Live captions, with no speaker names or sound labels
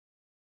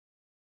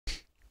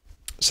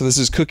So this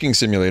is Cooking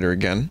Simulator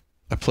again.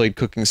 I played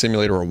Cooking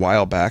Simulator a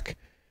while back.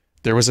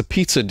 There was a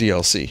pizza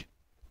DLC.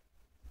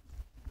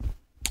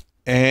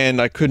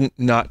 And I couldn't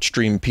not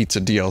stream pizza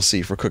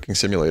DLC for Cooking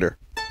Simulator.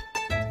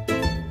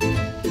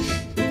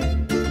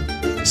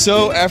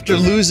 So, after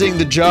losing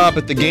the job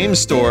at the game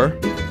store,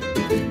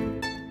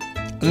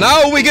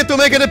 now we get to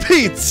make it a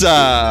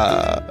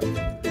pizza!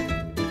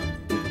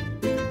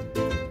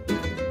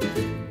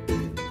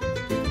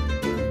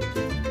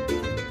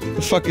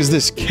 The fuck is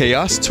this,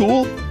 Chaos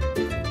Tool?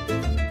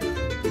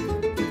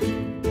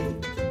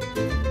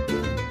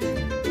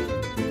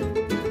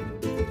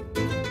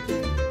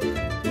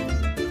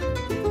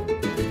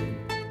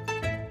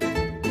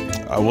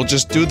 I will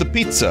just do the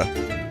pizza.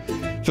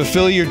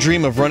 Fulfill your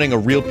dream of running a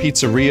real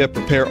pizzeria,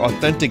 prepare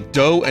authentic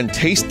dough and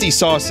tasty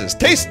sauces.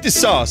 Tasty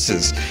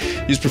sauces!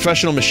 Use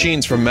professional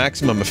machines for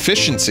maximum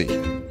efficiency.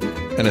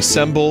 And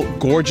assemble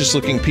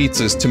gorgeous-looking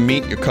pizzas to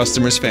meet your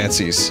customers'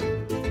 fancies.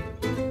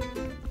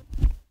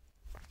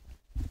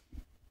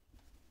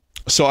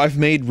 So I've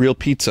made real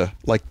pizza,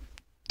 like,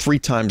 3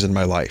 times in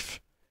my life.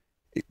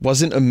 It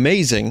wasn't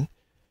amazing,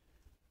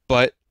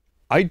 but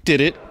I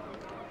did it.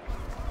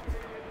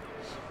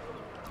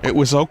 It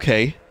was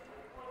okay.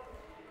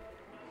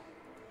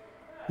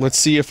 Let's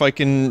see if I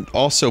can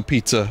also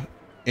pizza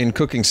in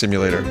Cooking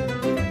Simulator.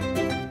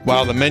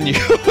 Wow, the menu.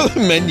 The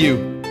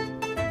menu.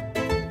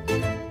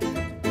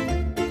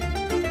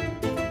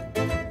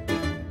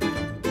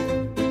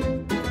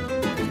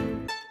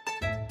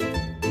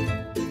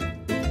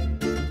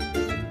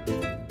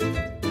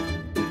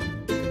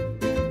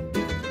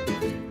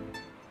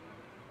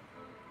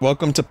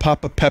 Welcome to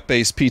Papa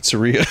Pepe's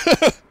Pizzeria.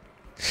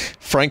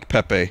 Frank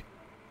Pepe.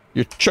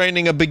 Your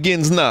training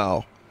begins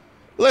now.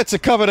 Let's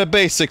cover the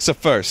basics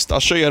first. I'll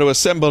show you how to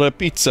assemble a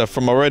pizza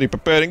from already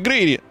prepared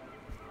ingredients.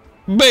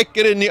 Bake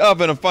it in the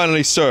oven and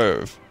finally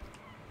serve.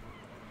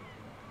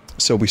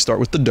 So we start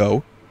with the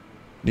dough.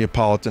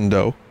 Neapolitan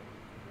dough.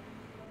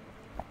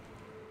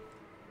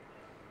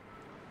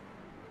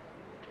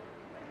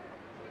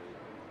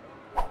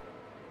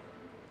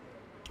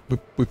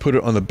 We put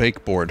it on the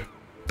bake board.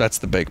 That's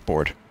the bake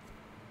board.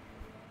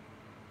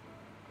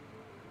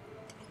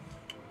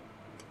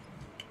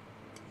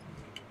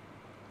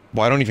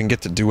 Well, I don't even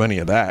get to do any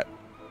of that.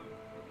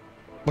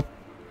 What?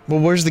 Well,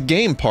 where's the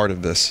game part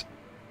of this?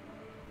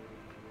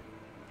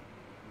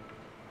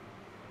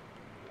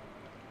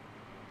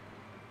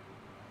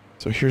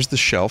 So here's the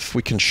shelf.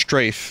 We can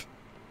strafe.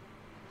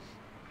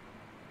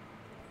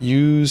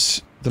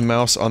 Use the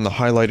mouse on the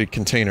highlighted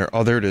container.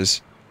 Oh, there it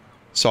is.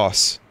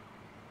 Sauce.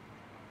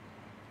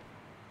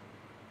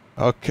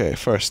 Okay,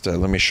 first,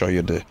 let me show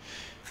you the...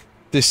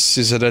 This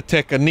is the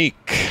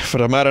technique for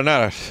the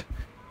marinara.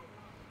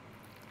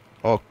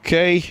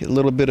 Okay, a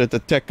little bit of the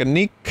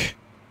technique.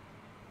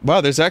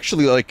 Wow, there's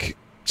actually, like,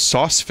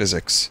 sauce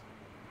physics.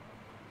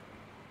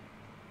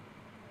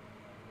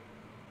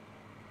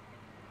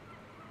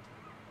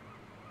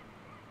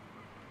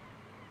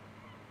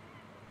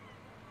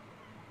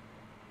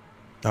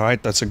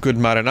 Alright, that's a good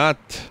marinade.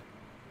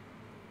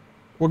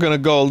 We're gonna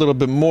go a little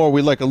bit more.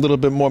 We like a little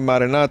bit more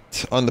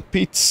marinade on the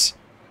pizza.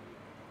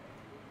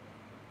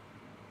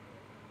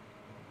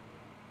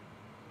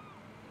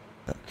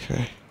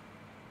 Okay.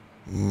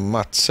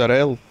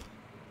 Mozzarella.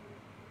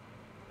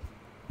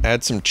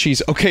 Add some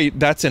cheese. Okay,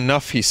 that's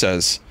enough, he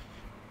says.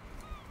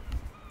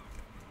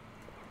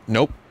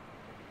 Nope.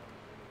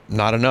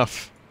 Not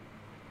enough.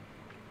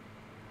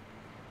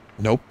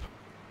 Nope.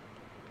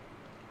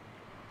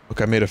 Look,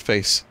 I made a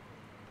face.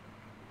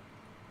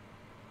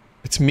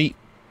 It's meat.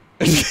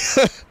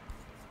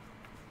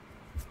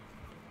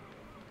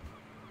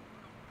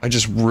 I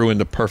just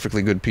ruined a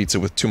perfectly good pizza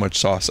with too much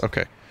sauce.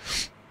 Okay.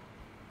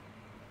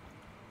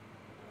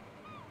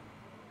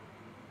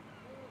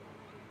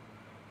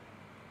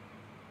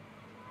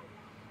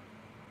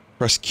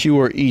 Press Q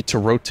or E to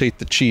rotate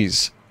the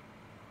cheese.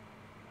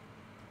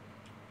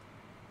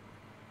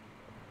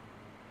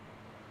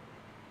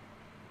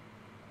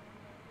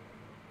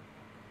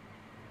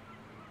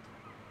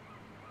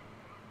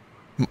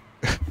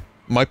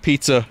 My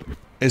pizza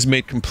is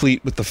made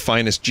complete with the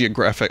finest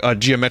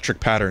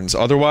geometric patterns.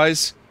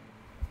 Otherwise,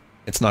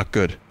 it's not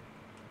good.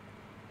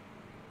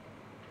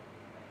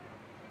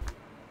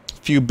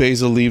 A few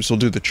basil leaves will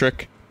do the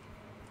trick.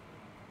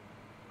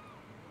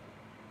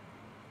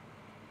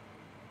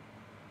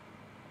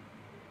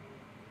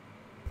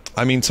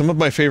 I mean, some of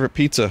my favorite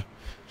pizza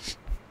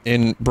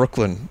in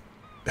Brooklyn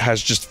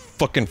has just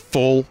fucking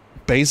full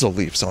basil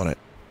leaves on it.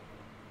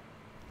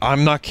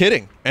 I'm not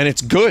kidding. And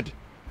it's good.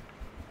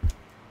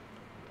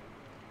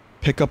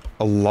 Pick up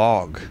a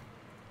log.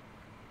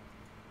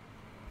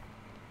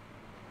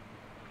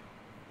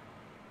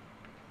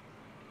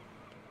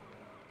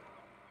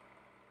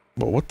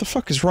 Well, what the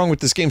fuck is wrong with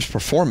this game's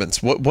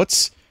performance?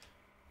 What's...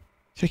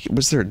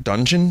 Was there a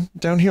dungeon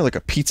down here? Like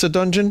a pizza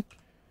dungeon?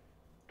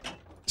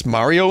 Is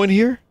Mario in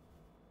here?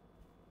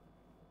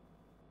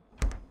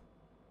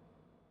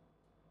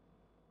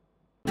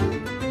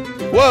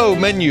 Whoa,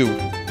 menu!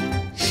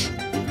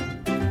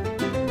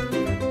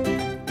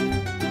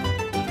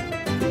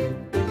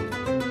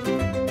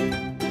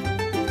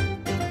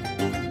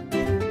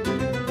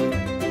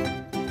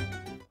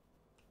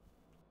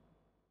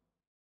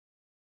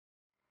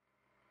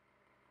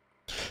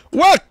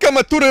 Welcome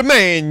to the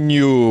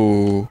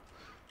menu!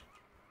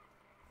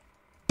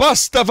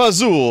 Pasta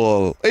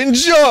fazool!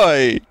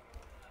 Enjoy!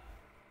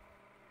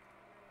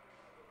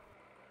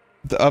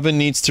 The oven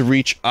needs to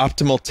reach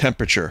optimal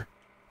temperature.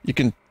 You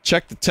can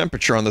check the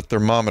temperature on the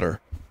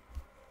thermometer.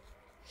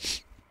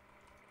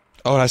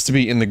 Oh, it has to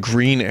be in the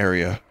green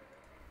area.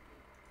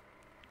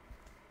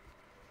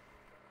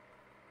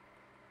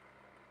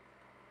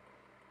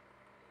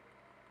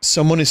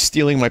 Someone is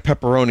stealing my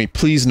pepperoni.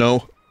 Please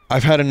no.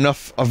 I've had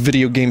enough of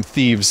video game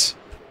thieves.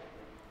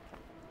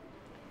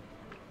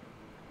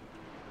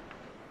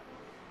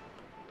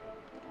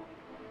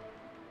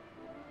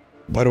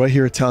 Why do I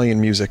hear Italian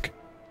music?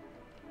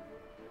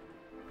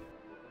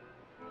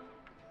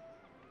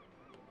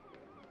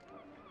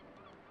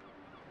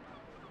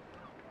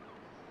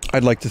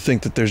 I'd like to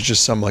think that there's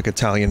just some, like,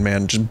 Italian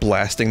man just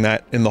blasting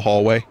that in the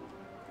hallway.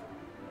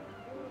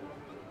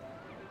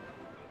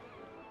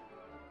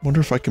 Wonder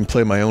if I can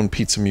play my own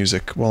pizza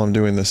music while I'm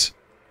doing this.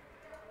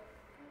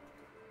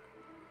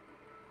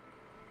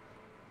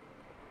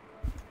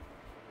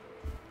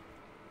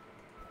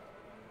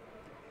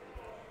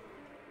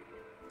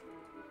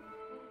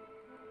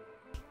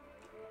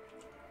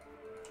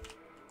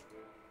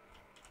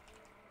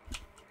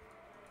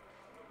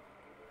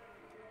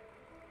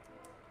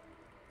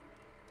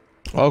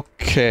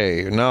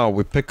 Okay, now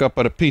we pick up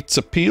at a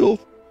pizza peel.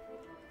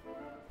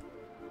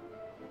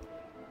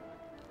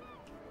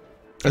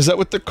 Is that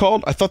what they're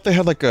called? I thought they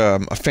had like a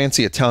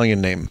fancy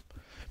Italian name.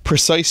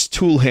 Precise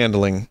tool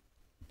handling.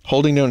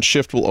 Holding down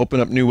shift will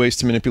open up new ways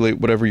to manipulate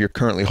whatever you're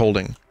currently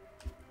holding.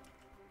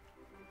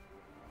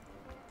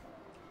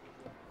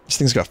 This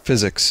thing's got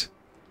physics.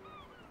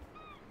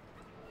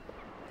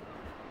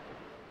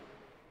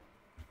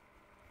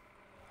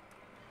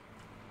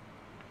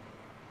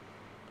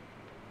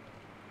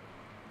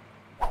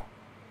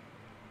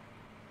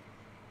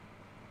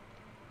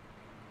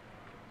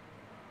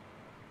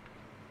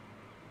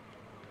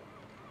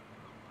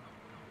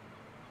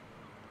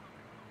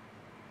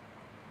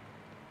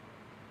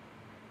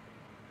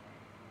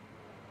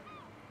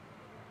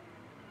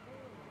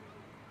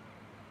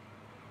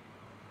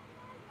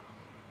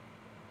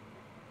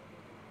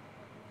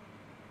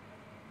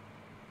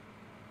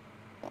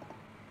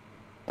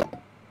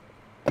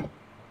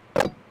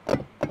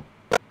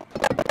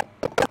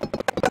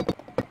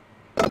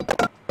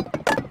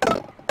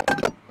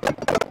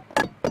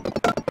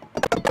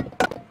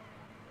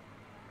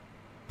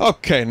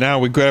 Okay, now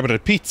we grab a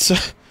pizza.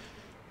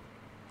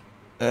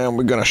 And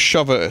we're gonna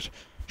shove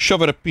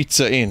a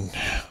pizza in.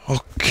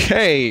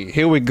 Okay,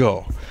 here we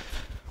go.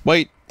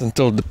 Wait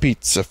until the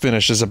pizza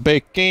finishes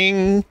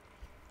baking.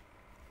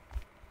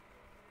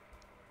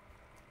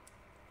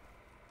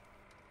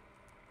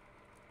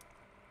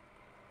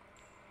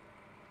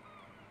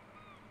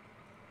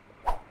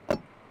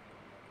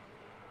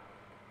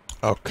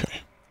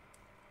 Okay.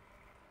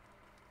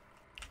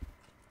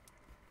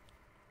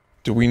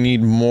 Do we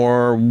need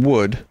more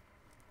wood?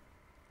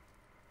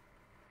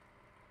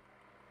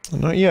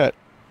 Not yet.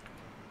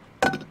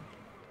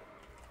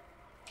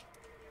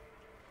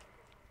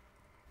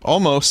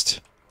 Almost.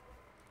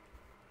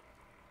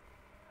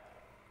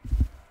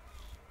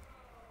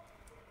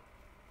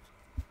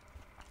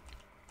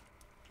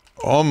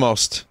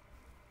 Almost.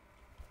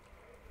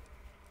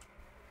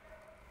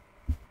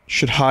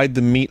 Should hide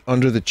the meat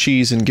under the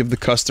cheese and give the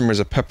customers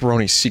a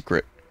pepperoni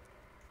secret.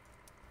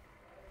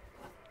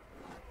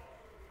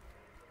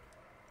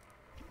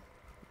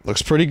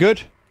 Looks pretty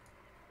good.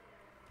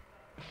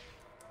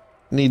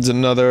 Needs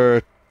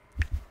another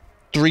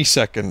 3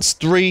 seconds.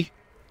 3,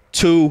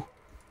 2,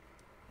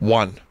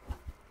 1.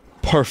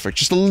 Perfect.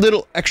 Just a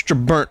little extra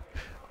burnt.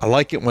 I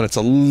like it when it's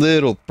a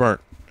little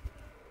burnt.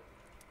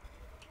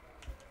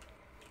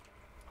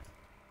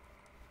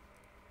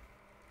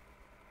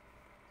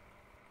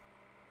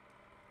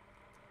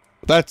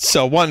 That's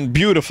one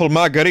beautiful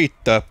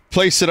margarita.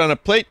 Place it on a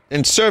plate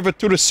and serve it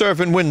to the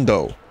serving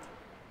window.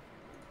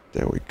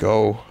 There we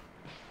go.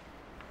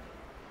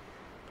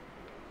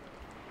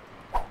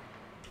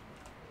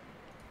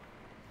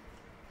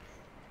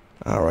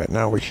 Alright,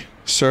 now we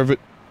serve it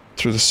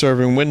through the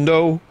serving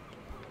window.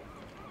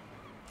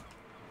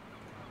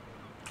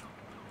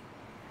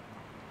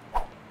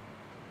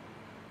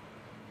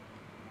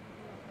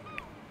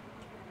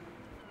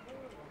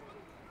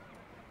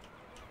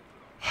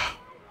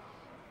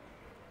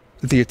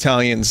 The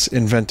Italians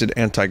invented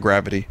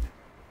anti-gravity.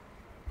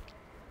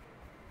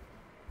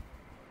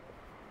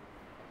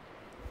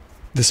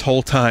 This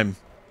whole time.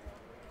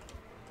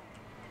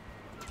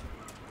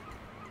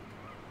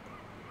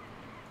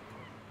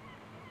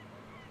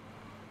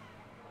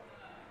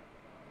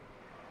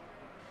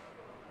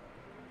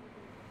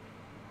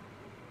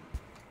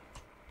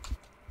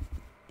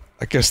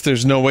 I guess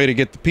there's no way to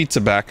get the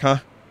pizza back, huh?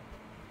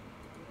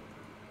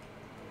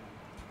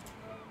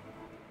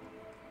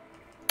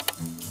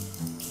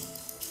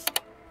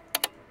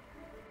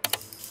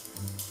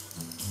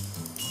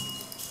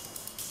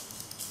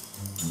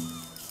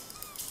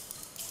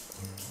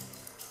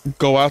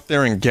 Go out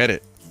there and get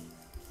it.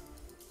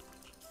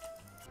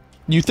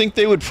 You think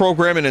they would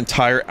program an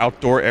entire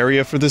outdoor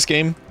area for this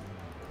game?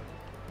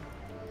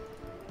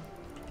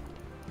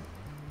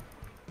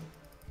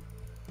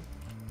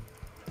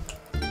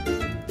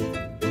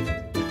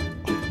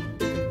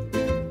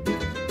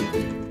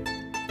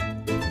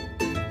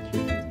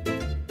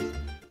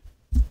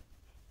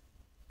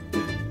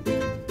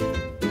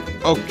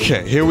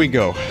 Okay, here we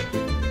go.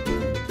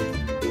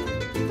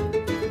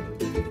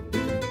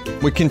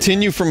 We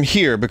continue from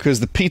here because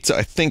the pizza,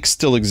 I think,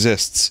 still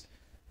exists.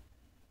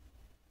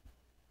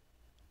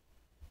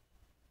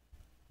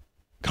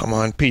 Come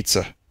on,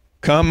 pizza.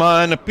 Come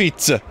on, a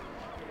pizza.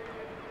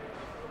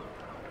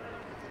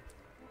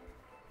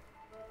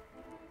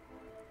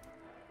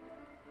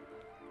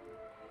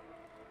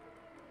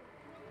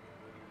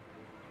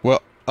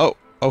 Well, oh,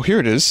 here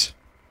it is.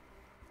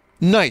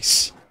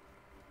 Nice.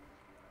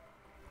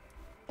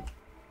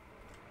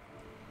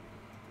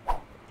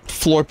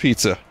 Floor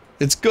pizza.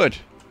 It's good.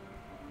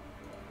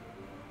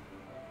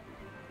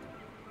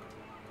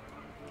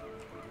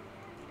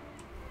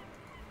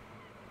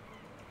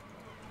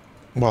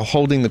 While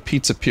holding the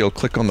pizza peel,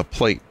 click on the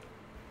plate.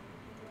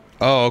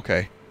 Oh,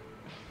 okay.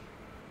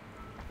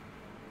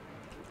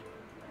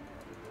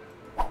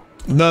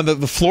 No,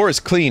 the floor is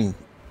clean.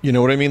 You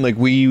know what I mean? Like,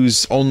 we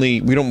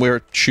don't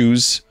wear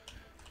shoes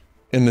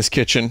in this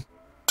kitchen.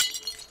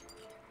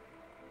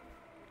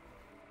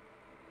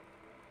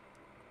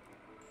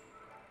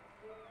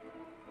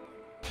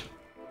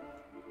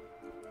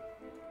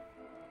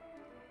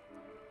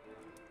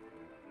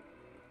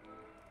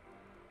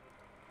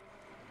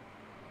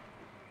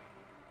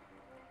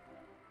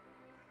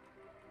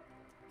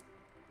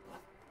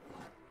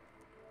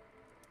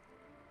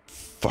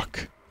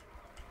 Fuck.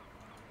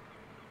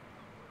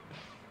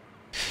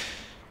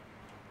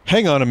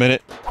 Hang on a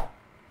minute.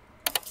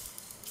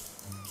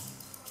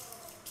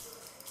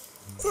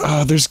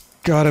 There's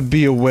gotta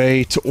be a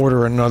way to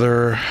order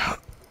another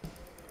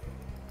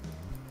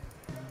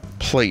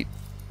plate.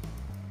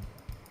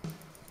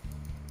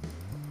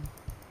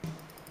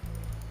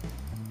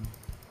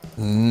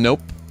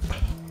 Nope.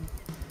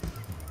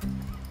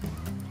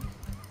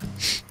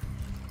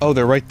 Oh,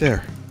 they're right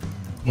there.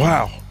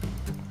 Wow.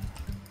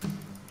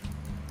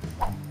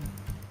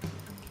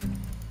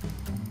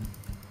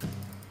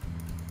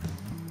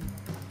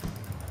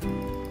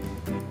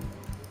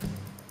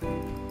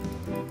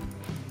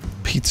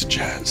 Pizza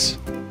jazz.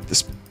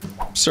 This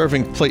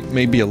serving plate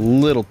may be a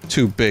little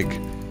too big.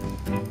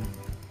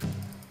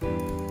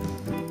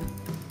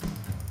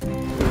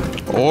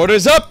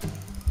 Orders up!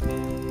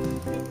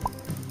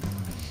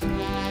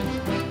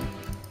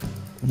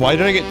 Why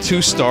did I get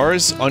 2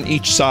 stars on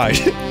each side?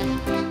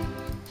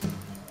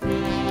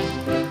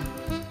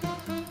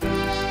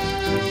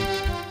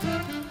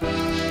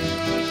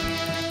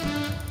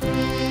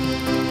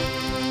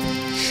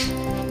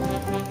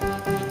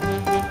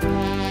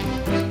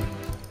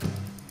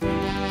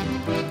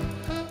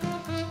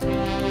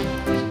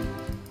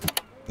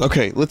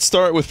 Okay, let's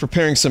start with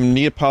preparing some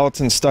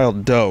Neapolitan-style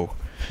dough.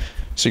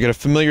 So you gotta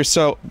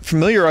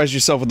familiarize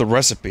yourself with the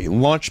recipe.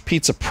 Launch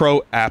Pizza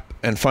Pro app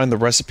and find the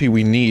recipe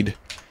we need.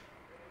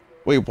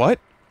 Wait, what?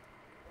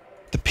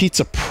 The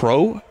Pizza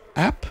Pro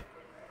app?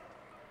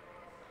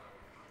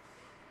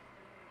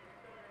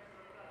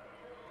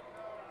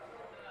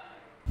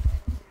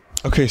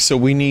 Okay, so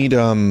we need,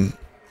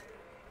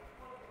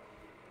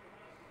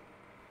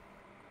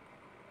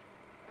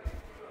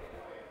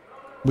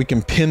 we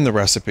can pin the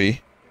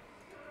recipe.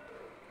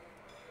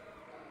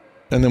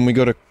 And then we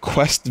go to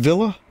Quest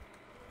Villa?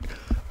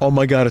 Oh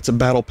my god, it's a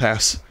battle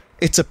pass.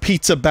 It's a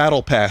pizza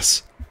battle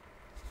pass.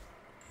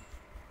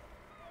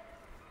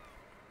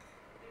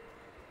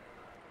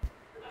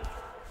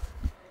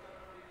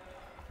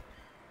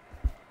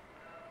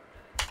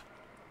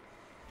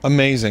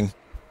 Amazing.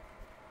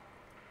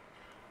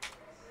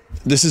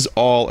 This is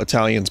all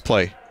Italians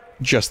play.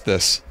 Just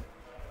this.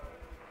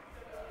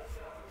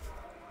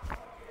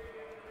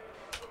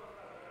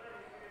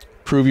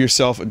 Prove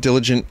yourself a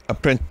diligent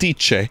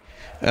apprentice,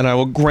 and I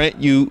will grant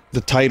you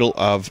the title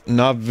of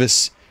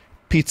Novice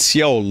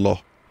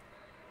Pizziolo,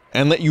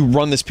 and let you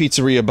run this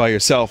pizzeria by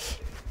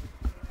yourself.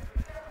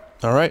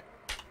 Alright?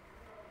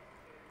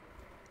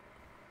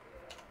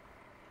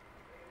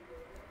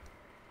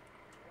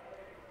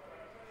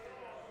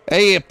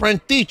 Hey,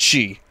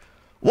 apprentice!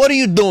 What are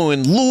you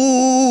doing,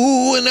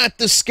 looing at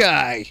the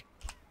sky?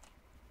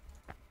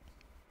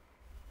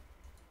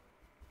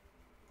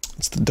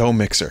 It's the dough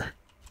mixer.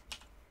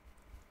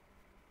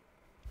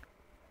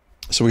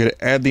 So we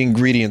gotta add the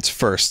ingredients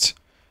first.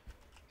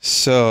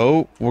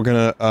 So, we're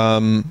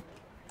gonna,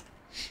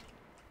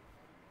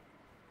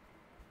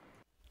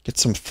 get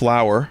some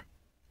flour.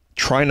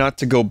 Try not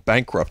to go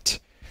bankrupt.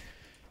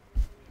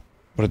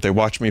 What, did they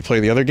watch me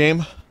play the other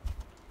game?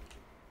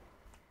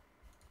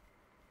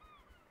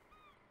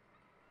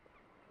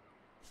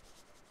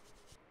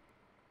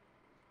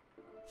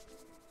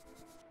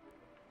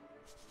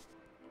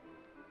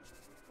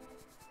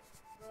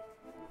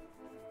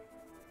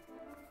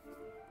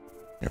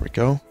 There we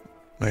go.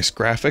 Nice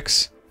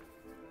graphics.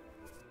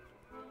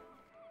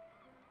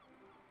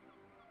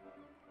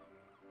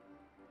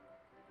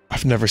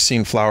 I've never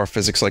seen flower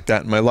physics like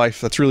that in my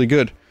life. That's really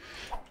good.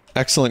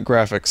 Excellent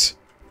graphics.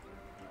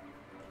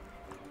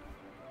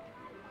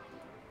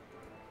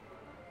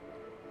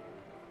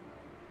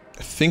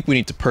 I think we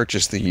need to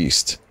purchase the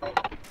yeast.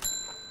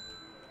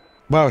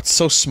 Wow, it's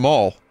so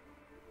small.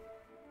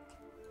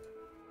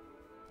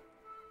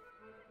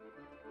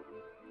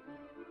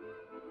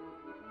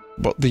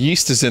 But the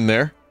yeast is in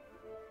there.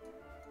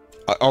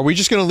 Are we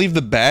just gonna leave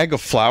the bag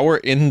of flour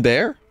in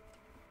there?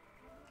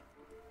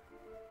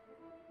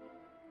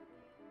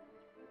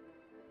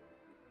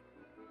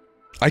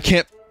 I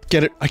can't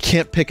get it. I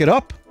can't pick it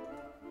up.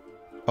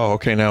 Oh,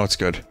 okay, now it's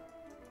good.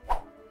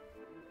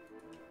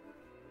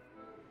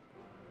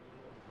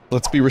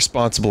 Let's be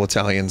responsible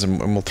Italians and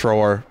we'll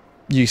throw our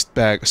yeast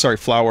bag, sorry,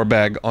 flour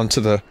bag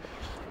onto the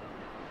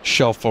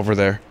shelf over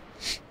there.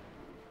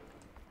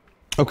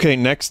 Okay,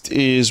 next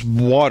is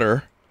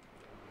water.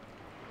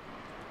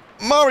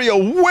 Mario,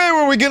 where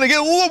are we gonna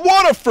get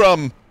water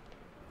from?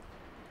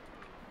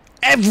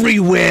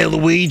 Everywhere,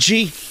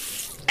 Luigi.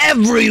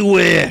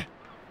 Everywhere.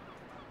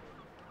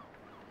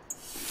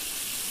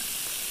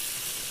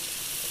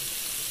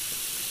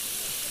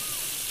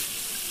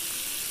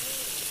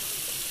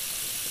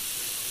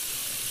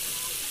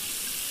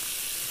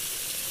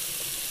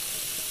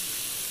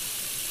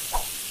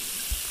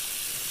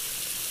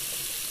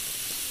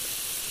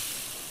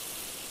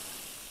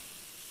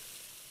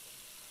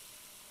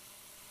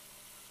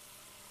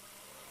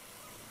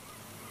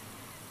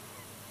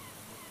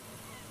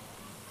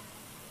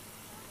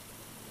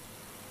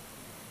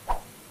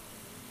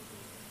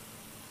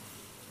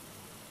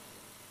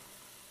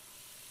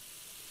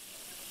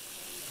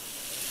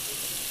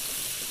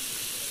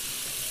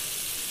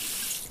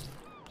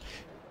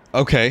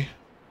 Okay.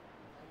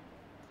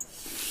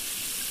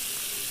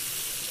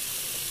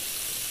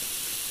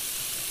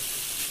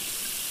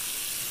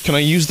 Can I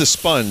use the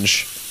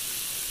sponge?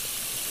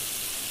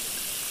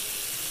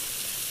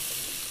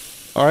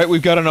 Alright,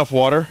 we've got enough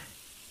water.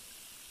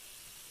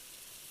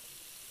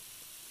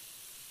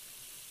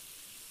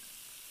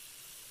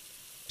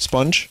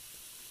 Sponge?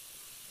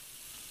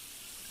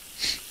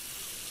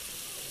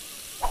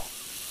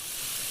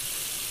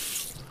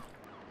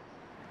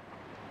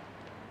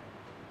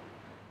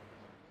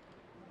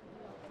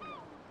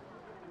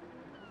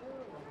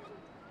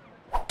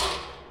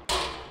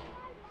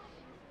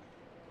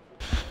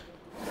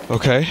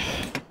 Okay.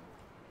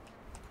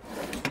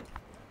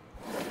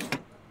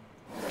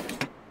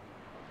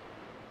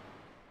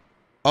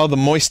 Oh, the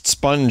moist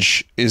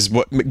sponge is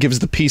what gives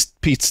the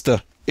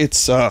pizza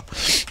its,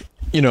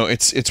 you know,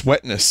 its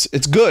wetness.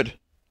 It's good.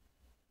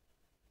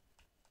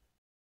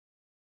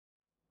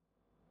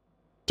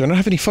 Do I not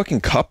have any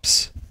fucking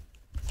cups?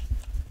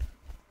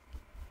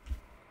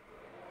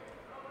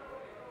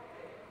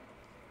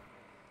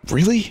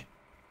 Really?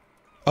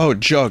 Oh,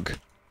 jug.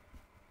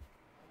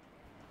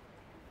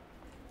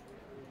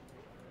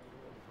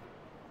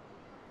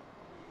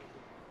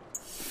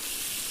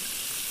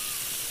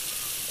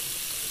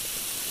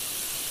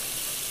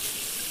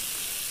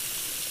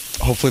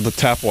 Hopefully the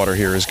tap water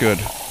here is good.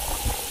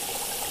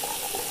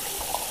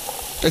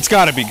 It's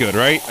gotta be good,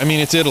 right? I mean,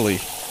 it's Italy.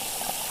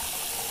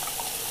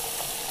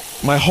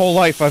 My whole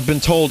life I've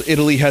been told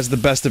Italy has the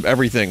best of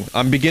everything.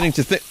 I'm beginning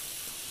to think...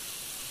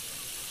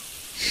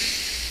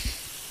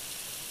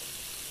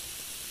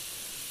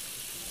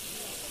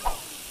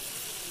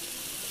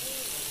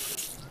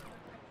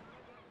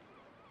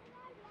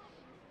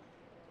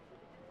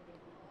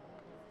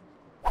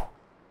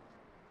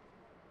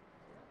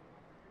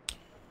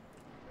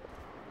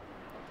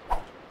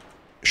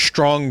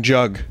 Strong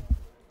jug.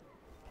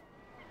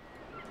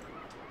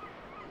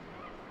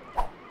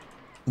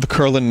 The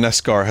Curlin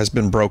Nescar has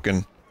been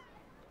broken.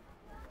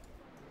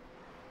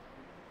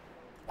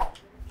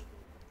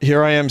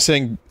 Here I am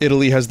saying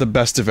Italy has the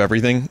best of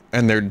everything,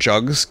 and their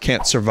jugs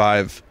can't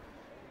survive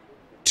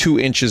 2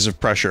 inches of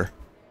pressure.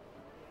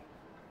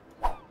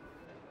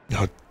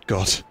 Oh,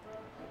 God.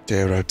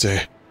 Dear, oh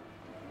dear.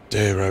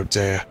 Dear, oh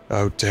dear.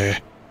 Oh dear.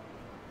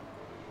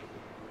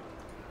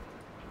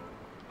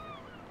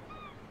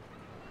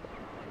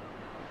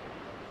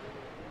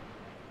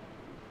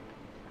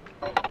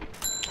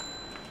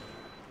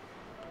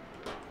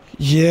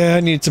 Yeah, I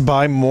need to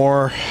buy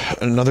more.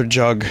 Another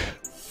jug.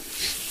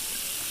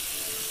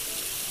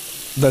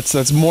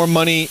 That's more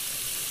money.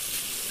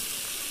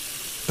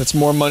 That's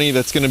more money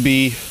that's gonna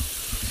be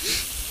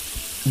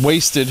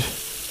wasted.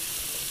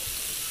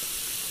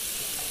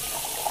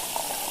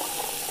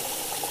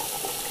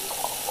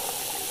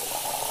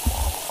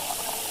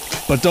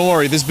 But don't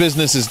worry, this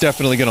business is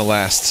definitely gonna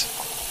last.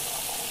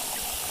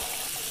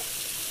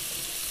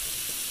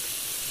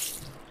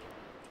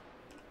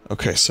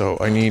 Okay, so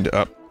I need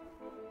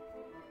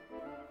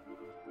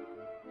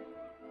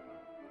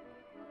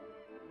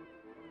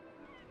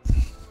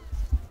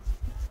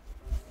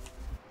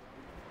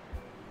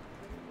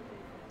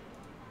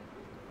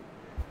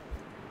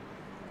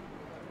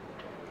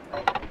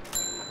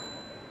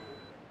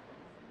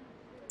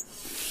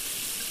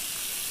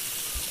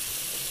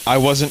I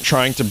wasn't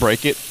trying to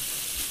break it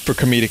for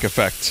comedic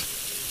effect.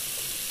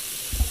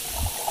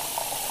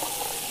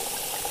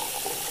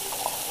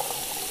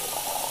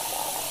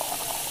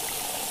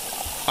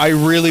 I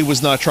really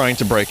was not trying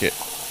to break it.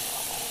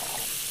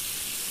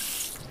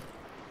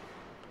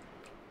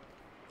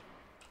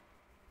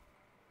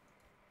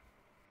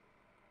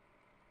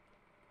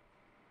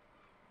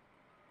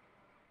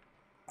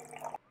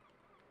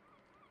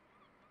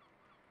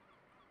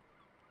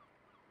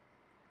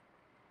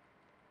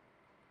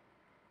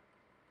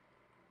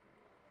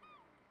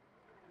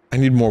 I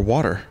need more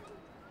water.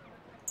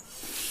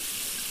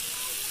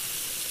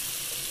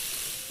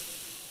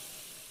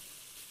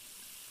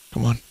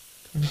 Come on.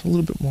 Just a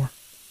little bit more.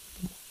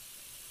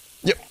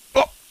 Yep.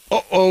 Oh!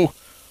 Uh-oh!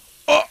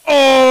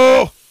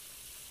 Uh-oh!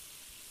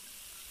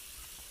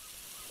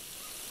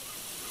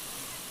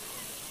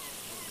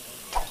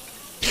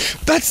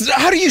 That's...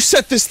 How do you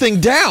set this thing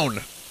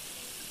down?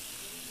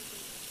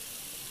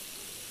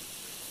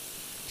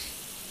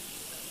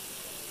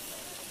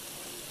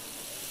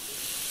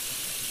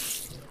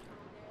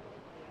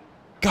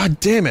 God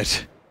damn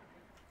it.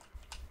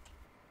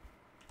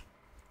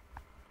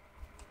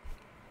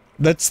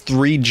 That's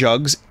 3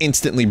 jugs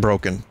instantly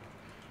broken.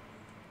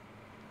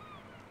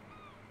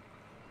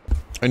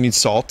 I need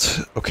salt.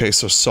 Okay,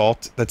 so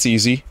salt, that's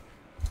easy.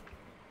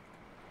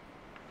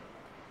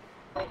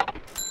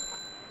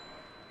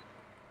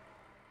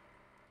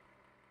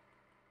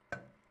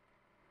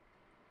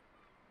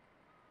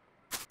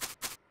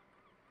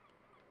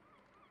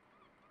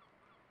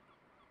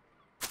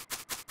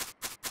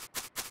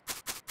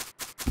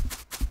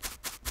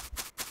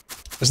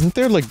 Isn't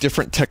there, like,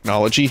 different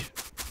technology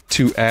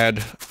to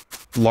add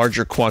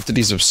larger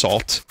quantities of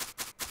salt?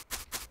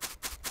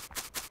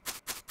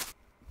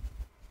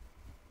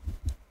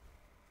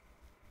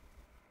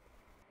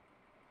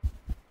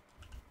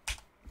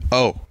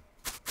 Oh.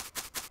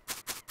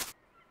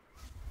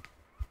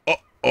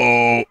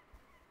 Uh-oh.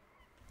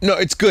 No,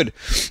 it's good.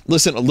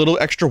 Listen, a little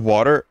extra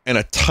water and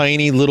a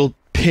tiny little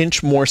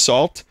pinch more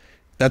salt.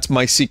 That's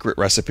my secret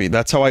recipe.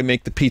 That's how I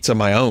make the pizza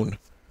my own.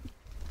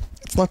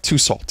 It's not too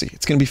salty.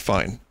 It's gonna be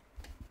fine.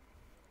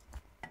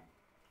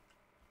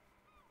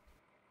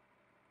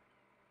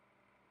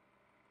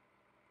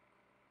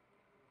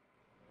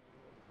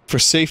 For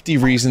safety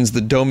reasons,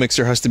 the dough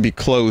mixer has to be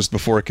closed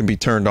before it can be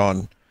turned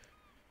on.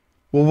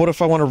 Well, what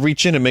if I want to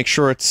reach in and make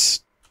sure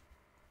it's...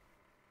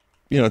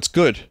 you know, it's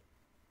good?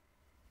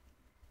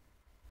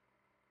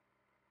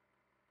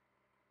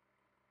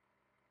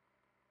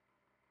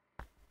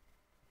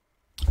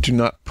 Do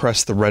not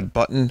press the red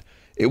button.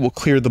 It will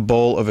clear the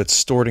bowl of its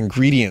stored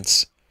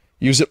ingredients.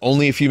 Use it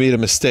only if you made a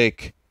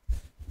mistake.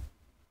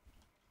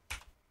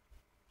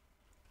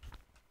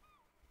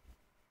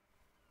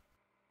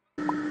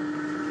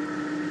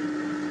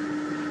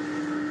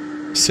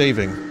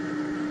 Saving.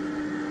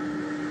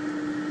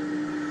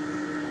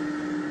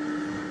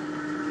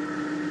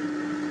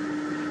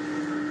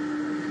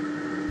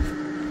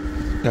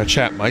 Now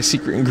chat, my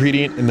secret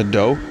ingredient in the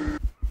dough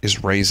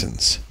is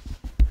raisins.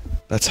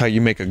 That's how you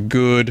make a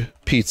good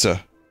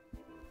pizza.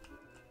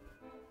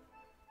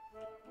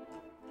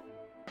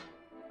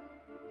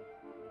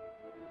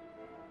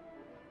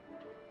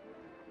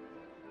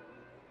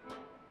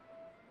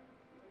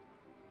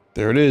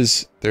 There it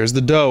is. There's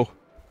the dough.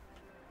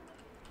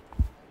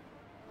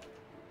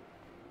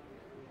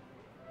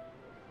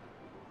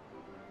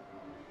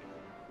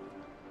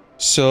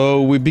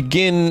 So we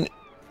begin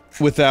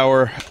with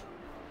our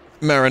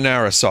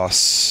marinara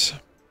sauce.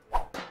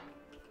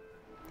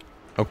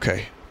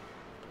 Okay.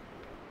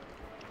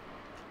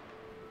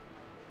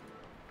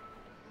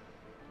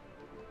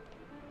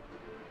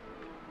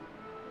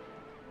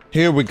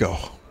 Here we go.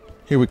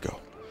 Here we go.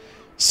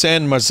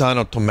 San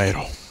Marzano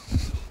tomato.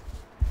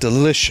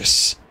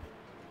 Delicious.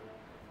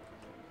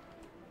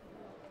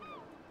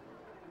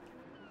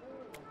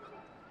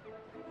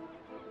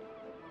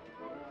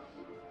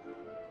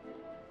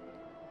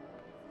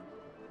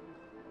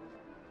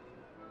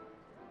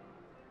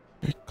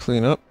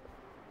 Clean up.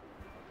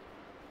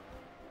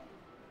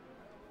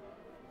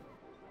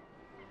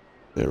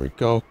 There we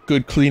go.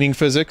 Good cleaning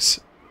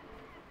physics.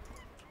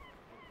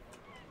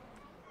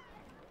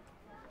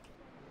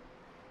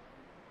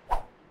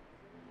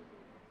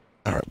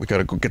 Alright, we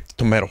gotta go get the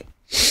tomato.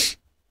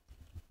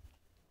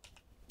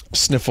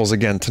 Sniffles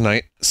again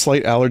tonight.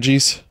 Slight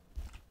allergies.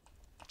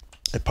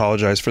 I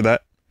apologize for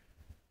that.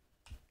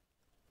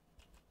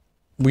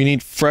 We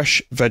need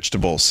fresh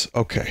vegetables.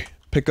 Okay.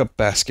 Pick up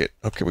basket.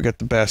 Okay, we got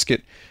the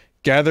basket.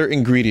 Gather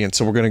ingredients.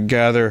 So we're gonna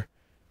gather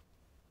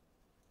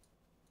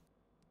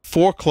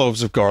 4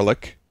 cloves of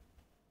garlic.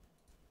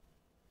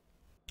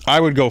 I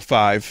would go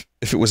 5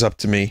 if it was up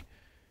to me.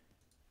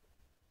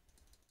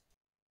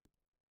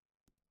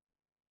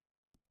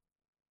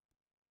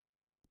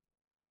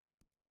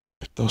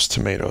 Those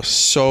tomatoes,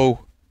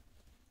 so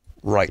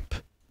ripe.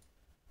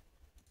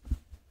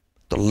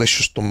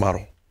 Delicious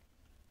tomato.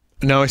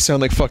 Now I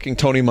sound like fucking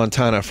Tony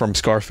Montana from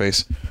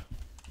Scarface.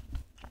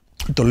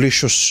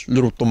 Delicious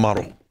little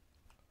tomato.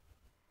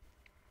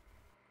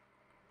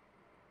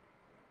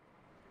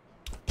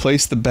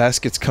 Place the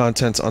basket's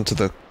contents onto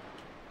the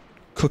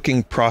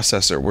cooking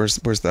processor.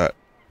 Where's that?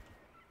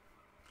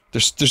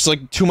 There's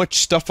like too much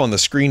stuff on the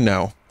screen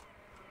now.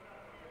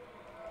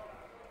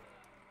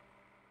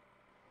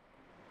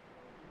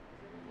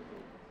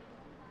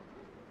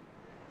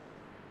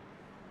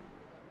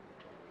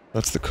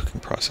 That's the cooking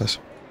process.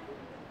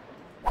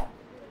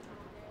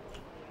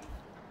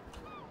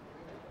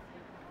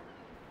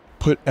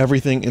 Put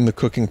everything in the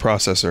cooking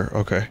processor.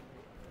 Okay.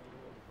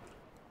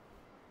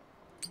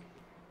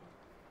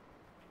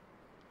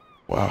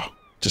 Wow.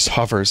 Just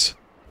hovers.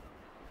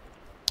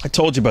 I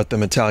told you about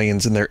them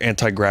Italians and their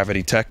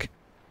anti-gravity tech.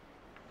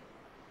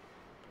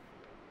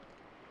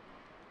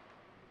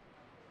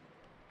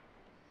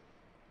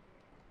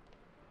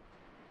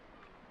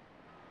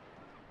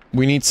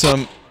 We need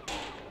some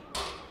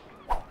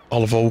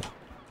olive oil,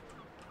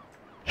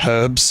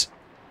 herbs.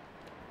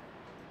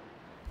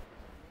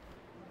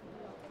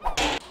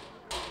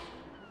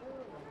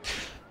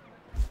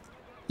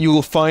 You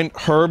will find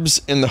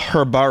herbs in the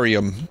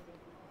herbarium.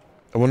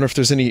 I wonder if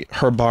there's any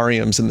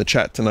herbariums in the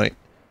chat tonight.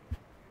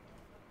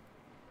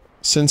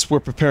 Since we're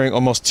preparing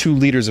almost 2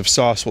 liters of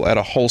sauce, we'll add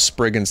a whole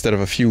sprig instead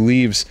of a few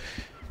leaves.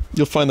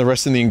 You'll find the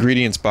rest in the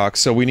ingredients box,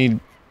 so we need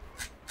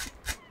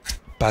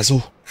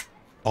basil,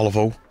 olive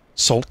oil,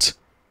 salt.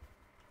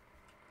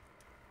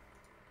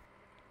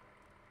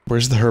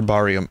 Where's the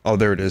herbarium? Oh,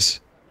 there it is.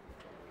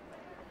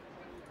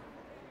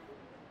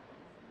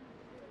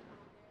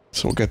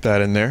 So we'll get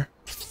that in there.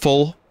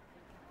 Full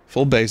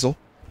basil.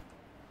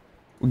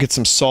 We'll get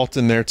some salt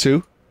in there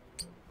too.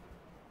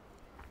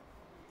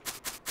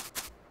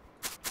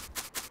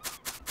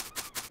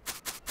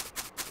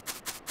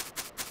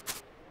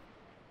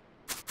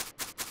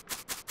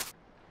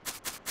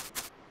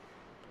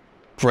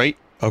 Great,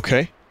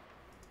 okay.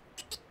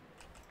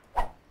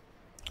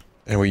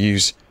 And we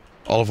use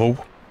olive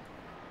oil.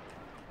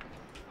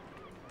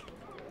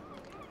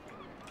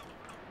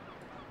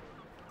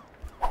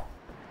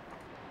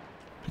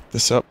 Pick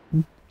this up.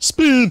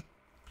 Spin!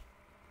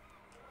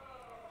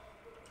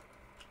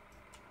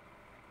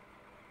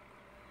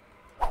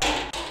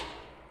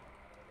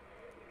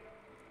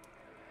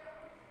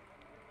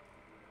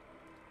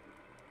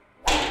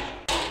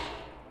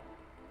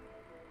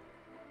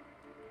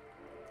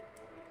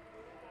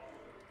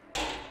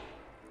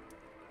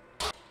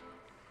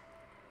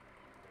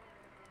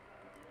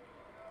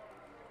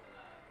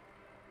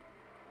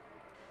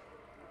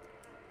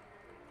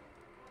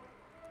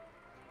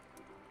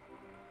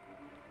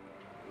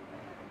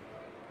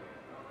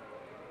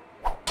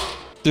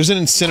 There's an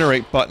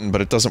incinerate button, but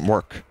it doesn't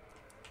work.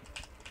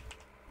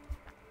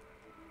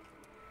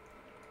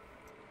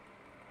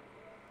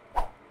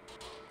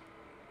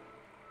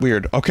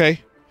 Weird.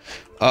 Okay.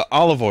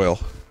 Olive oil.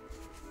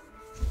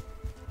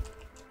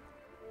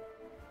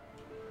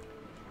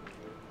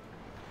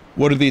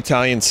 What are the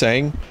Italians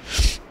saying?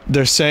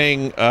 They're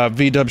saying,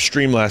 V-Dub's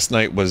stream last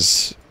night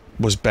was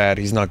bad.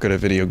 He's not good at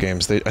video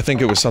games. I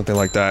think it was something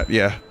like that,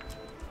 yeah.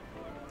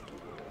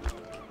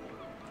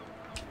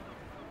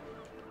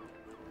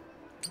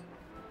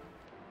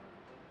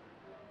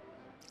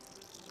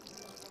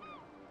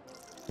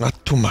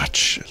 Not too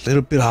much. A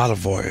little bit of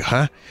olive oil,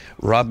 huh?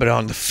 Rub it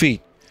on the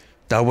feet.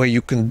 That way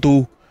you can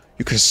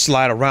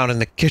slide around in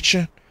the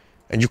kitchen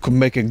and you can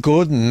make it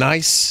good and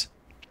nice.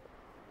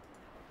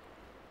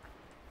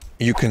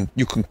 You can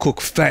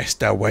cook fast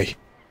that way.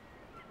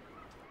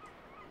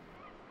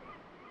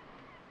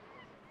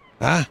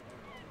 Huh?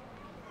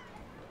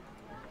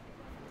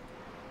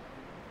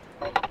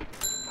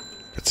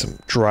 Get some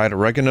dried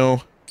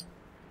oregano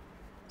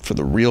for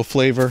the real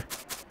flavor.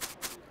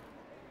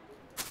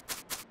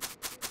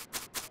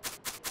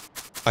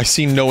 I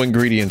see no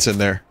ingredients in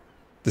there.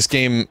 This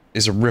game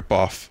is a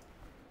ripoff.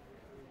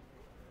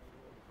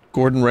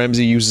 Gordon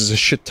Ramsay uses a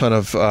shit ton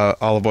of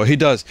olive oil. He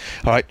does.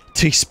 Alright,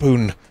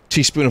 teaspoon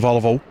of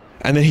olive oil.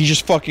 And then he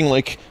just fucking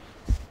like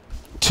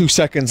 2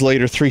 seconds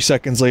later, 3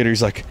 seconds later,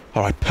 he's like,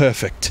 alright,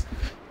 perfect.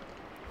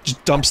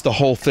 Just dumps the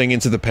whole thing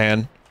into the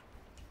pan.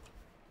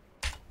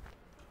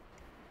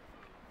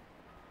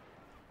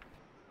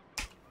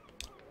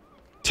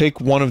 Take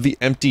one of the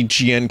empty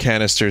GN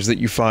canisters that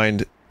you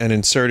find and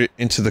insert it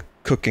into the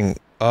cooking.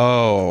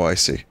 Oh, I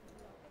see.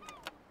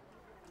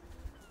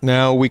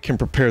 Now we can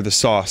prepare the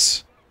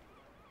sauce.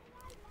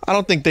 I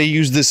don't think they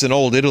used this in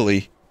Old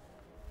Italy.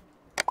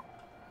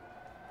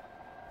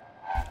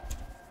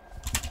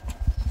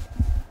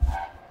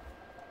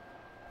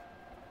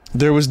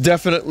 There was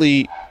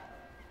definitely...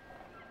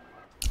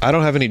 I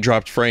don't have any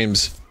dropped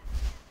frames.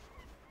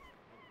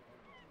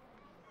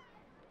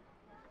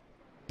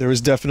 There was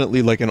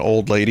definitely like an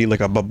old lady, like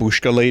a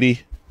babushka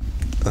lady.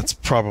 That's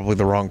probably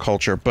the wrong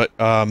culture, but,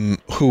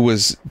 who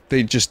was...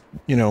 They just,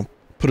 you know,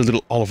 put a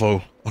little olive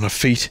oil on her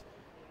feet.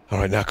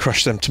 Alright, now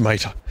crush them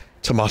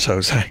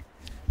tomatoes, hey?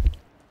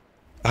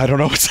 I don't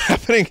know what's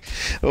happening.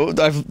 Oh,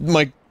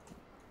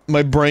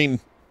 my brain...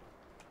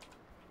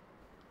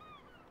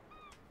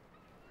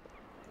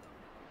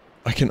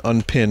 I can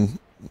unpin.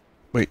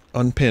 Wait,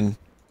 unpin.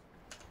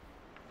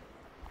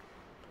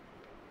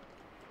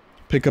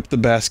 Pick up the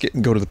basket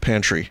and go to the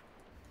pantry.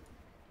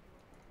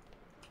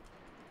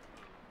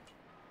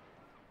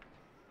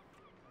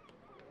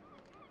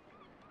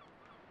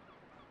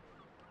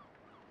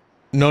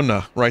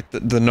 Nonna, right?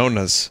 The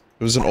Nonnas.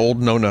 It was an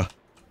old Nonna.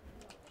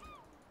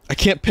 I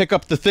can't pick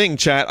up the thing,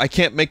 chat. I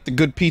can't make the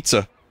good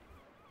pizza.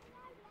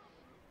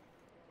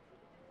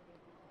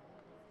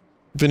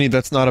 Vinny,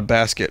 that's not a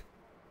basket.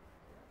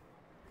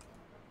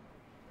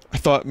 I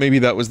thought maybe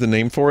that was the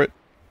name for it.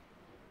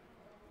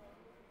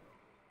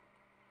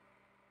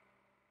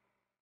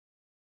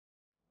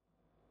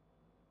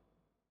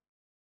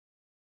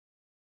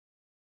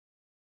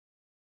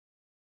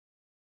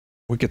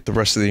 We get the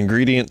rest of the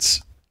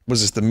ingredients.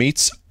 Was this the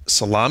meats?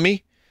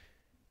 Salami?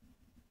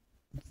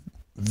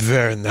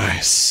 Very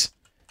nice.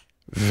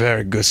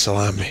 Very good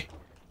salami.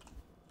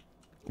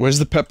 Where's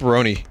the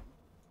pepperoni?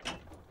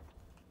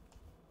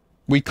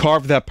 We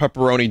carved that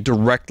pepperoni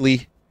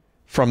directly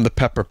from the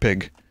pepper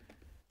pig.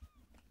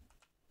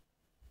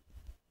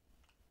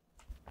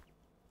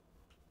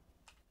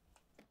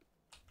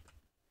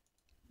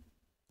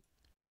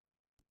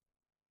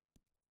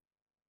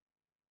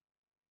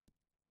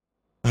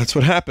 That's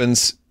what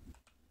happens.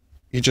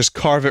 You just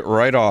carve it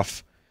right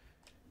off.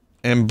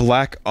 And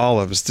black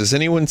olives. Does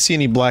anyone see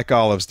any black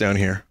olives down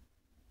here?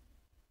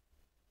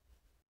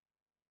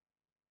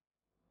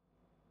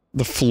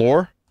 The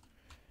floor?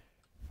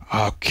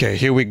 Okay,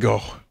 here we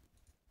go.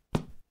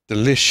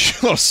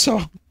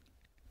 Delicioso.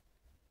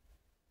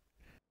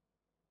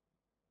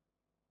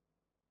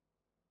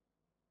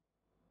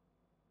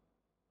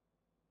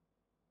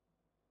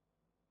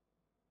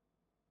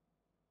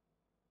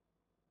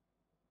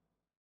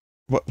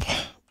 What?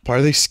 Why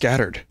are they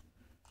scattered?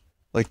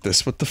 Like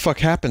this? What the fuck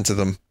happened to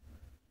them?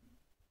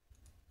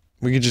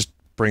 We could just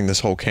bring this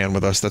whole can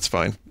with us, that's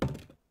fine.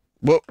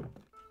 Whoa.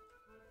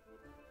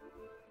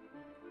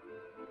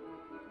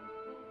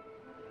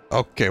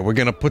 Okay, we're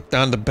gonna put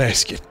down the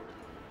basket.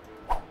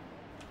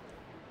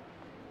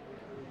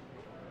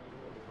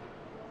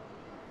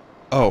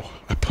 Oh,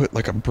 I put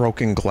like a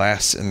broken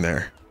glass in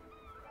there.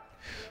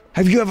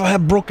 Have you ever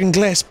had broken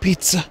glass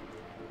pizza?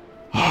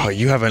 Oh,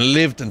 you haven't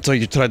lived until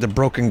you tried the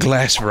broken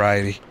glass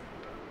variety.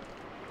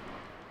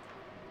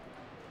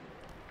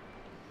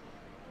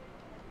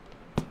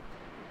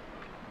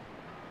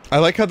 I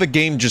like how the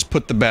game just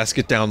put the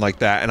basket down like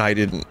that and I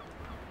didn't.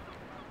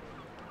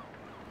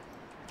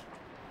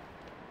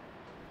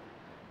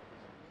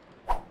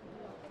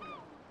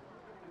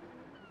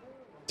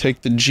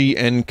 Take the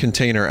GN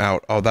container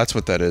out. Oh, that's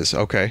what that is.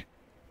 Okay.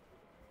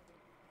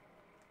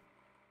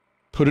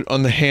 Put it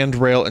on the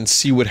handrail and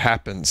see what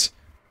happens.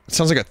 It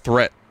sounds like a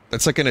threat.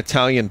 That's like an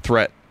Italian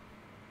threat.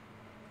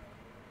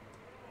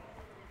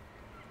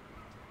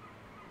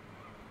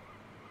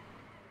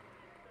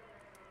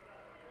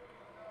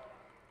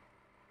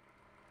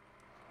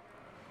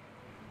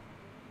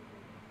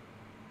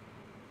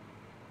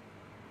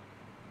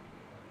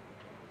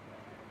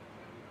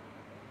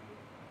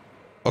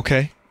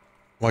 Okay.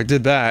 Well, I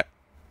did that.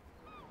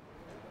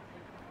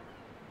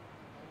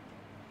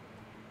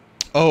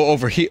 Oh,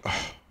 over here.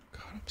 Oh,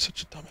 God, I'm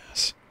such a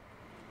dumbass.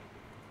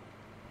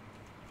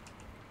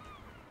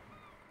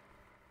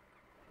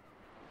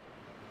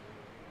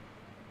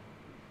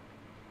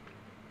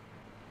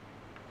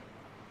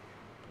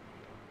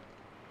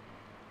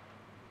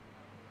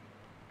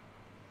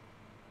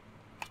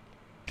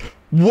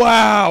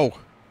 Wow!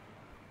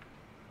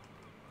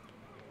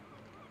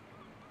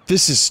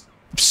 This is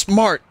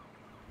smart.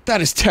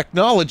 That is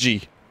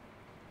technology.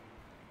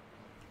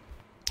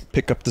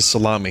 Pick up the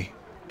salami.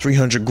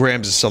 300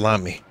 grams of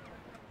salami.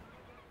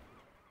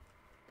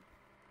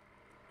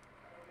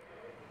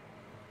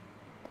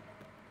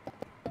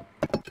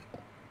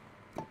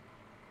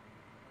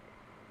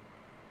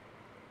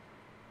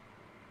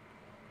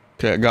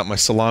 Okay, I got my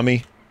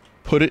salami.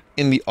 Put it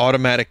in the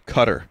automatic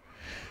cutter.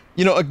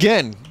 You know,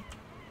 again,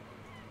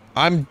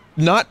 I'm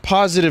not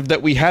positive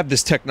that we had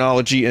this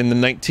technology in the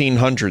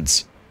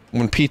 1900s.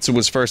 When pizza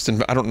was first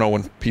I don't know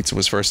when pizza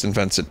was first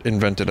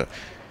invented.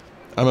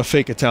 I'm a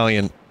fake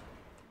Italian.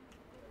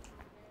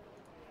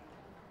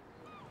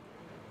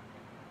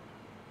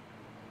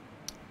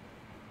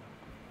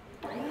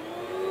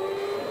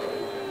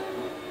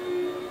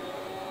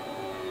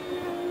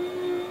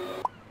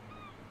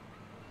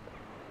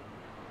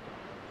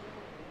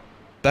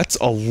 That's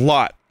a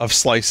lot of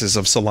slices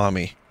of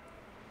salami.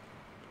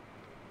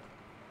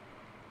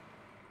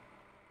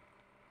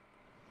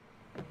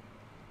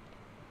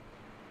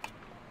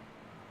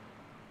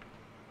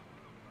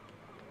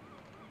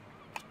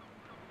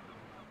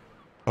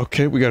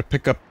 Okay, we gotta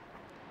pick up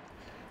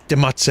the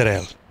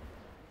mozzarella.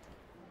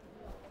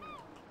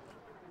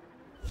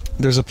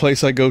 There's a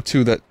place I go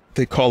to that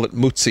they call it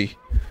Muzzi.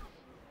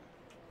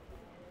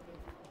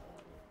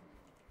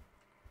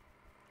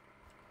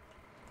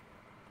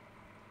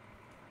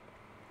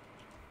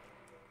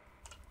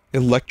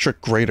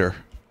 Electric grater.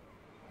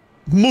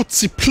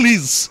 Muzzi,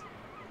 please!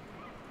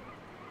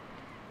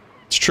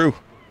 It's true.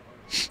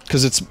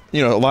 Because it's,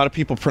 you know, a lot of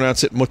people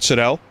pronounce it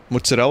mozzarella.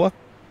 Mozzarella.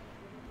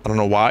 I don't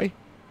know why.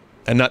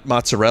 And not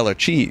mozzarella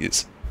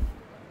cheese.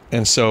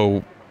 And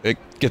so, it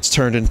gets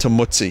turned into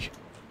muzzi.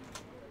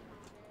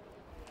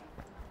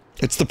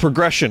 It's the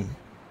progression.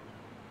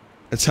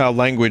 It's how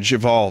language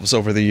evolves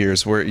over the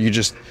years, where you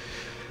just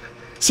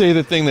say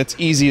the thing that's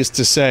easiest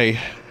to say.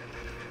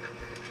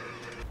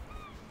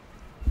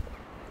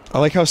 I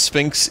like how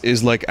Sphinx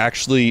is, like,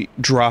 actually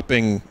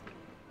dropping,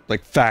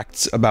 like,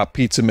 facts about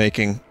pizza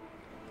making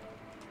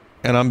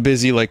And I'm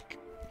busy, like,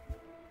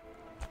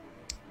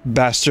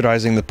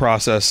 bastardizing the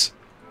process.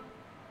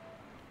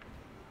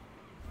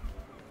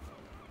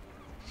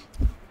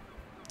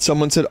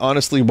 Someone said,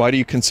 honestly, why do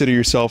you consider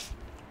yourself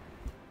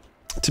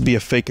to be a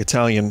fake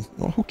Italian?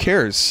 Well, who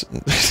cares?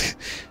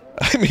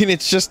 I mean,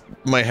 it's just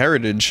my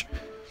heritage.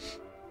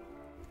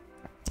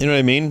 You know what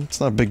I mean? It's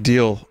not a big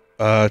deal.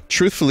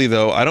 Truthfully,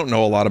 though, I don't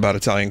know a lot about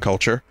Italian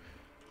culture.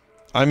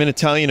 I'm an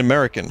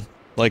Italian-American.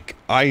 Like,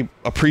 I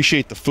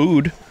appreciate the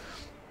food.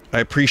 I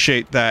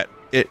appreciate that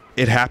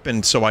it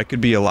happened so I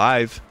could be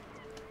alive.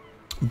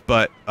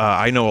 But,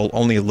 I know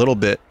only a little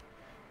bit.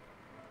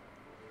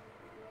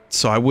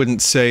 So I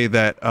wouldn't say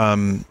that,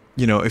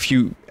 you know, if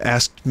you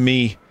asked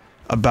me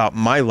about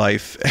my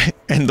life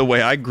and the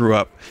way I grew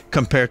up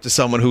compared to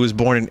someone who was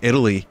born in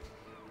Italy,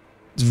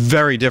 it's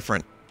very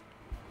different.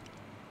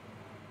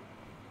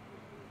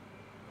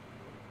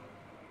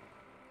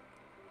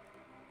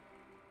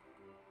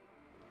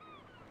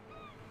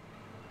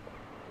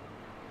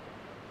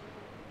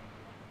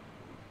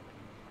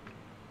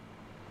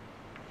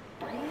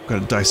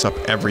 Gotta dice up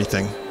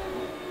everything.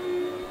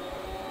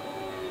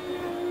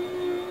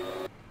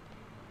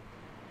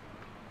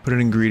 Put an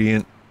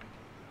ingredient.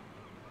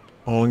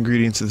 All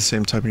ingredients of the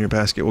same type in your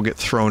basket will get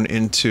thrown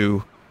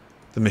into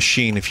the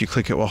machine if you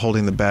click it while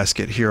holding the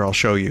basket. Here, I'll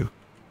show you.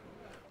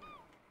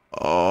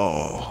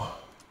 Oh,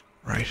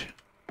 right.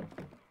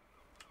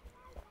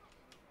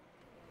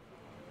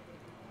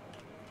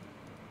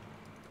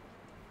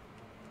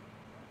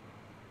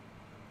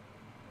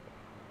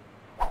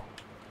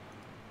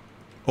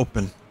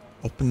 Open.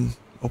 Open.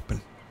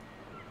 Open.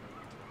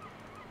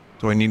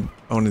 Do I need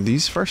one of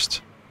these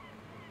first?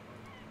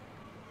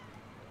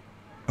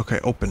 Okay,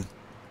 open.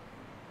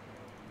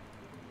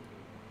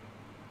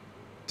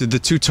 Did the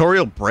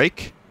tutorial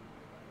break?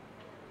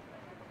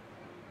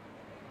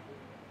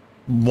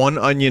 One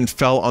onion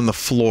fell on the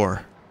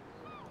floor.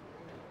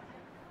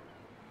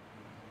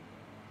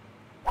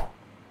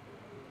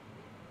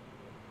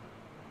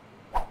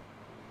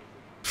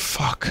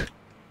 Fuck.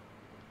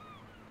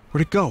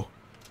 Where'd it go?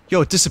 Yo,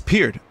 it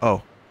disappeared.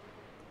 Oh.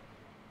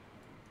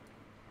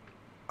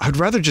 I'd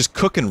rather just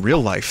cook in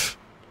real life.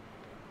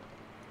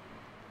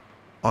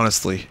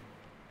 Honestly.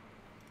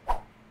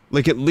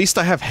 Like, at least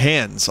I have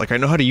hands. Like, I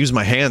know how to use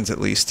my hands, at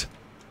least.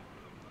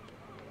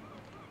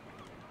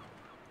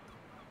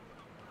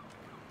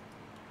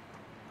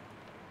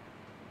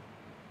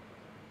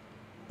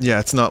 Yeah,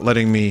 it's not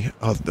letting me...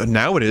 Oh,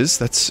 now it is.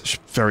 That's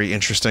very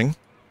interesting.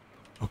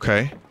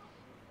 Okay.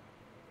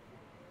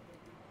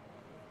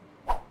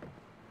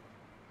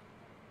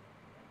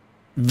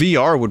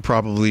 VR would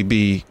probably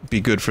be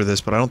good for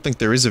this, but I don't think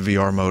there is a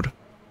VR mode.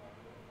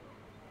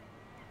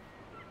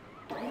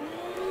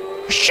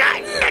 Shut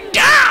in the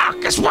dark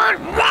is worth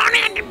one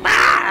in the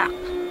bar.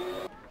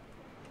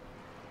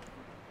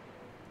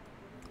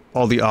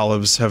 All the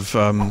olives have,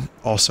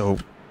 also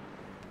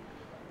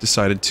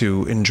decided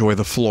to enjoy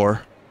the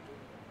floor.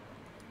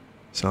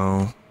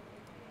 So...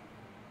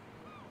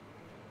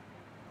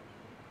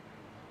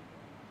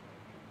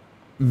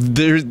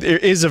 There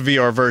is a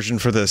VR version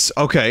for this.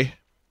 Okay.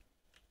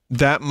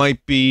 That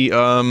might be,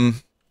 that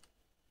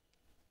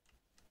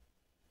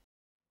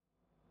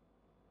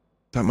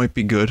might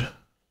be good.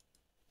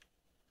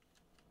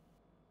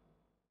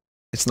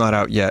 It's not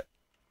out yet.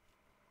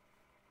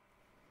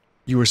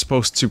 You were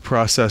supposed to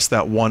process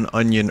that one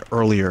onion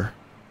earlier.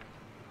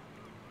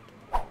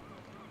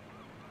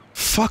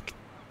 Fuck.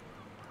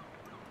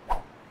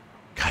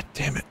 God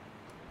damn it.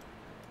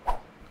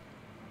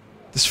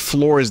 This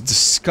floor is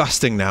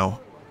disgusting now.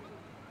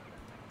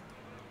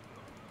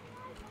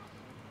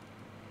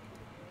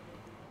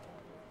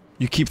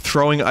 You keep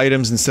throwing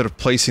items instead of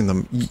placing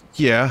them.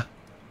 Yeah,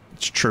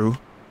 it's true.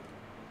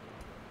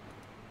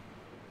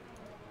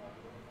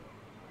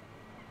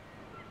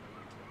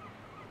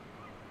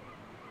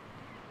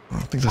 I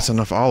don't think that's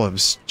enough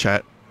olives,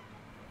 chat.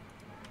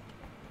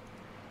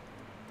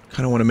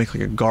 Kinda wanna make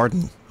like a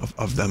garden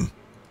of them.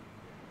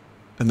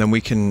 And then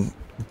we can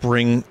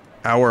bring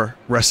our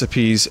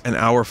recipes and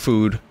our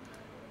food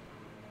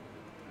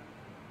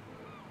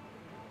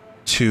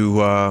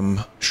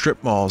to,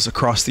 strip malls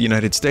across the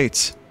United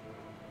States.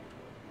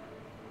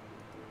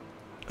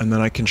 And then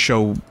I can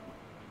show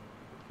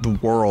the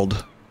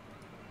world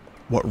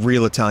what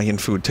real Italian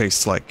food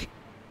tastes like.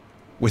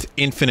 With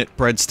infinite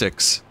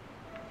breadsticks.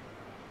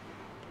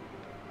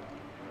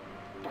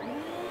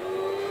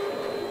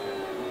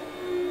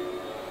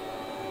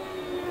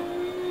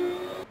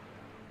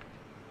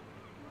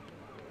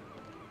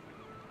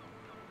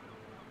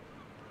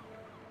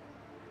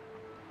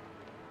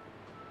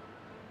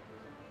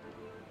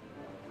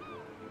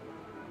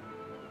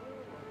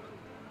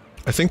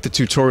 I think the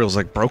tutorial's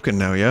like broken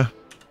now, yeah?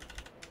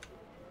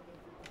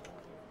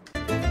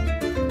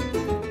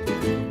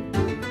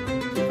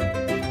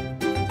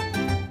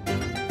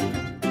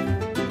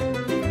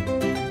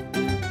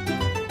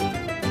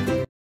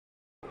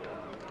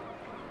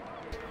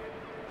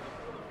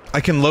 I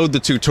can load the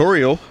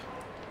tutorial.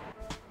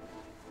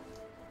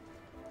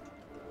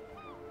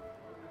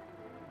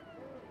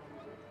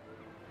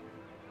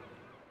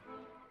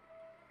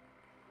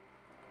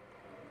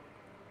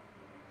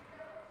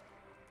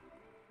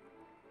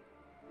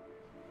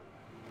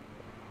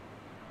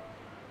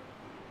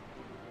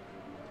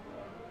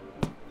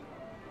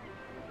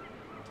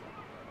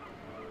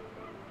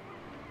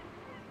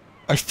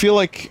 I feel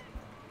like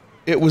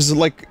it was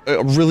like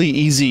really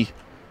easy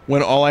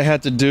when all I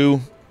had to do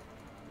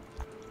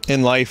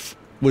in life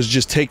was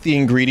just take the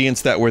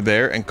ingredients that were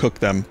there and cook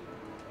them.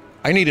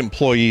 I need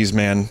employees,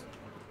 man.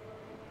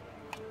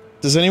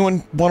 Does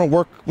anyone want to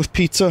work with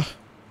pizza?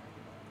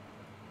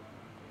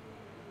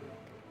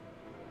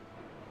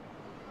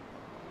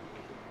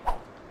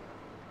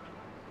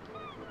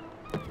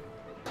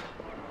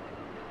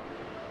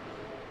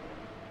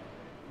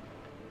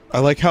 I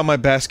like how my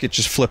basket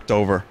just flipped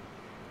over.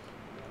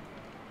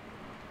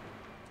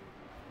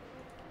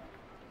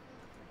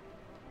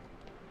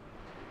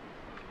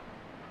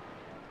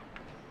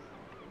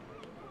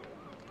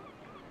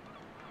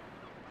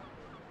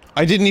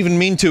 I didn't even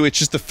mean to, it's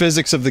just the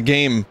physics of the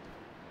game.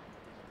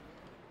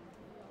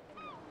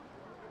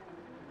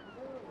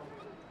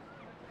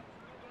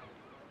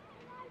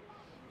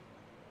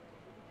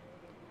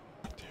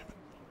 Damn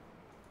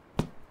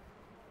it.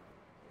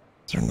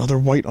 Is there another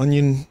white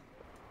onion?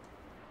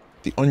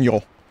 The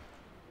onion.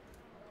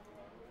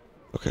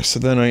 Okay, so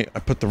then I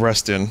put the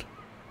rest in.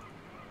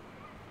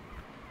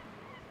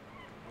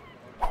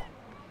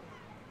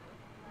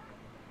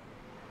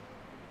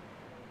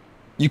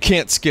 You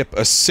can't skip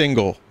a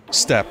single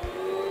step.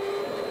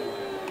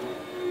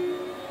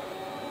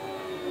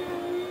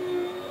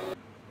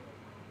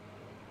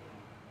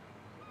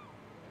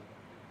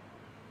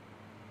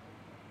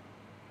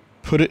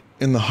 Put it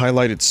in the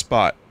highlighted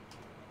spot.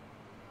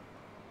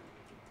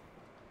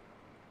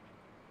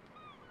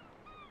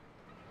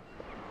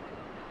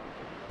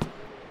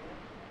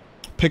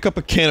 Pick up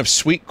a can of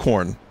sweet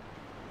corn.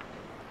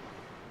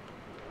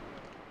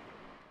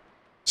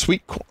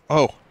 Sweet corn.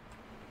 Oh.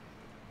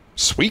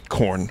 Sweet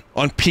corn?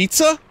 On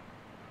pizza?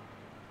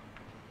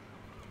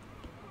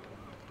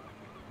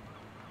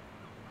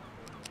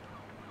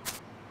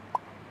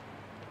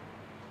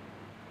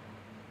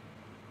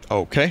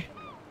 Okay.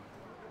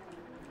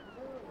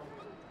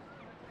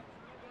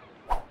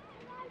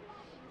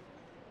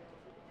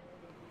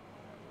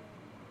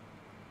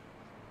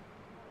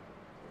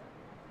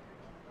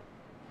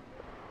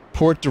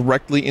 Pour it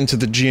directly into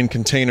the GN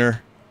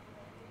container.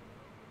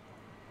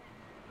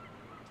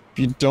 If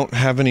you don't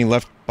have any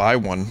left, buy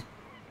one.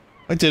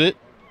 I did it.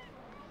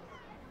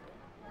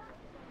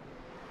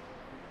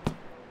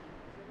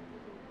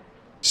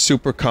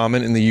 Super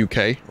common in the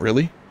UK,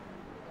 really?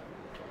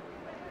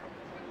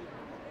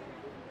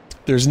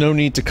 There's no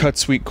need to cut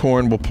sweet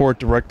corn, we'll pour it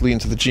directly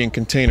into the GN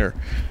container.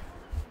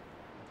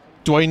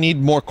 Do I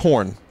need more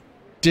corn?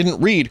 Didn't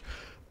read.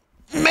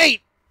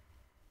 Mate!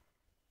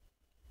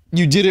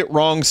 You did it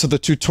wrong, so the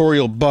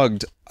tutorial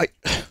bugged.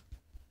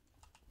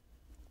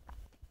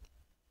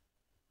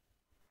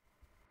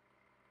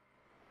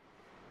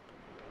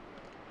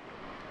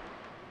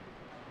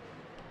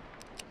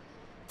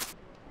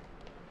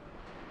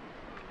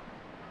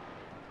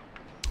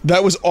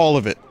 That was all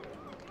of it.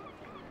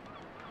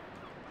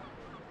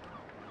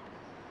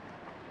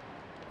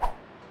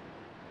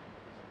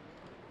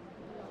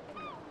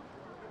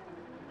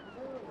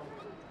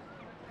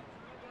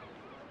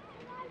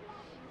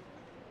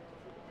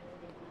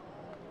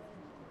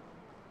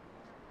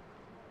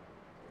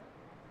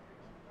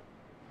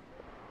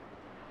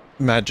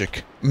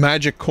 Magic.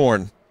 Magic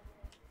corn.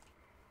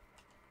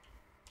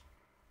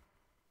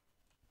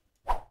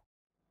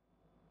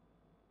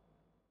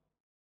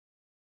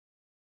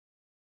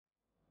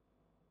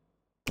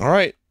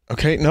 Alright.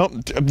 Okay, no.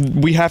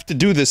 We have to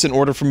do this in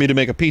order for me to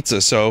make a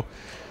pizza, so...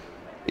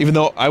 Even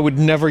though I would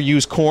never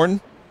use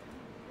corn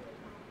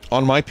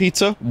on my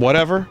pizza,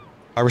 whatever.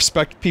 I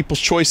respect people's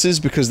choices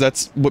because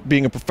that's what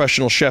being a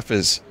professional chef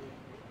is.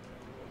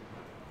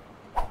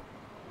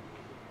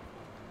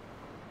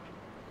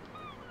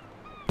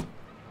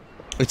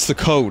 It's the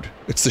code.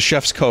 It's the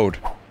chef's code.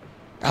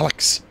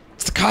 Alex,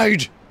 it's the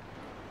code!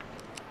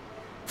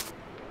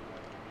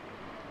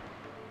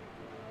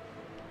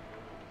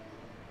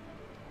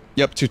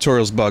 Yep,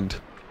 tutorial's bugged.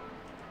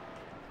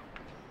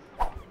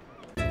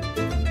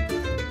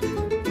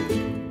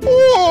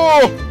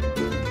 Oh!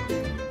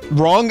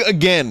 Wrong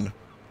again.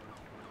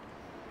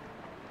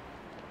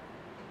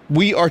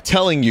 We are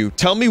telling you.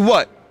 Tell me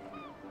what?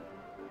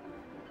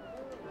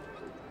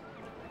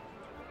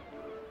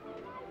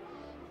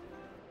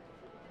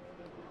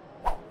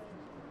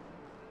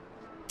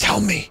 Tell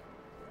me.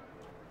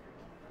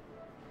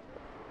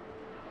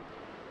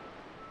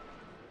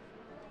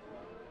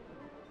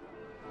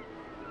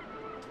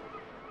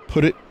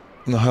 Put it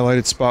in the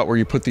highlighted spot where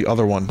you put the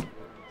other one.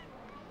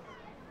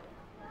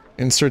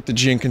 Insert the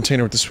GN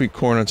container with the sweet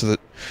corn onto the...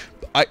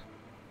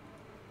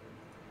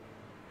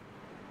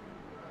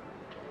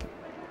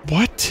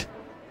 What?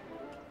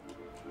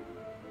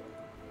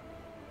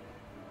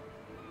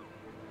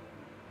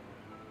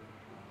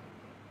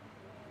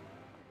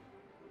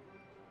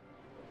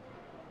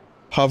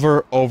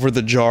 Hover over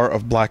the jar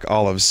of black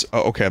olives.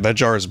 Oh, okay, that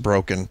jar is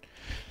broken.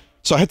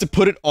 So I had to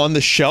put it on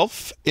the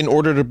shelf in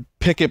order to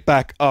pick it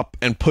back up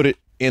and put it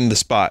in the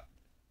spot.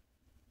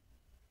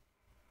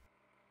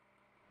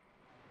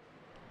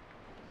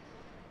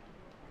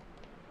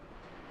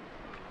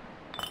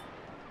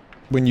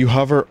 when you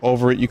hover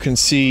over it, you can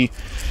see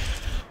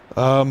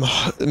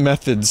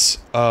methods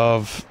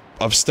of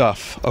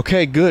stuff.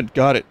 Okay, good,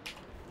 got it.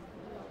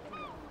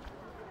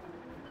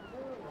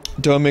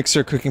 Dough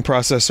mixer, cooking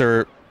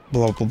processor,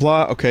 blah blah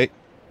blah. Okay.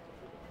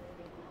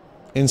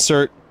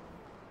 Insert.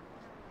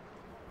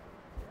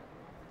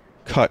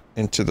 Cut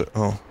into the...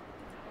 oh.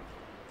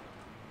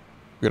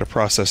 We gotta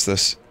process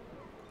this.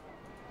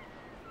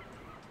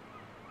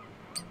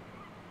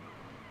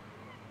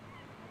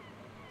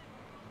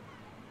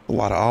 A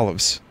lot of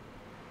olives.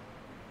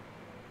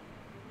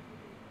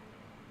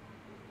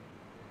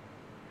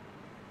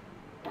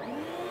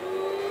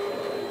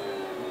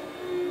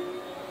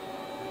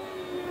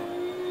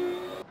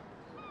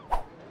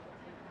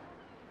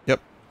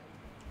 Yep.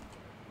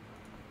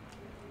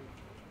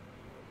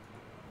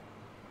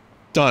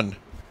 Done.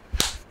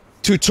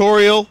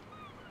 Tutorial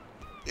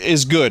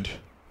is good.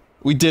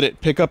 We did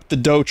it. Pick up the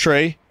dough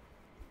tray.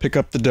 Pick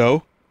up the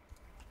dough.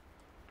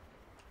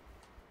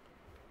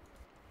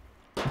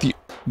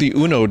 The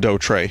Uno dough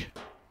tray.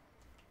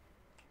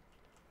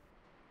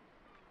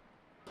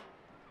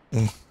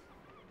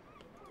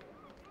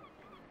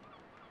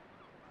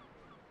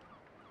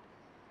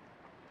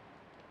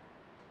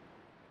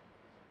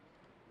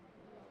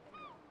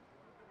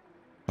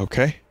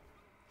 Okay.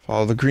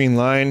 Follow the green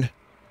line.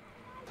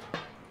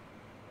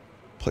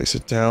 Place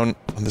it down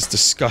on this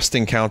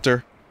disgusting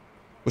counter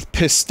with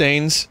piss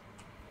stains.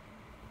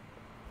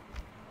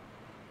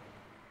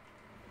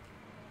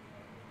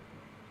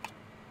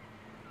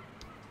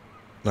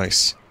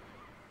 Nice.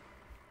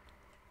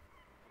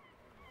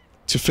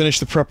 To finish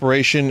the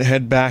preparation,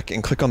 head back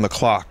and click on the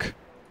clock.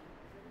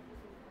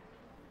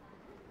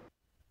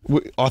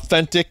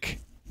 Authentic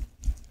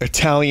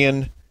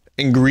Italian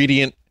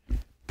ingredient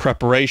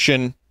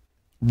preparation.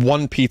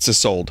 1 pizza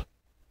sold.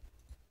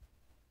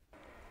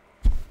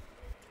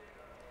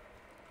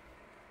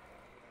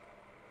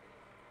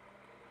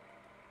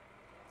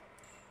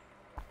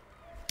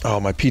 Oh,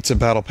 my pizza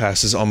battle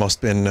pass has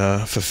almost been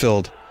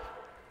fulfilled.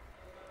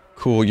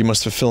 Cool, you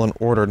must fulfill an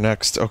order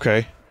next.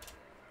 Okay.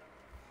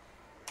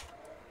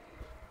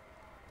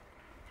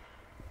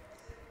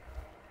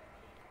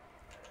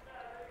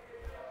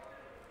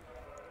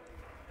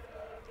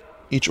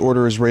 Each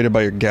order is rated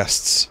by your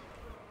guests.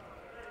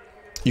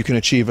 You can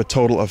achieve a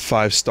total of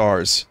 5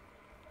 stars.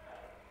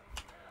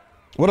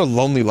 What a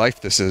lonely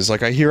life this is.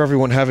 Like, I hear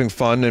everyone having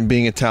fun and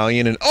being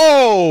Italian and—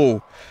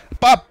 oh!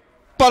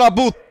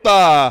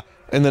 Paparabutta!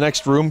 In the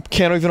next room,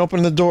 can't even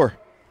open the door.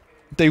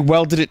 They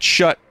welded it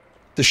shut.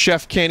 The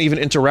chef can't even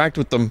interact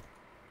with them.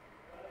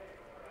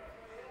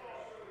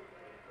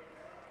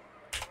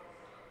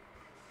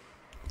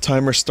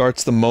 Timer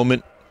starts the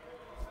moment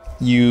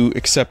you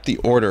accept the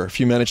order. If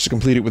you manage to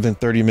complete it within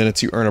 30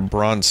 minutes, you earn a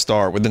bronze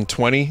star. Within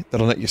 20,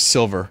 that'll net you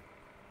silver.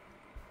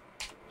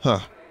 Huh.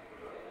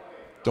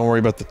 Don't worry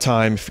about the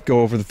time. If you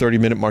go over the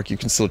 30-minute mark, you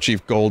can still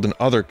achieve gold in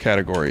other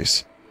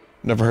categories.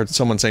 Never heard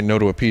someone say no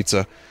to a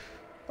pizza.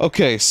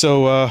 Okay,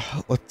 so,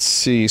 let's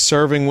see.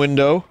 Serving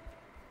window.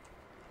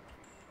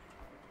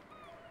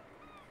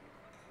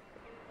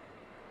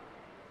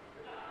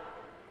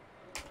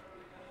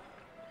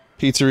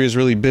 Pizzeria is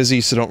really busy,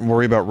 so don't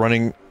worry about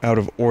running out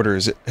of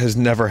orders. It has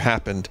never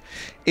happened.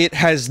 It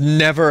has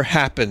never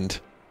happened.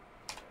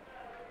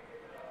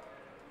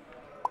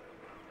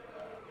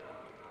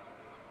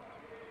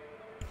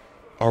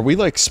 Are we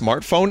like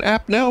smartphone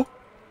app now?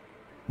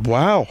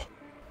 Wow.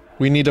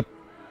 We need a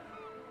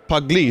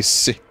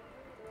Puglisi.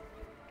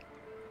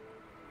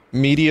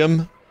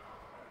 Medium.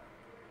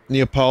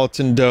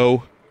 Neapolitan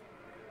dough.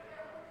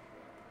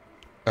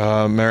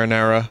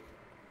 Marinara.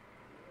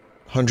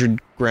 100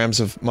 grams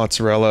of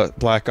mozzarella,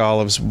 black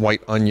olives,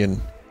 white onion.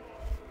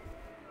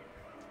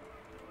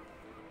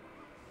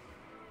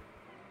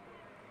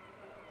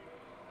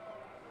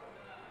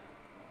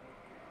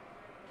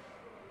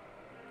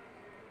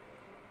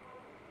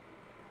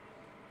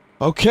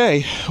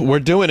 Okay, we're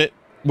doing it.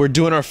 We're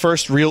doing our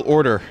first real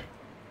order.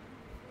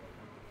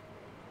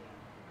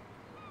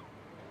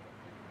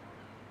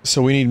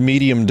 So we need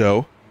medium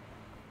dough.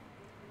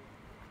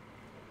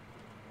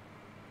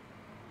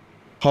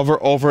 Hover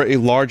over a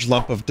large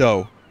lump of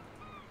dough.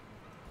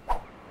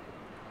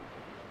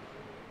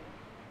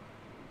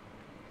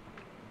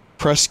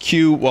 Press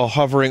Q while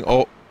hovering.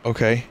 Oh,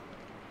 okay.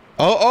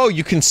 Oh,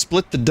 you can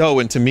split the dough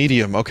into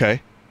medium.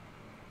 Okay.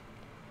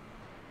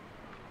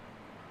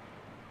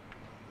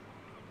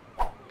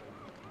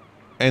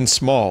 And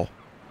small.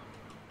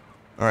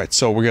 Alright,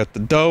 so we got the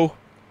dough.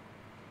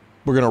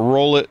 We're gonna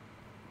roll it.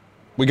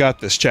 We got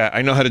this, chat.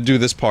 I know how to do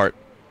this part.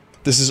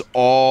 This is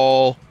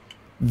all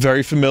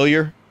very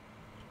familiar.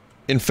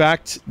 In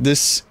fact,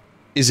 this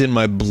is in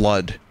my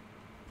blood.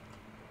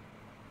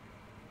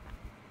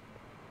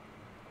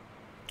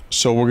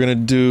 So we're gonna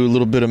do a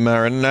little bit of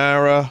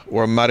marinara,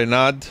 or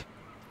marinade,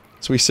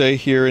 as we say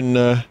here in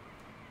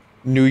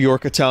New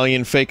York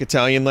Italian, fake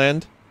Italian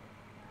land.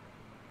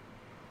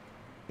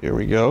 Here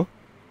we go.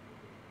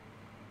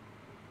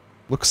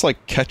 Looks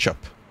like ketchup.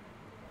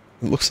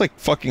 It looks like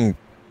fucking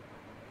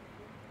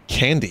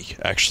candy,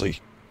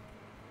 actually.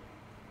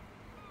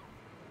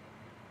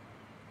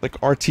 Like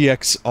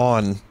RTX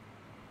on.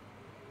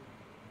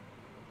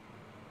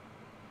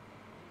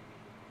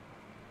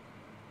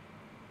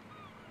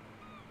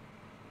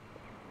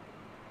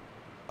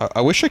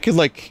 I wish I could,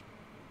 like,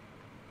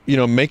 you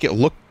know, make it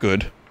look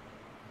good,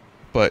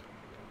 but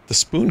the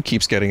spoon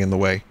keeps getting in the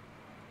way.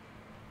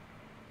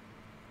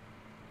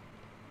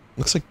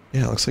 Looks like,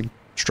 yeah, looks like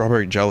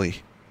strawberry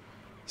jelly.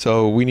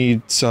 So we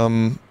need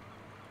some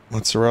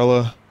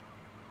mozzarella.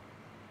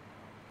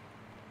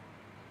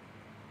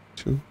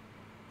 2,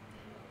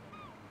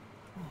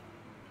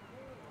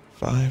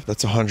 5,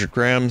 that's 100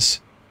 grams.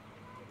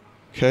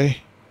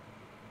 Okay.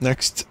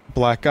 Next,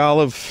 black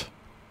olive.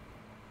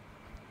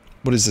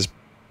 What is this?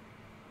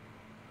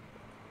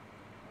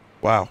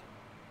 Wow.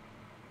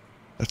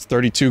 That's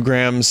 32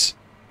 grams.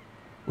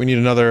 We need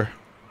another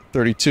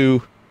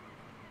 32.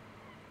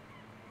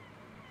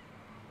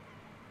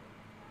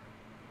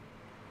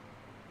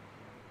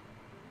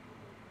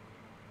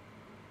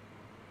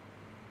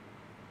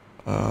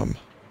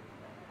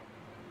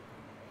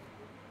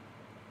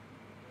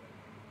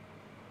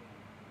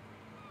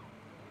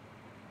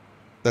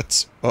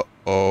 That's...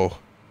 uh-oh.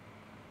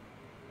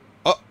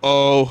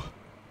 Uh-oh.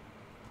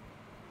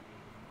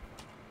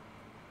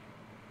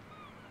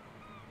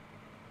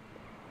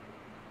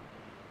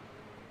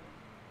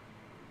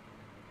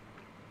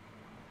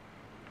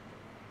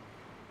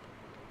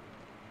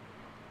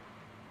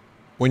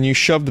 When you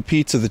shove the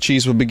pizza, the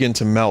cheese will begin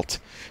to melt.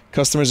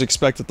 Customers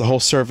expect that the whole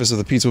surface of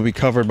the pizza will be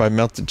covered by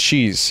melted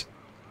cheese.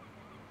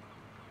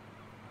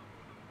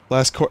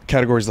 Last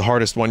category is the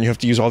hardest one. You have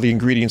to use all the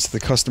ingredients that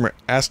the customer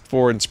asked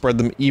for and spread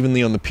them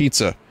evenly on the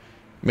pizza.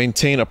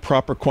 Maintain a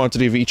proper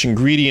quantity of each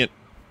ingredient.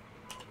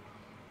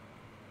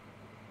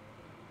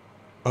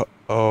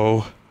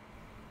 Uh-oh.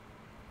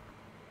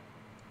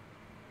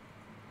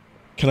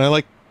 Can I,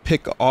 like,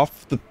 pick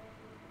off the...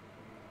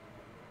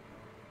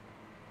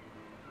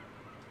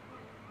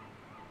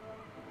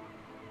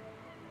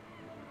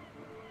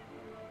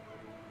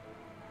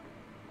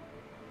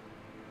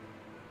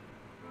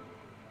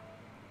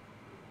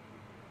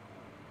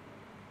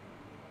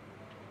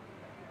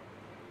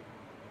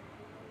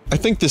 I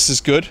think this is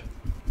good,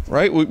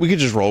 right? We could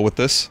just roll with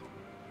this.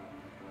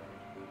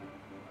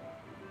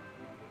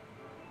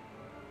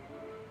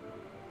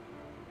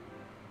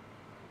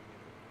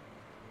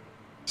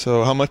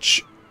 So how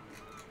much...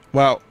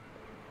 Wow.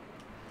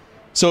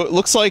 So it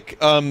looks like,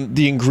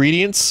 the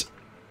ingredients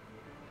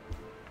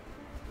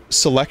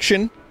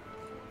selection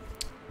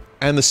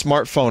and the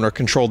smartphone are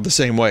controlled the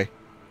same way.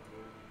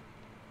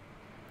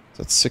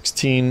 So that's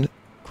 16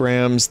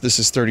 grams, this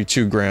is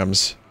 32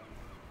 grams.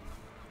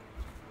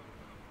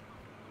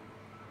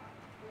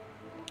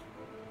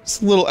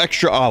 It's a little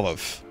extra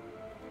olive.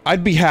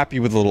 I'd be happy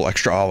with a little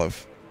extra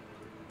olive.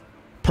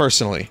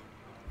 Personally.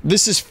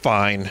 This is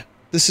fine.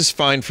 This is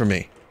fine for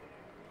me.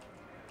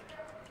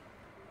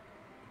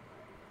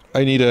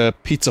 I need a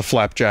pizza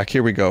flapjack.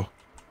 Here we go.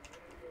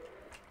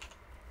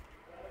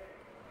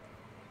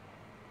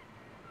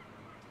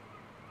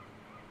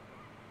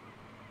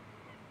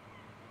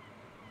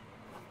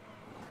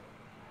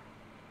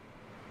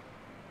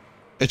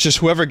 It's just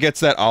whoever gets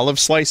that olive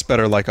slice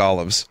better like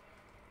olives.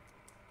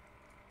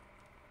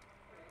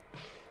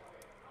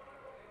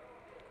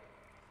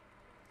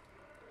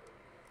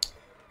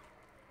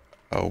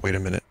 Oh, wait a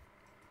minute.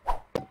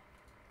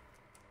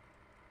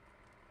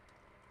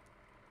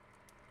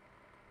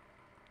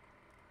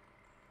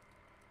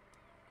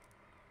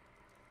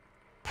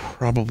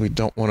 Probably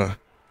don't want to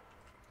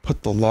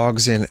put the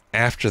logs in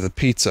after the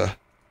pizza.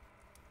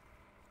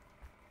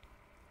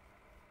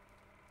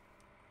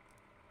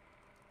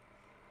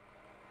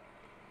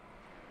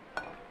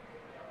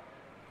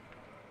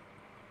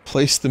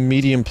 Place the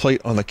medium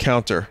plate on the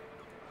counter.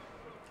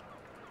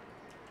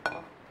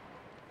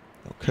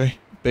 Okay.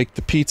 Bake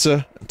the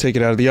pizza and take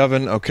it out of the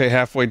oven. Okay,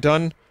 halfway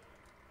done.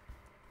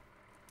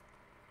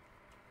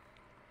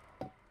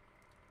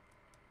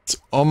 It's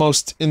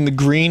almost in the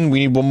green. We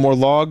need one more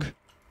log.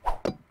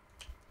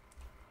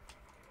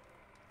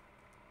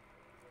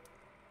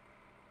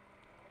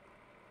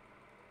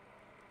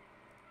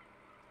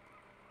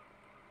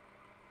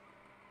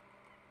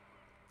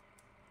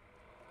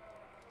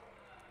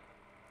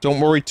 Don't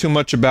worry too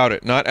much about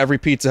it. Not every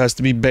pizza has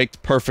to be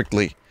baked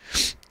perfectly.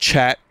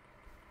 Chat.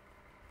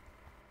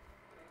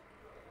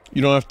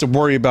 You don't have to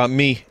worry about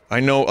me. I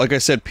know, like I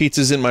said,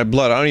 pizza's in my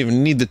blood. I don't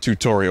even need the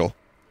tutorial.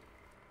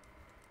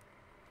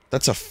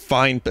 That's a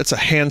fine, that's a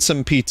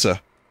handsome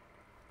pizza.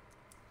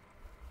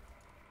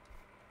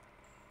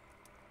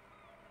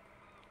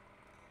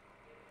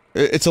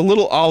 It's a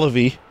little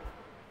olivey.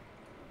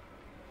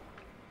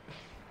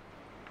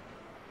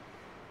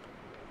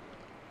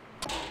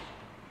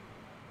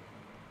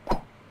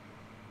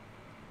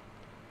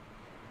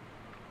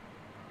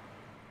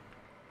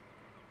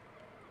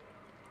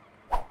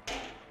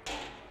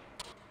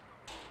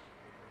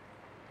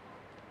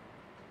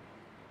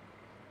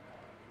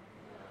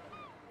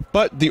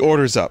 But the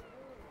order's up.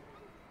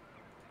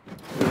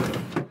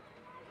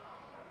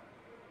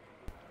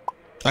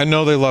 I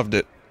know they loved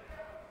it.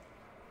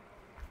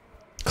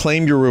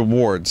 Claim your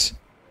rewards.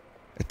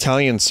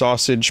 Italian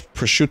sausage,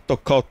 prosciutto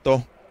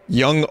cotto,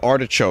 young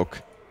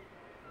artichoke.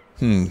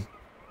 We'll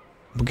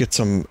get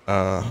some,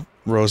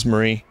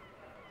 rosemary,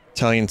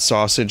 Italian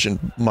sausage,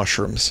 and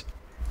mushrooms.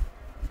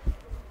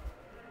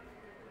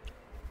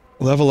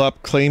 Level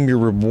up, claim your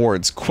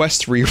rewards.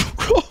 Quest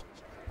reroll.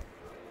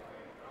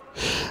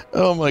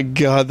 Oh my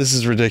god, this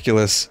is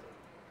ridiculous.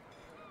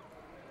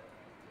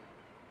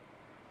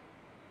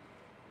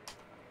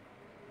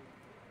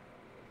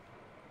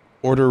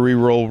 Order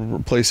reroll,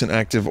 replace an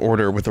active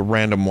order with a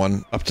random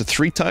one, up to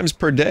 3 times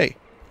per day.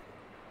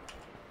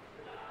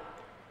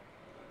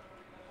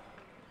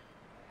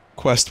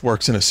 Quest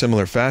works in a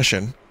similar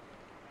fashion.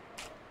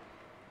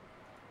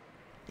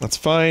 That's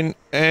fine.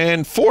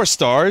 And 4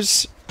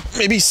 stars.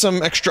 Maybe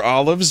some extra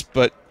olives,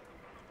 but...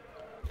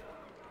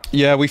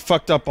 yeah, we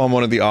fucked up on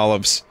one of the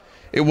olives.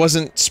 It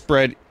wasn't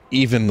spread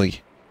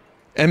evenly.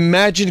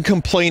 Imagine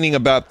complaining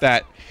about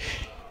that.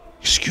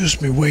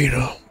 Excuse me,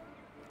 waiter.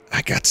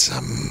 I got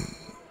some...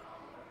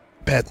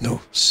 bad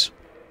news.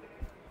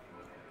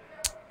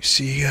 You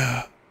see,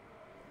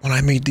 when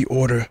I made the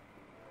order,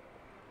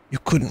 you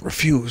couldn't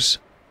refuse.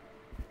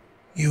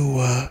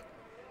 You,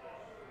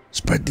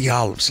 spread the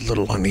olives a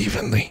little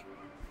unevenly.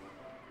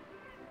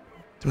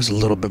 There was a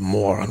little bit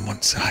more on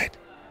one side.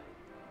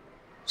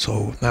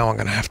 So now I'm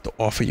gonna have to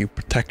offer you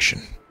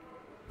protection.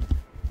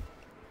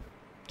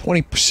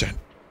 20%.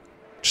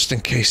 Just in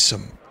case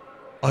some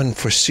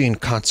unforeseen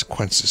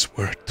consequences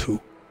were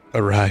to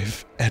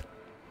arrive at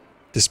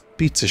this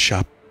pizza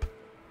shop.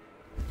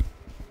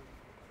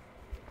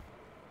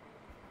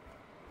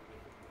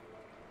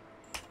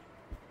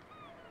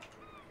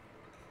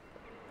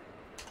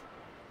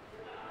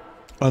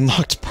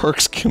 Unlocked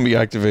perks can be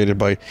activated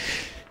by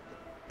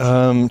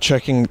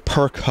checking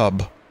Perk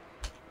Hub.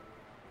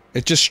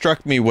 It just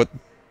struck me what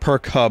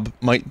Perk Hub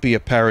might be a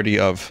parody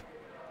of.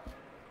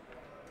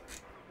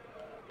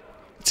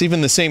 It's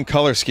even the same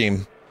color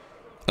scheme.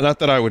 Not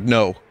that I would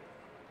know.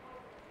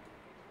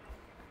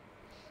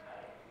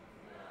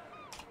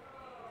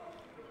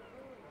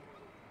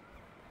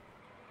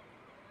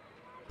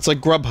 It's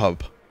like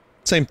Grubhub.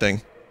 Same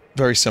thing.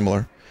 Very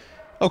similar.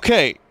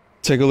 Okay,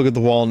 take a look at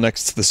the wall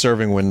next to the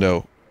serving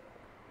window.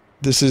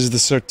 This is the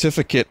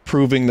certificate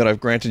proving that I've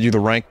granted you the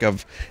rank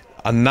of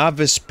a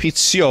novice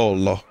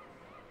pizziolo.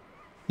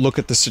 Look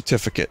at the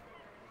certificate.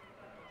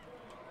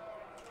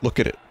 Look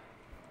at it.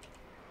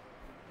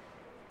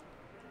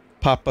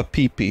 Papa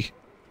Pee-Pee.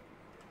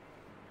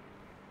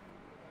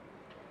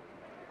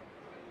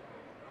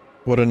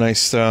 What a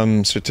nice,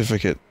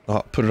 certificate.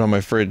 I'll put it on my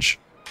fridge.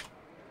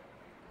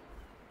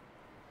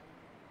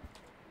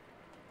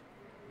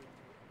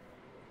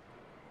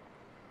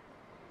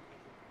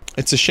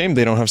 It's a shame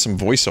they don't have some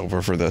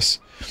voiceover for this.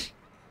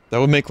 That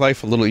would make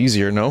life a little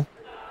easier, no?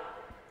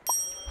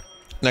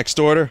 Next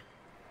order.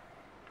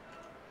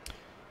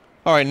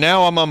 Alright,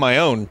 now I'm on my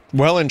own.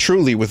 Well and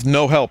truly, with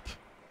no help.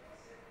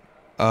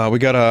 We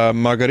got a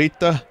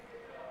margarita.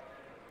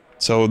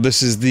 So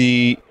this is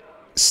the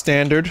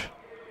standard.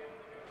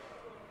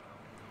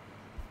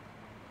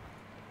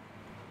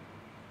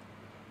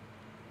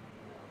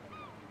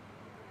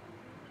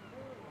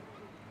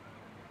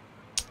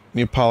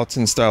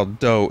 Neapolitan-style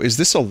dough. Is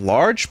this a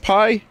large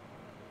pie?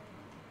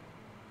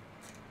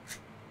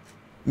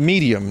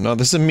 Medium. No,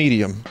 this is a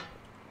medium.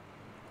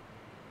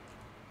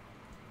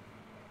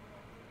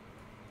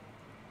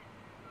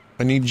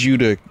 I need you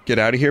to get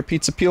out of here,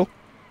 Pizza Peel.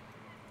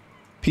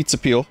 Pizza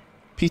Peel.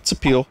 Pizza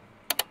Peel.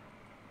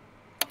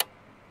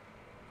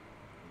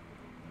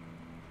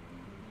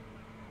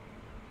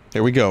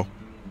 Here we go.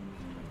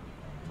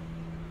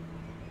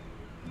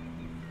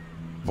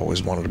 I've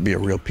always wanted to be a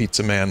real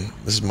pizza man.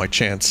 This is my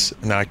chance,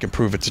 and now I can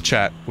prove it to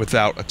chat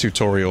without a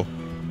tutorial.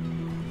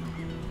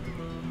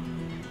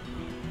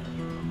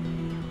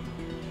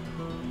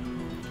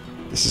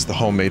 This is the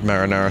homemade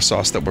marinara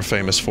sauce that we're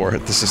famous for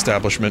at this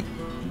establishment.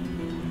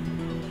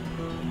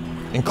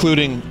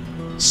 Including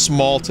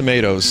small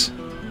tomatoes.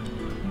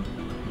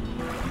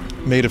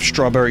 Made of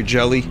strawberry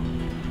jelly,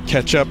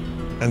 ketchup,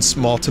 and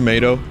small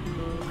tomato.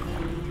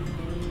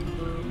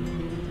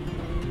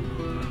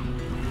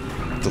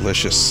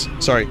 Delicious.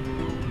 Sorry.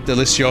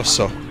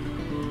 Delicioso.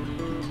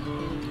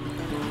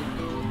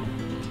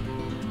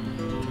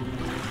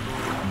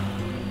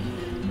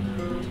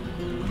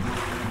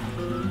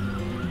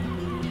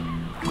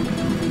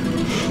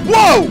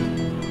 Whoa!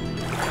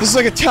 This is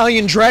like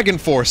Italian Dragon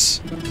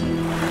Force.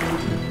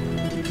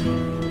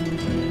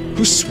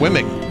 Who's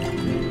swimming?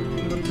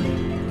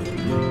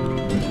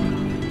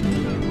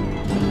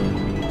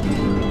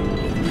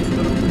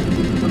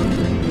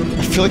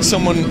 I feel like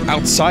someone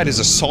outside is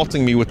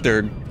assaulting me with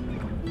their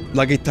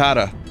La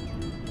Guitarra.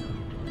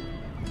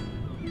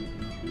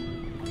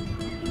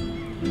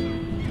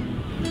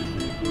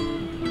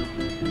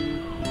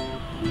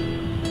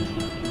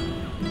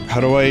 How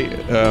do I,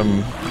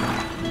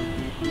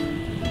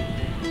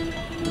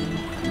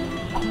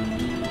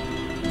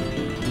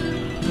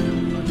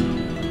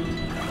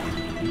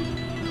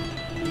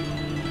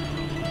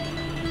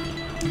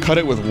 cut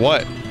it with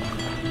what?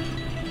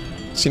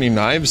 See any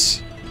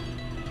knives?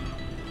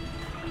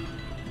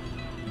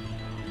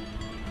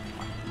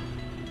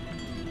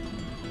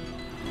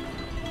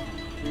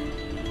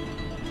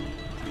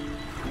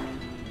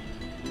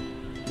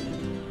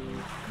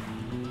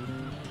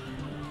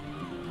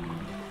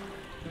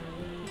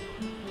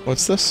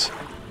 What's this?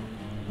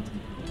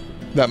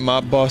 That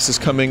mob boss is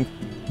coming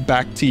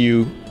back to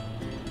you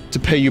to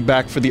pay you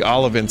back for the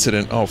olive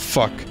incident. Oh,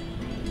 fuck.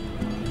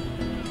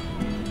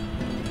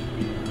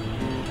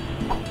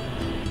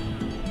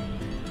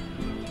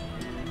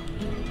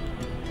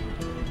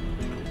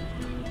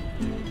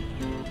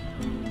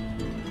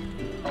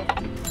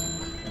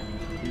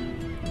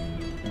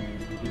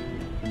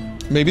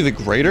 Maybe the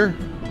grater?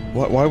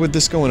 Why would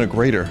this go in a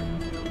grater?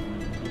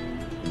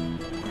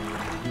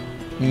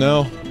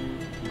 No.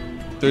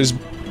 There's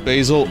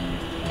basil.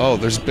 Oh,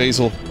 there's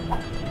basil.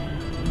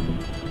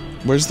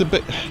 Where's the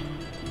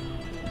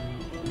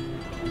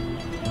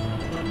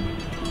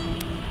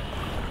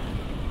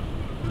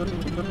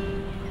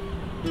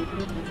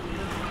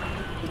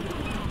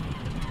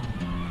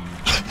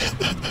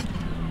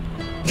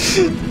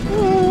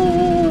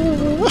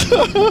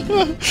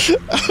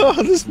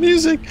oh, this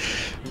music.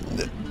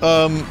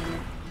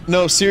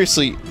 No,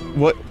 seriously.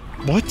 What?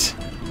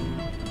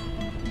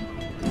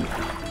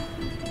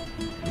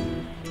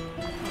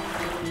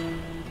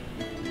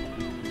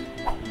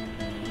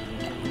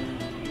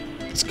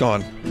 It's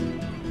gone.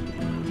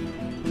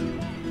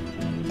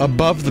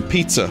 Above the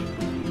pizza.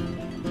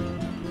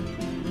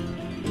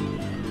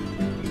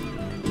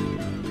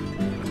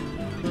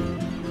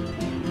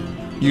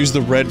 Use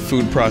the red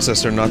food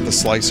processor, not the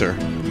slicer.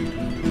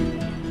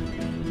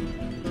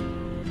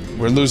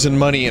 We're losing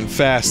money and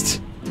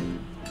fast.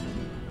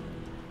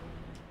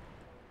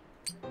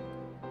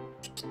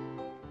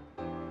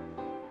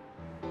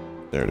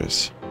 There it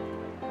is.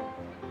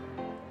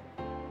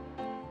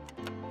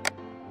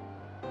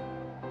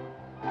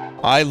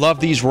 I love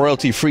these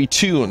royalty-free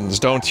tunes,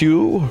 don't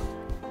you?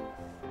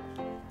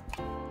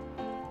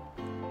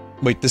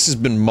 Wait, this has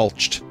been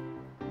mulched.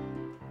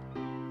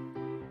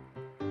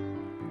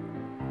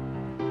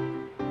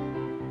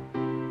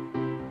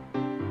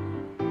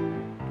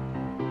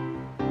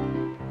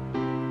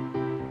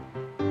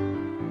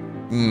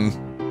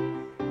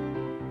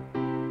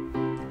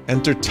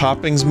 Enter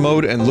toppings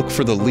mode and look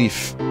for the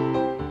leaf.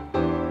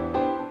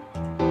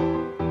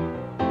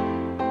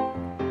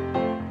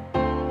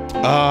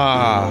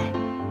 Ah.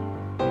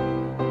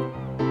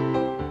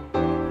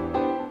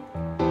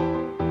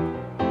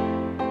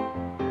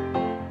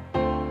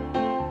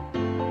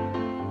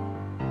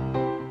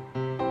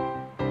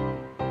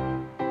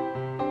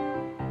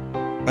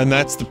 And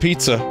that's the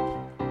pizza.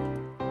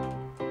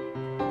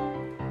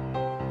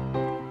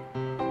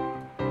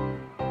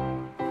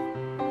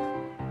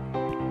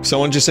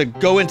 Someone just said,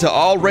 go into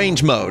all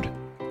range mode.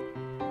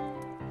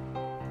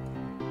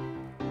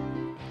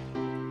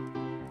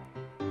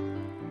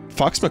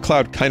 Fox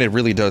McCloud kind of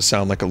really does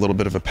sound like a little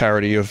bit of a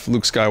parody of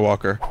Luke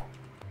Skywalker.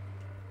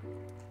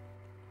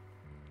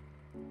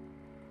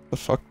 The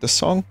fuck? This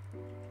song?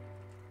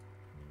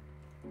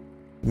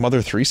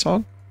 Mother 3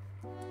 song?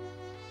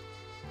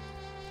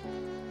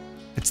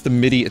 It's the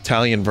MIDI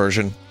Italian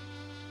version.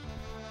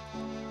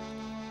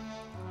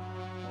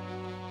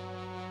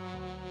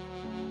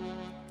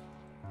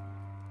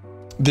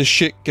 This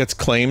shit gets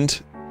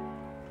claimed.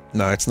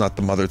 No, it's not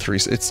the Mother 3.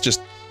 It's just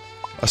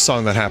a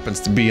song that happens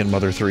to be in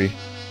Mother 3.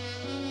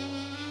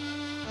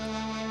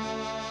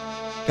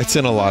 It's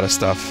in a lot of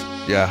stuff,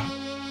 yeah.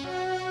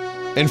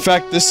 In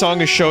fact, this song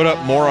has showed up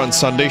more on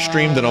Sunday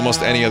Stream than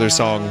almost any other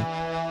song.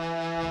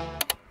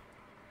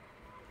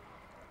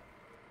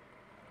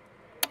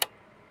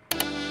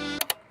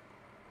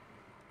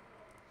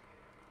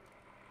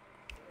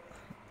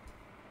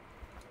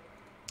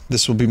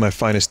 This will be my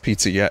finest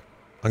pizza yet.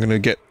 I'm gonna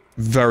get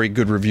very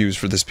good reviews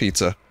for this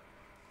pizza.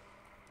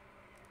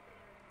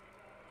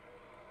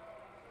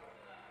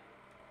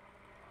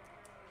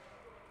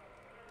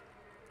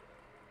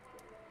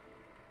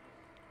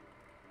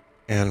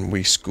 And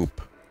we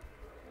scoop.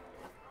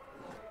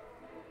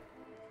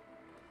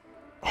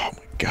 Oh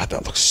my god,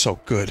 that looks so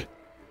good.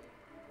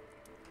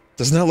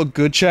 Doesn't that look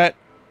good, chat?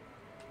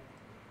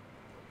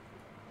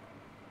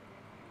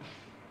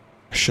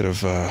 I should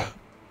have,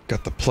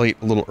 got the plate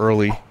a little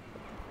early.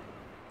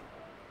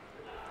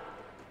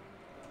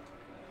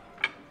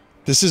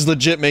 This is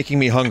legit making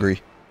me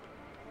hungry.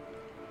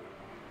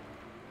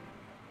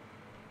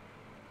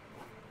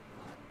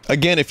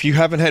 Again, if you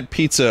haven't had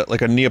pizza,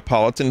 like a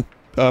Neapolitan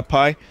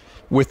pie,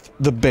 with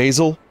the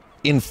basil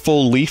in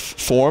full leaf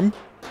form,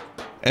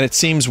 and it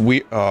seems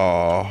weird.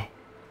 Oh.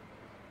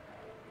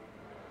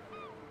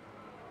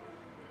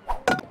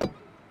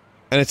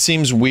 And it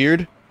seems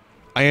weird.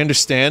 I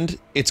understand.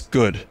 It's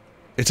good.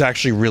 It's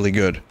actually really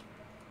good.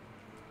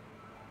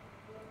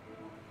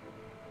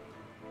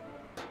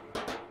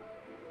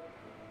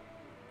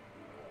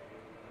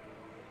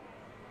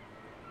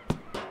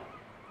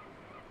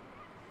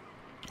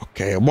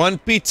 Okay, one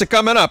pizza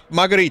coming up,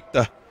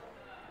 margherita.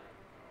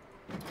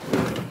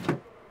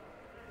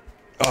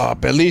 Oh,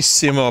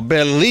 bellissimo,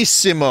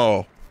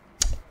 bellissimo.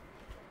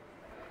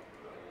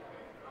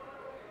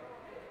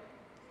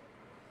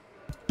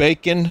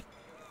 Bacon,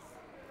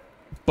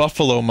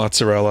 buffalo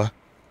mozzarella,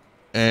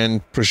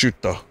 and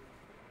prosciutto.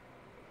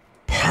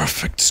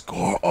 Perfect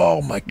score.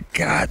 Oh my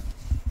god.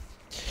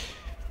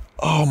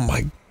 Oh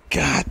my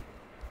god.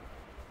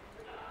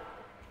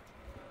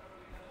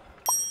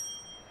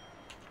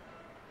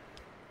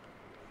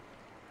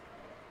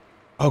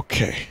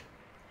 Okay.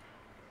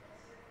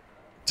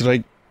 Did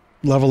I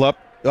level up?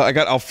 I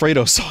got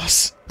Alfredo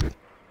sauce.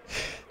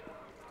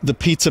 The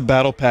pizza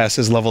battle pass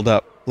is leveled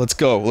up. Let's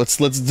go. Let's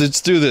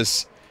do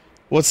this.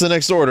 What's the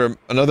next order?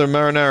 Another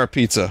marinara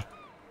pizza.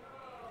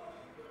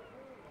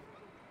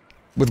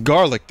 With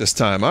garlic this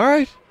time,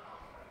 alright?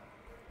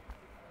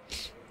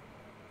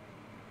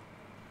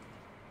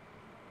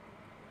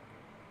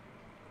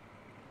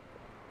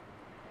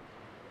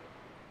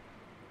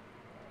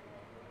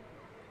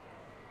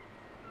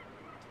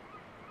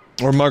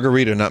 Or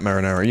margarita, not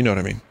marinara, you know what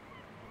I mean.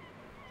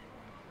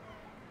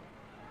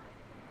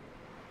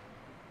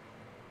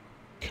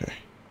 Okay.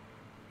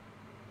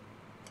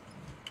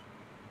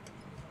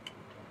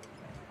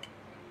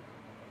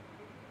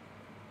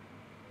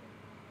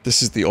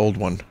 This is the old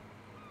one.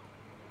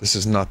 This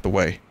is not the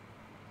way.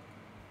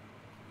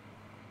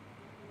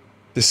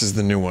 This is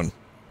the new one.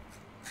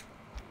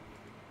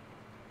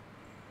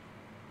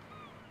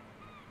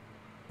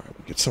 Alright,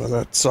 we'll get some of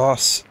that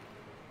sauce.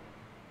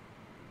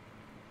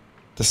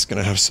 This is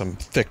gonna have some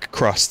thick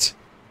crust.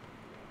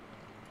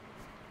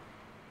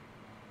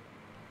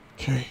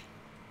 Okay.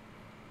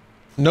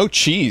 No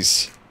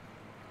cheese.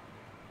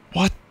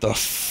 What the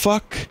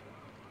fuck?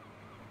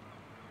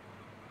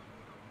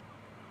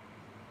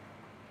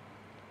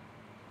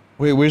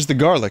 Wait, where's the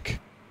garlic?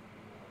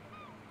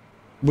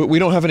 We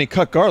don't have any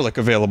cut garlic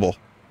available.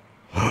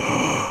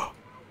 Oh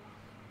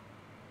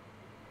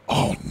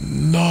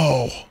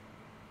no.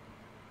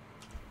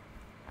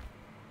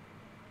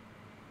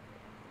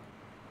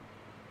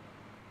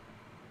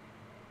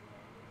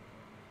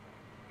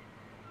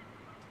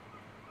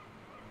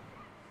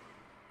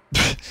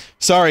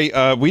 Sorry,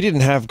 we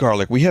didn't have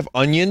garlic. We have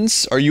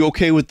onions. Are you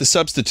okay with the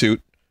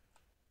substitute?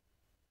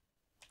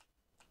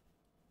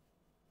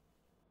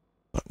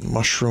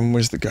 Mushroom,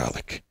 where's the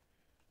garlic?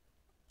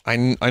 I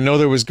know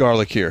there was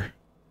garlic here.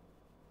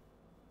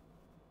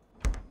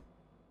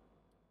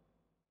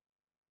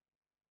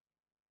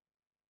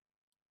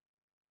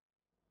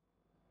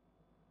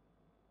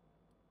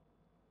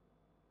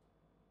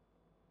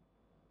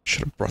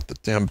 Should have brought the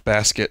damn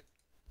basket.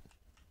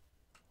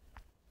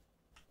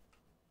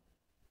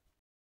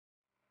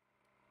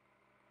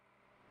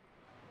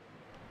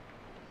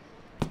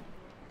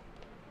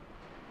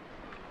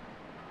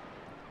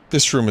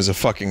 This room is a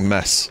fucking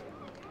mess.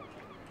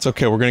 It's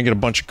okay, we're gonna get a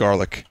bunch of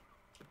garlic.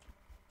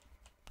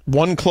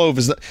 One clove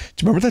is not— do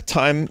you remember that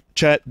time,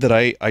 chat, that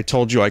I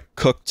told you I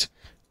cooked,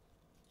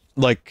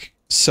 like,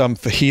 some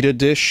fajita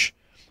dish,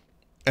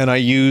 and I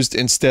used,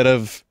 instead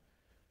of,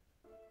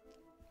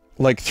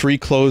 like, 3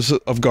 cloves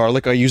of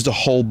garlic, I used a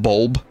whole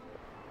bulb?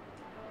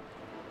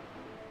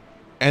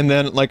 And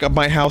then, like,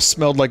 my house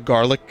smelled like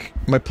garlic.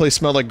 My place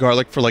smelled like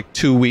garlic for, like,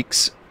 2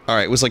 weeks.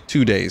 Alright, it was like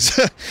 2 days.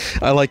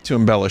 I like to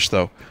embellish,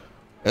 though.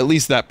 At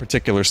least that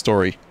particular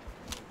story.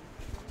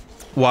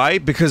 Why?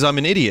 Because I'm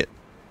an idiot.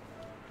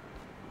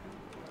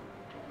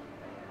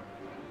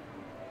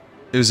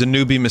 It was a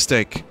newbie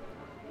mistake.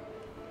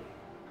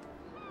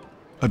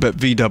 I bet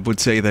V-Dub would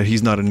say that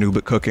he's not a noob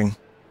at cooking.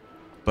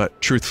 But,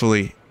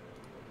 truthfully,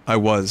 I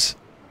was.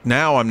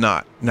 Now I'm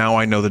not. Now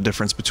I know the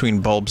difference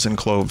between bulbs and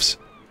cloves.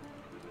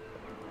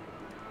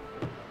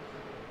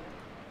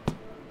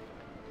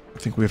 I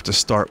think we have to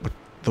start with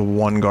the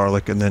 1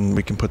 garlic and then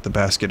we can put the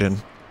basket in.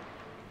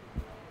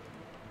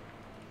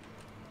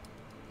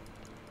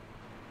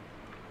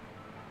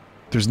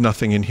 There's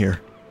nothing in here.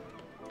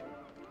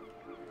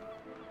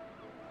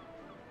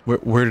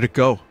 Where did it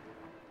go?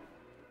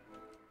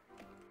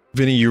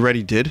 Vinny, you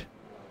already did?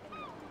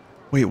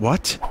 Wait,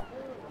 what?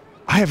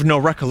 I have no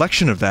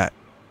recollection of that.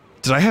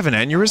 Did I have an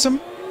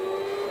aneurysm?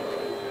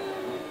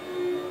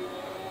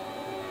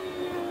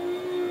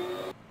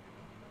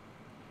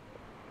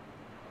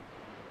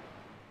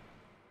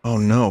 Oh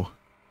no.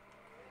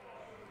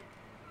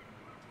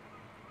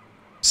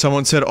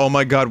 Someone said, oh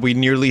my god, we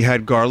nearly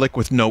had garlic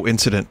with no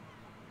incident.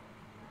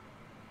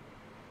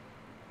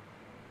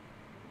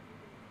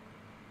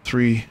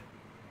 3,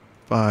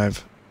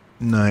 5,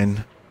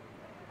 9,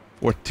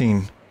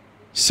 14,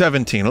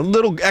 17. A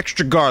little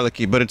extra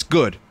garlicky, but it's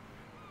good.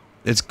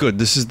 It's good.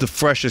 This is the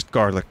freshest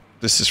garlic.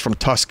 This is from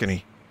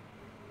Tuscany.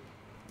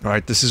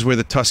 Alright, this is where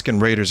the Tuscan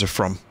Raiders are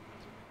from.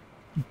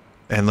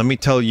 And let me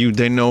tell you,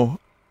 they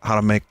know how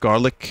to make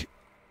garlic.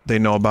 They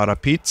know about a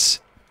pizza.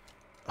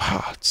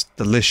 Ah, it's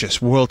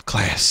delicious. World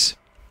class.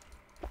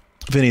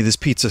 Vinny, this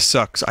pizza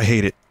sucks. I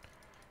hate it.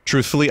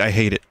 Truthfully, I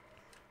hate it.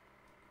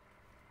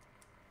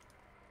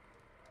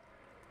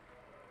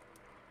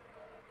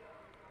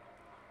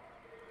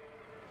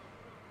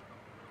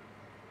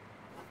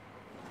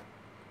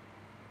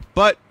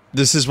 But,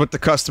 this is what the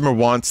customer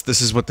wants,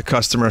 this is what the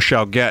customer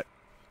shall get.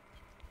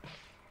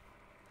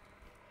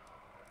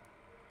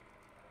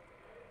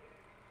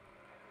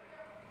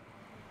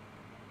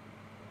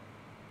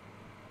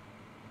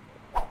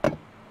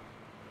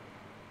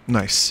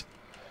 Nice.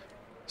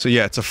 So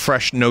yeah, it's a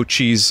fresh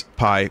no-cheese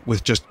pie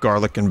with just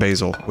garlic and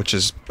basil, which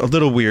is a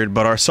little weird,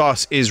 but our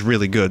sauce is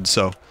really good,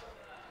 so...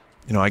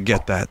 You know, I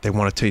get that. They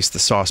want to taste the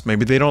sauce.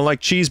 Maybe they don't like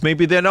cheese,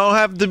 maybe they don't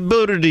have the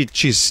ability to eat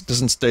cheese.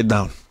 Doesn't stay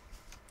down.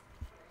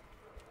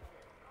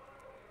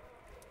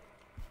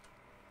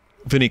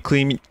 Vinny,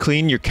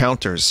 clean your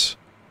counters.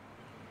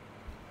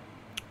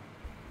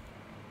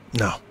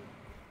 No.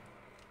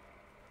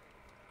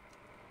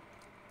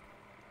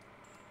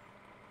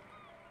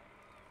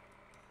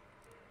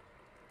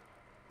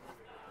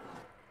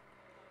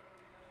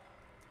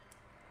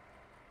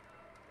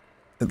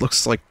 It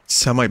looks like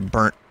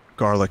semi-burnt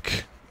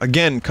garlic.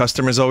 Again,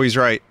 customer's always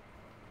right.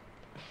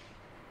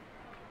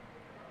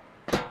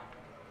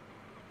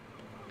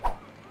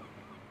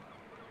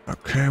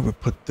 Okay, we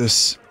put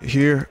this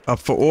here, up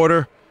for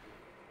order.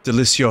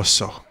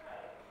 Delicioso.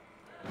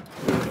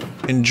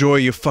 Enjoy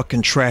your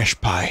fucking trash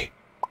pie.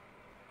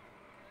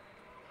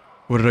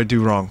 What did I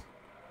do wrong?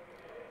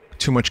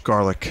 Too much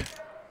garlic.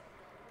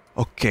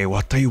 Okay, well,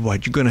 I'll tell you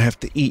what, you're gonna have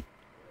to eat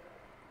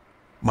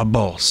my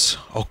balls,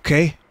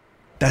 okay?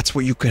 That's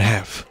what you can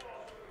have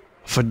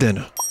for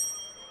dinner.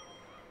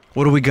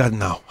 What do we got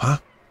now, huh?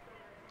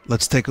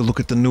 Let's take a look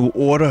at the new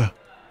order.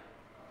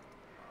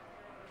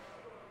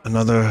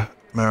 Another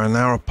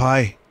marinara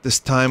pie. This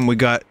time we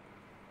got...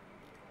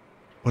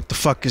 What the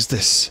fuck is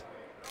this?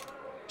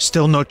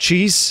 Still no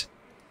cheese?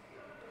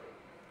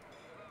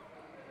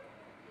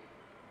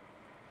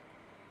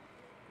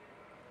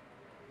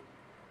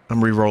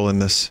 I'm re-rolling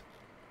this.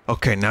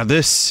 Okay, now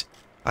this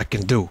I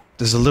can do.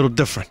 This is a little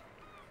different.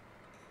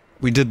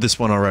 We did this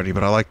one already,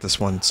 but I like this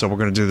one, so we're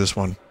gonna do this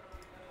one.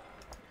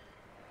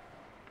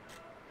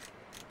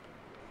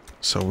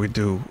 So we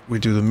do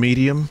the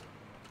medium.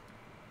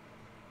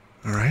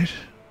 Alright.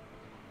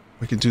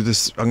 We can do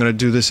this. I'm gonna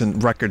do this in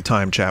record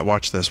time, chat.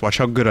 Watch this. Watch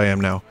how good I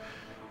am now.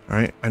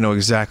 Alright? I know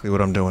exactly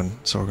what I'm doing.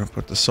 So we're gonna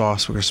put the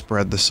sauce. We're gonna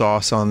spread the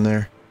sauce on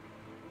there.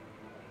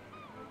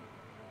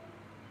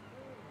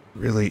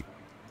 Really,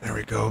 there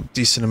we go.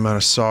 Decent amount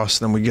of sauce.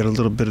 Then we get a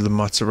little bit of the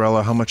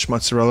mozzarella. How much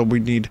mozzarella we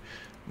need?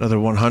 Another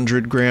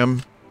 100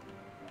 gram.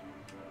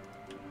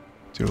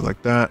 Do it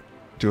like that.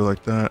 Do it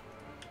like that.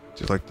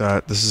 Do it like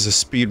that. This is a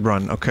speed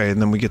run. Okay,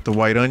 and then we get the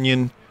white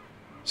onion.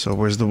 So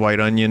where's the white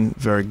onion?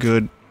 Very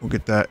good. We'll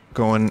get that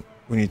going.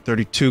 We need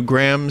 32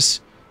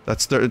 grams.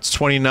 It's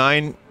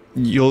 29.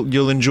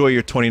 You'll enjoy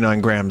your 29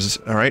 grams.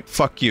 All right.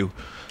 Fuck you.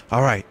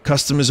 All right.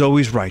 Customer's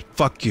always right.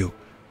 Fuck you.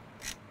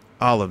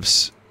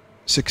 Olives,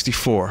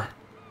 64.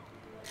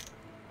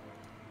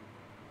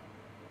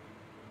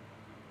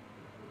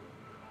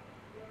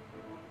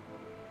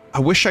 I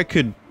wish I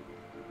could,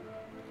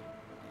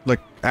 like,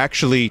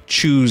 actually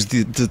choose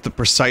the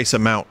precise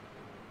amount.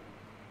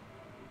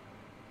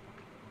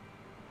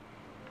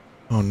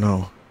 Oh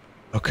no.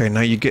 Okay,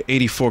 now you get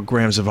 84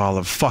 grams of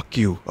olive. Fuck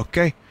you,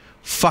 okay?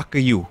 Fuck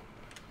you.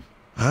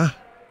 Huh?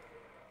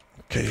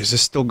 Okay, is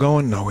this still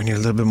going? No, we need a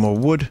little bit more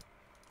wood.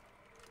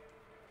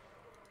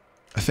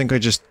 I think I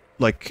just,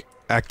 like,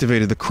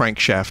 activated the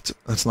crankshaft.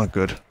 That's not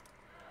good.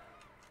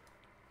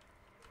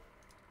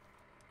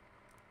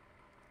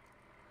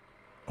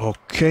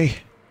 Okay.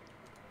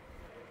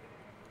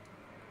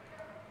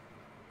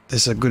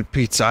 This is a good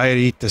pizza. I'd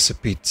eat this a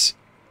pizza.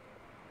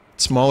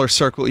 Smaller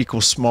circle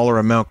equals smaller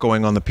amount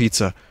going on the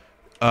pizza.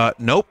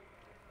 Nope.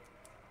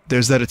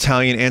 There's that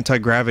Italian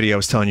anti-gravity I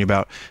was telling you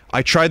about.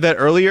 I tried that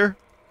earlier,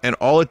 and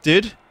all it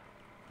did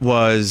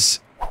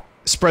was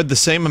spread the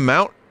same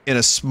amount in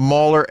a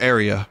smaller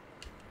area.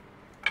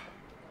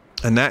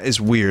 And that is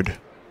weird.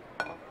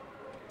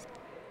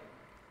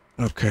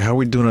 Okay, how are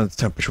we doing on the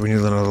temperature? We need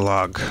another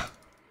log.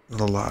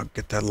 Another log.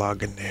 Get that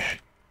log in there.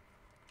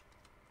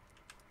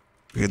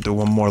 We can do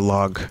one more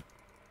log.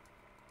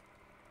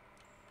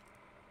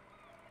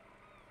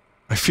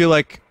 I feel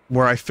like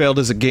where I failed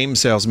as a game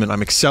salesman,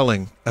 I'm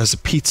excelling as a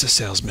pizza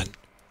salesman.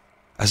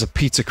 As a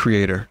pizza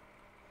creator.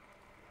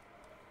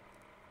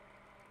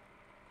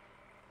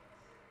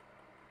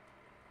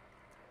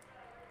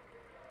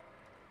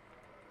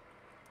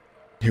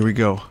 Here we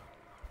go.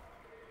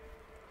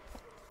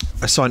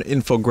 I saw an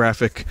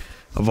infographic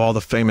of all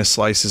the famous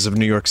slices of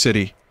New York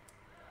City.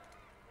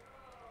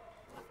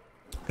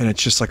 And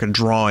it's just like a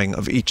drawing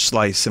of each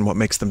slice and what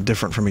makes them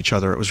different from each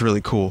other. It was really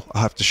cool.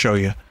 I'll have to show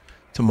you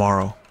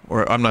tomorrow.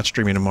 Or I'm not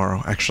streaming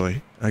tomorrow,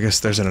 actually. I guess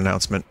there's an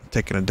announcement. I'm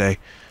taking a day.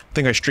 I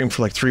think I streamed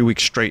for like 3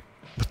 weeks straight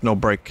with no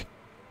break.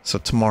 So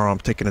tomorrow I'm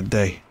taking a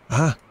day.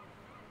 Huh?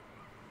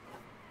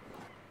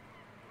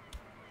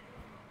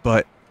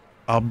 But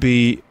I'll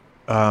be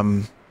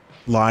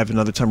live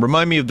another time.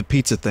 Remind me of the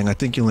pizza thing. I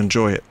think you'll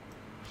enjoy it.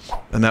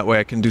 And that way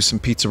I can do some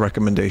pizza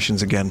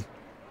recommendations again.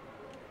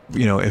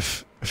 You know,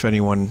 if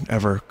anyone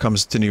ever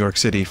comes to New York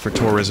City for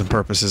tourism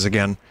purposes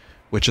again.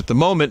 Which at the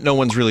moment, no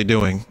one's really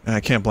doing. And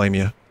I can't blame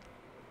you.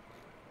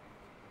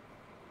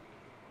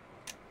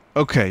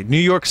 Okay, New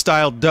York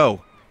style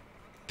dough.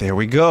 There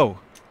we go.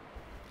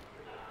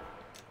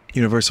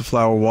 Universal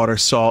flour, water,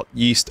 salt,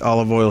 yeast,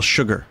 olive oil,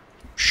 sugar.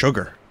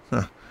 Sugar?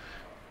 Huh.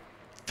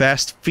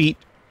 Fast feet,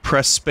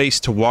 press space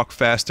to walk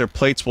faster.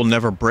 Plates will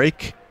never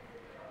break.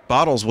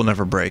 Bottles will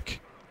never break.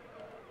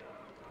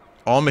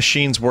 All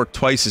machines work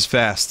twice as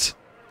fast.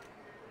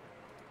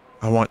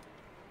 I want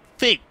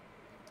feet.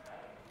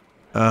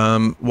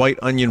 White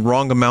onion,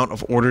 wrong amount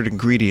of ordered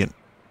ingredient.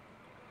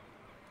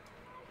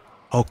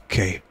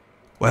 Okay.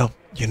 Well,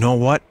 you know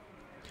what?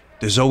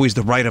 There's always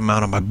the right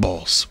amount of my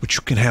balls, which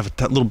you can have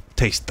a little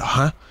taste of,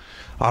 huh?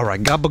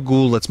 Alright,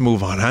 gabagool, let's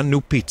move on, huh?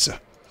 New pizza.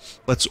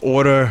 Let's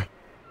order...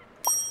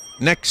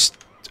 Next...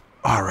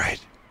 Alright.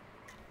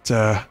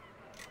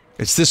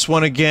 It's this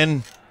one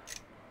again.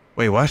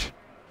 Wait, what?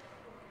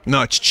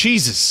 No, it's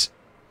cheeses.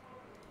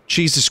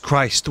 Jesus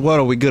Christ, what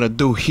are we gonna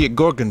do here?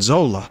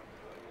 Gorgonzola.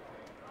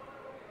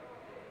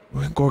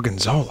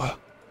 Gorgonzola?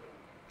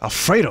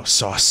 Alfredo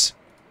sauce?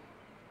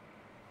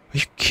 Are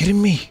you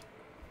kidding me?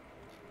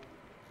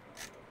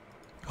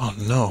 Oh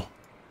no.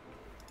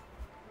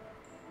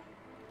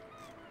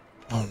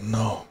 Oh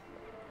no.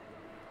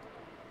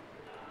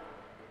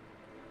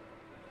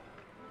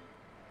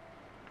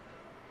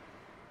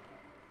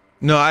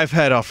 No, I've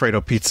had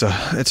Alfredo pizza.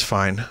 It's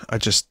fine. I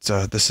just,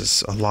 this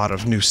is a lot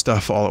of new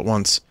stuff all at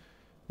once.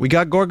 We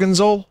got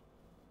Gorgonzola?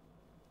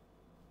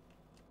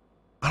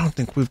 I don't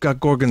think we've got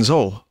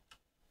Gorgonzola.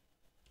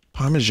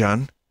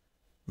 Parmesan.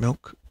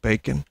 Milk.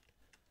 Bacon.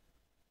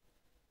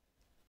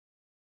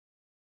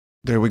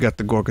 There, we got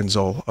the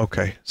Gorgonzola.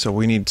 Okay, so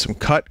we need some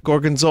cut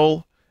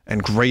Gorgonzola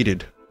and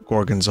grated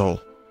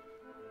Gorgonzola.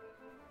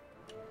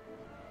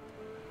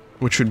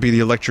 Which would be the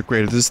electric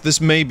grater.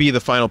 This may be the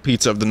final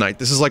pizza of the night.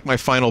 This is like my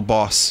final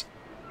boss.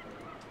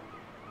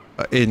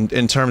 In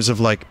terms of,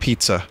 like,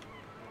 pizza.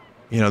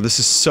 You know, this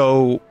is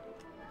so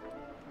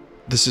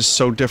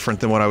different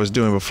than what I was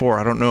doing before.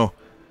 I don't know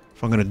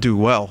if I'm gonna do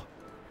well.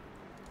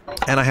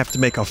 And I have to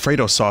make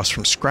Alfredo sauce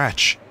from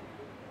scratch.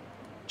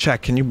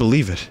 Chat, can you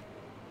believe it?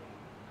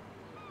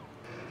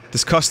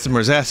 This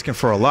customer's asking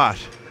for a lot.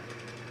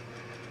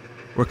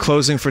 We're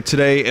closing for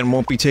today and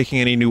won't be taking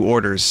any new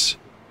orders.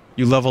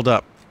 You leveled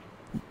up.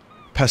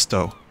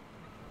 Pesto.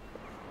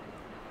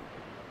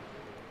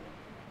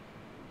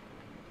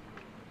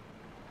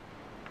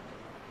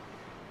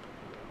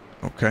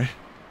 Okay.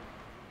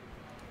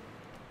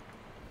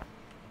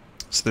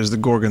 So there's the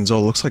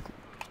Gorgonzola. Looks like...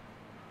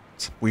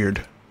 It's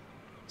weird.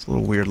 It's a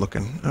little weird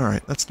looking.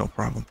 Alright, that's no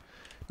problem.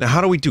 Now how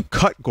do we do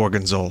cut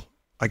Gorgonzola?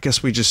 I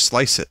guess we just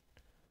slice it.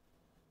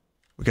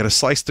 We gotta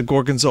slice the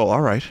Gorgonzola.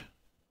 Alright.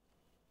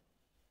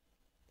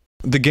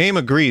 The game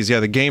agrees. Yeah,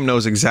 the game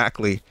knows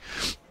exactly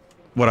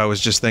what I was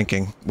just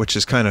thinking, which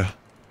is kind of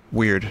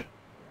weird.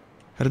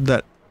 How did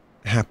that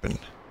happen?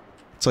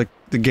 It's like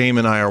the game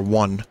and I are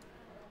one.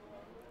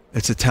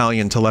 It's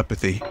Italian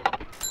telepathy.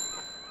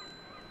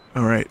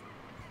 Alright.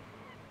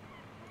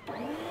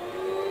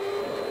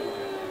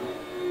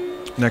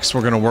 Next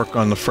we're gonna work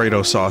on the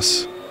Fredo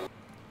sauce.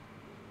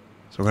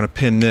 So we're gonna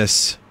pin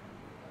this.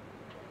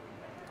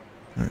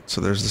 Alright, so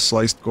there's the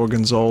sliced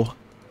Gorgonzola.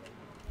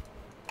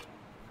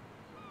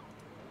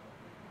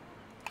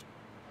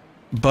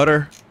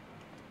 Butter.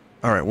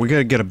 Alright, we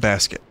gotta get a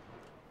basket.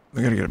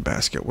 We gotta get a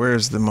basket.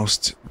 Where's the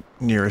most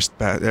nearest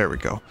there we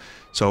go.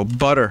 So,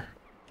 butter.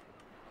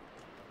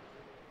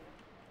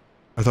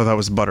 I thought that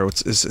was butter.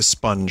 It's a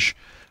sponge.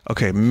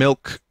 Okay,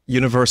 milk,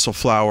 universal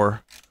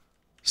flour,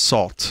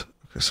 salt.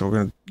 Okay, so we're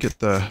gonna get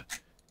the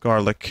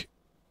garlic.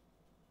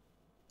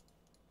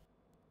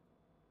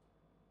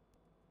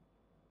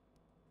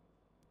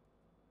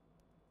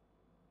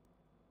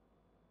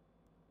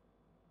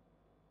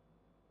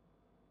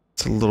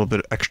 It's a little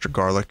bit extra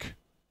garlic.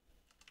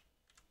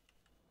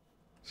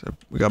 So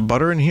we got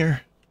butter in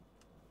here.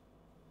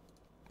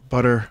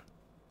 Butter.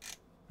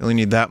 We only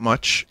need that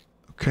much.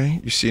 Okay,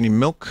 you see any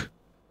milk?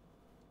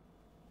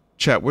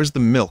 Chat, where's the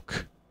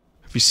milk?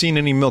 Have you seen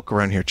any milk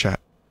around here, chat?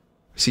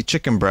 I see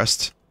chicken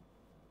breast.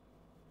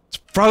 It's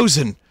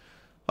frozen!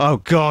 Oh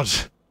god.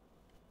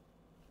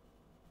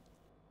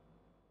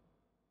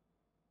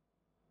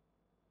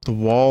 The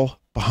wall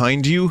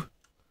behind you?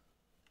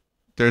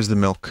 There's the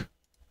milk.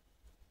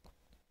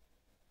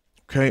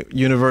 Okay,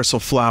 universal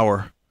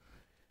flour.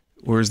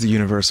 Where's the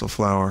universal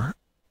flour?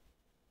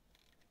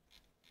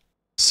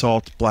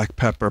 Salt, black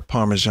pepper,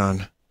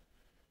 parmesan.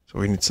 So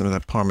we need some of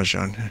that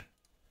parmesan. There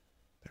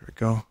we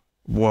go.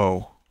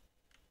 Whoa.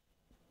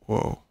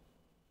 Whoa.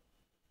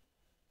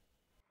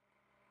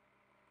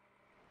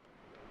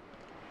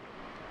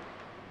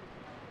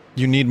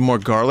 You need more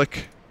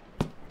garlic?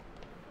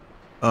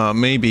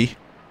 Maybe.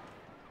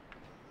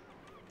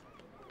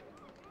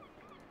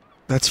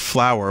 That's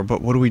flour,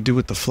 but what do we do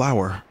with the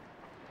flour?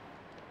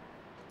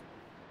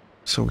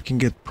 So we can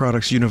get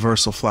products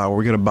universal flour.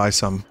 We gotta buy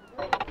some.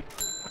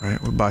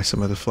 Alright, we'll buy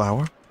some of the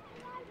flour.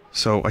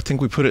 So I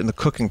think we put it in the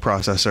cooking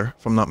processor,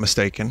 if I'm not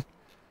mistaken.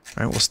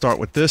 Alright, we'll start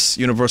with this.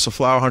 Universal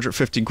flour,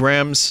 150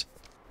 grams.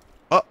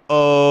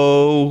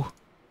 Uh-oh!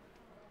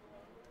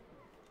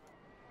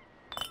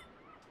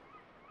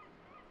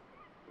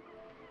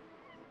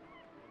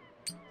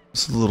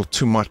 It's a little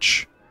too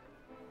much.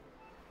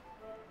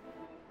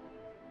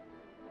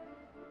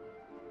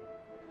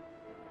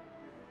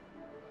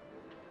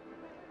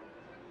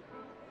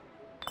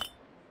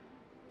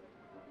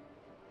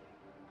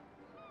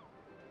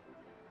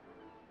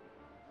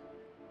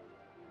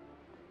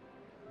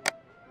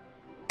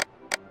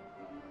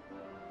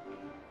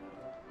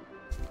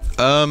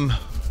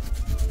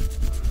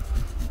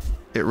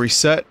 It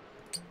reset.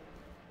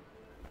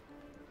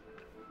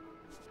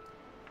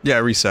 Yeah,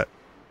 reset.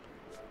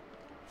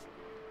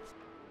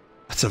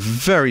 That's a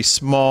very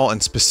small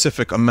and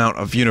specific amount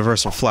of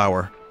universal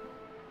flour.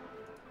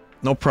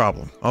 No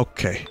problem.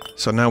 Okay,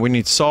 so now we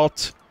need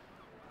salt.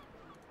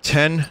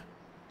 10.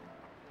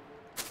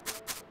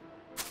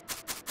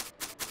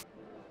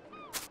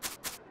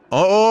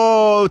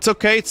 Oh, it's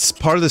okay. It's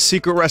part of the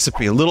secret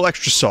recipe. A little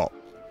extra salt.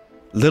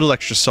 Little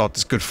extra salt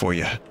is good for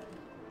you.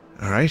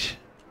 Alright.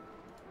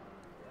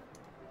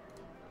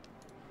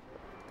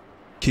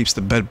 Keeps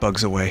the bed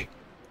bugs away.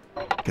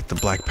 Get the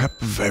black pepper.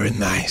 Very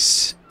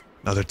nice.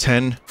 Another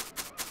 10.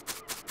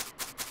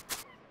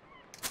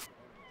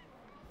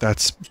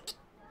 That's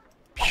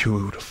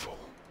beautiful.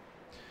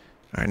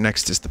 Alright,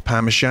 next is the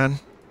Parmesan.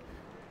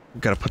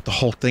 We've got to put the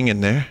whole thing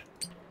in there.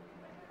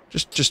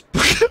 Just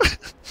put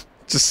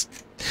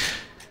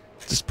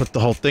the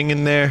whole thing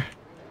in there.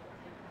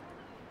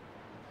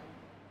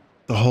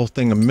 The whole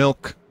thing of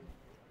milk.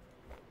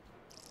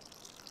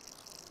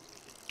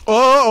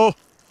 Oh!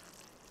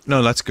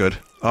 No, that's good.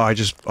 Oh,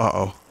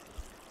 uh-oh.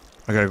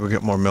 I gotta go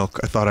get more milk.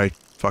 I thought I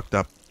fucked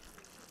up.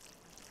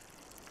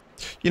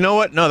 You know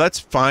what? No, that's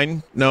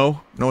fine.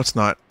 No, it's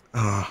not.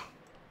 Well,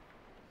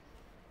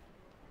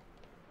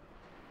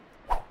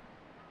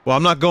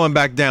 I'm not going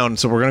back down,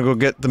 so we're gonna go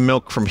get the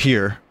milk from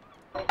here.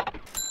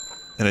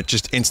 And it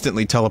just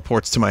instantly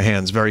teleports to my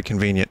hands. Very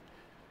convenient.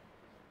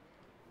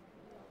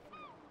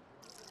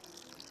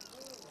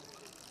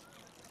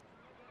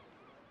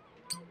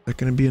 Is that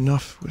gonna be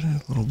enough?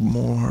 A little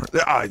more.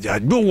 Yeah,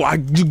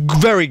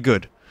 very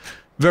good.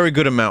 Very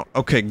good amount.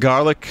 Okay,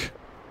 garlic.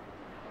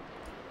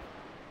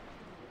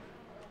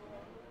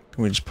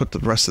 Can we just put the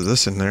rest of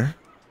this in there?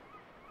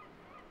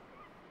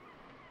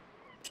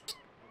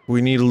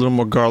 We need a little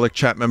more garlic.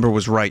 Chat member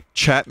was right.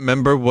 Chat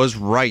member was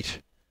right.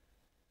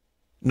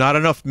 Not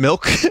enough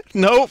milk?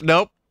 Nope.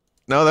 No,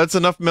 that's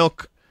enough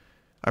milk.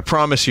 I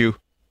promise you.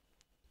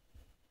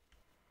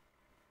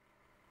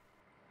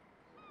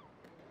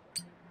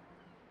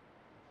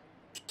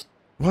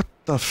 What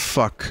the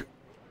fuck?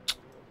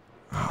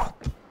 Oh,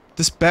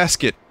 this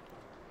basket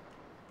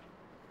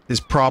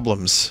is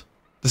problems.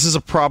 This is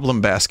a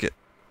problem basket.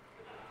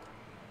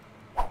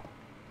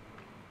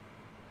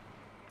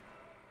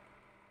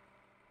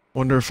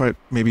 Wonder if I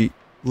maybe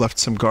left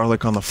some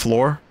garlic on the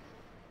floor?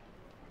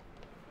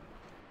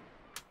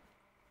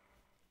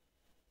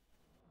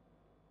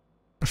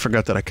 I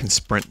forgot that I can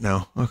sprint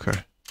now. Okay.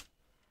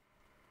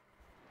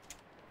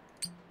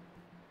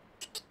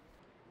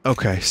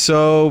 Okay,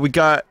 so we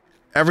got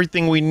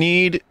everything we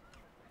need,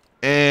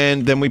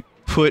 and then we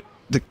put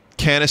the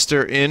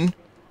canister in.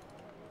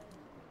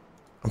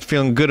 I'm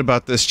feeling good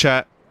about this,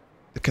 chat.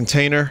 The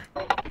container.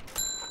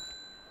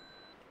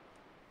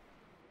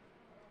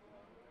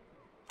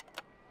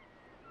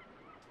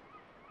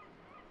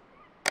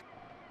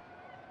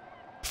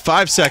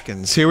 Five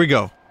seconds. Here we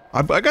go.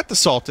 I got the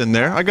salt in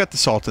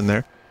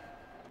there.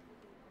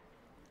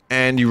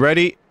 And you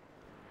ready?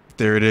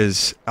 There it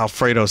is.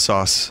 Alfredo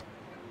sauce.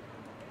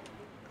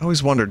 I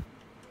always wondered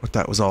what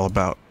that was all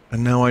about.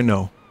 And now I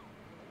know.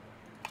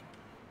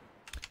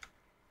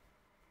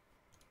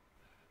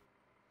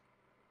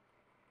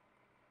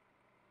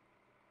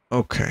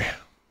 Okay.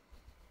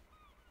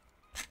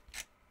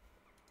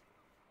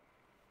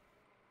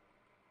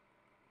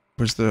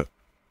 Where's the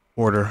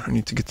order? I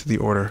need to get to the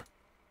order.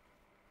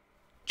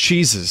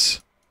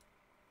 Cheeses.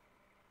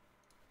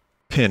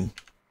 Pin.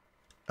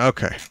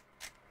 Okay.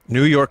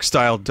 New York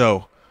style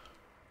dough.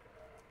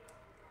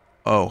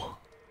 Oh.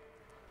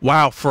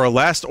 Wow, for a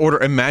last order,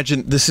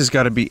 imagine this has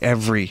got to be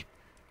every,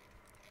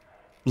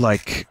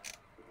 like,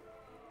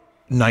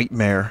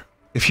 nightmare.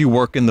 If you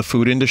work in the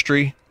food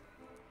industry,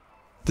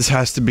 this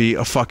has to be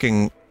a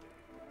fucking,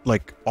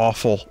 like,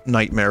 awful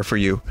nightmare for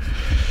you.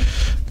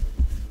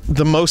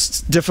 The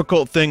most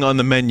difficult thing on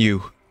the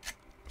menu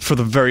for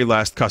the very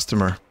last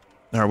customer.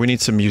 Alright, we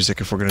need some music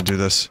if we're gonna do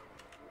this.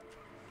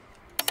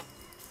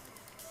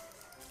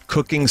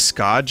 Cooking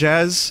ska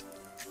jazz?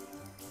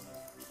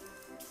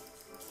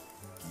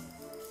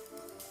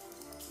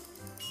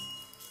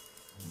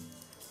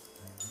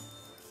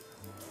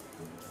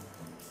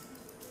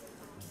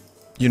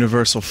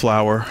 Universal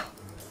flower.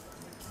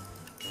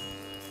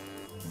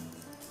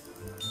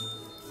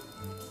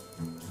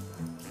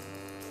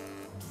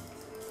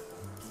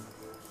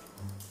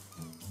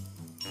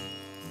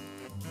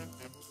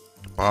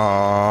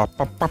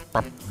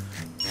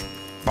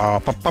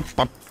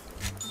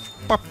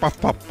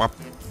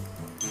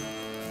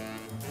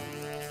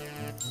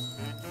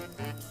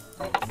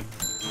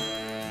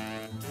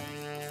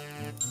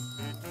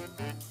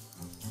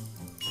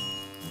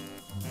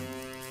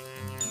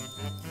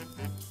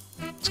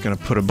 Just gonna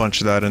put a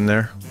bunch of that in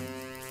there.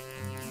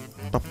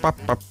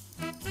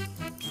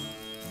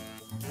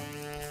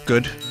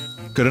 Good.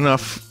 Good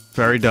enough.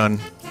 Very done.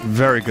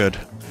 Very good.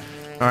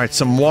 Alright,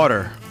 some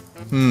water.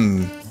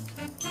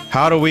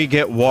 How do we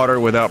get water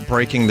without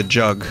breaking the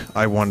jug,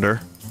 I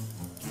wonder?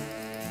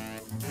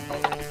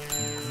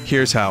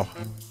 Here's how.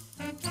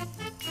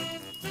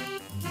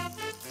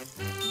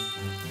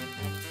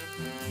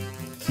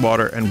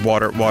 Water and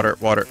water, water,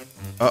 water.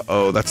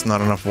 Uh-oh, that's not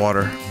enough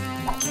water.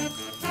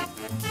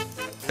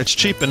 It's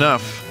cheap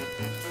enough.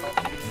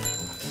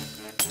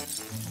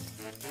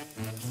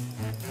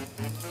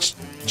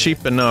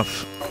 cheap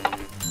enough.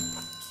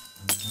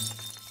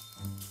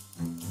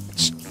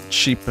 It's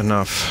cheap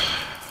enough.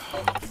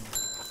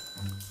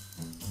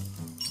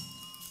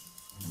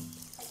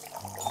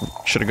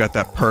 Should have got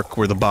that perk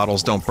where the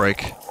bottles don't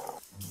break.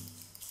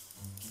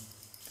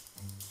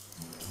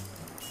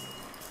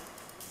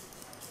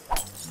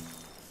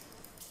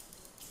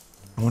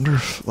 I wonder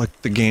if,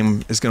 like, the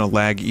game is gonna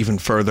lag even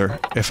further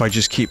if I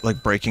just keep,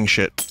 like, breaking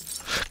shit.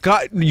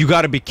 God, you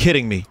gotta be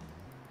kidding me.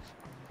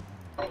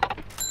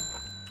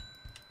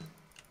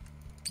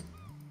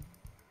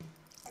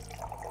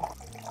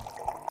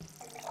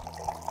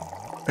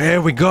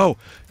 There we go.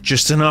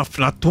 Just enough,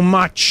 not too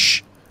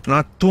much.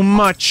 Not too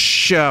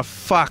much,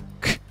 fuck.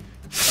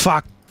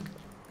 Fuck.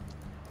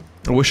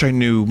 I wish I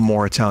knew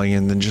more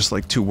Italian than just,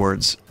 like, 2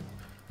 words.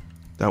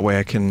 That way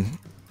I could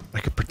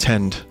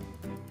pretend.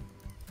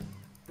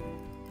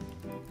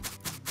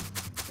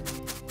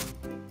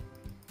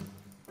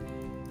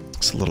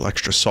 It's a little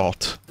extra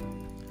salt.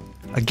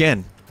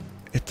 Again,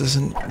 it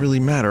doesn't really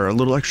matter. A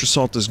little extra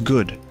salt is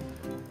good.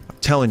 I'm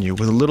telling you,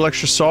 with a little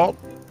extra salt,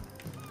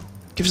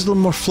 it gives it a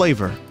little more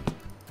flavor.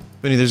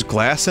 Vinny, there's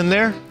glass in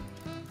there?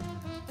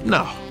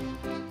 No.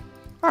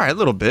 Alright, a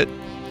little bit.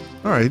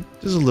 Alright,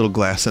 there's a little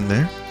glass in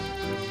there.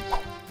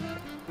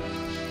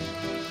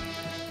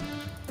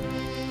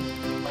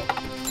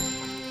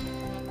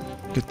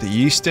 Get the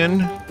yeast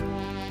in.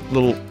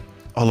 Little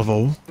olive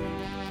oil.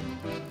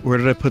 Where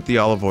did I put the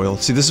olive oil?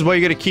 See, this is why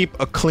you gotta keep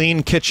a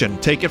clean kitchen.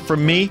 Take it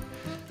from me,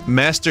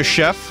 Master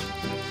Chef.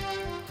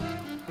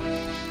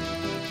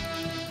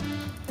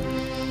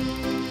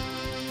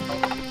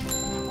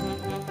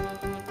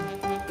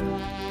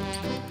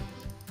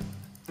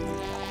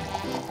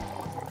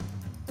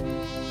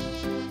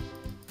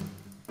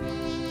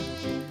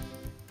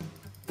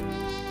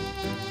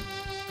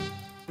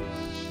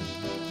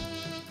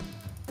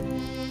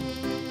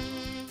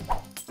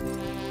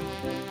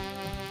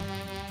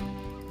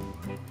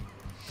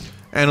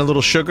 And a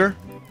little sugar.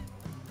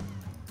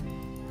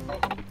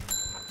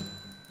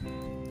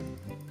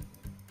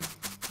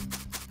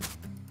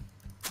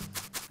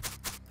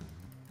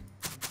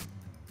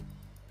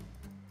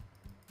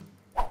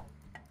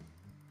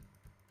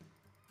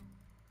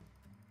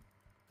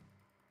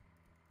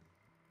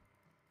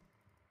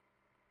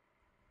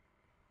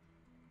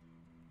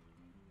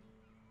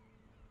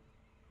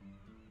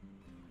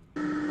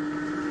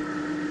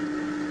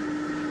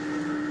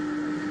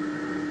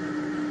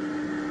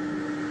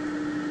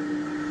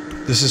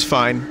 This is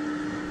fine.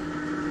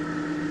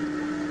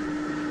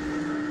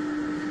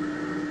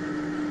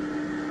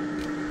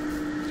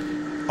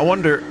 I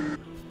wonder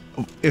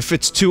if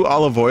it's too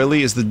olive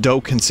oily, is the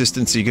dough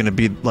consistency gonna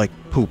be like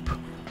poop?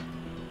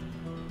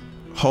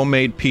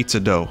 Homemade pizza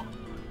dough.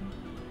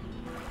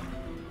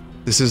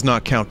 This is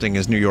not counting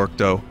as New York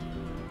dough.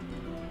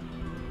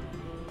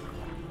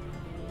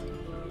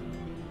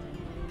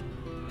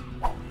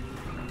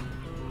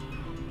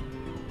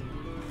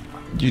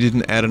 You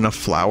didn't add enough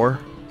flour?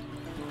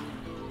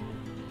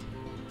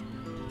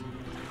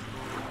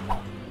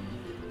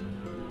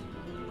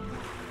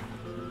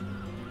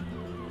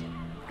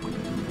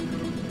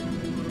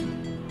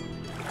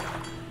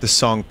 This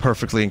song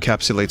perfectly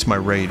encapsulates my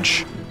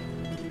rage.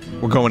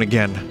 We're going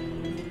again.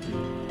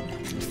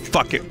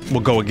 Fuck it,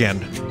 we'll go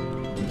again.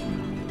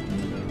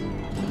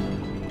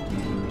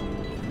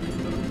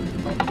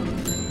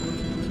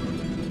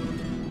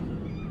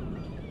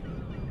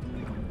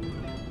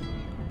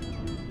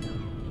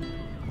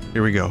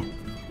 Here we go.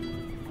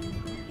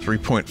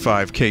 3.5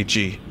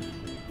 kg.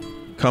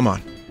 Come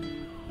on.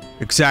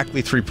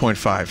 Exactly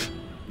 3.5.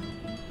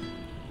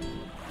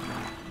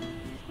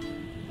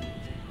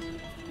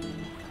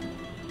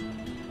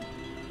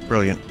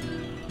 Brilliant.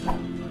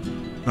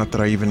 Not that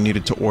I even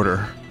needed to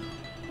order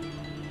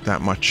that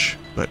much,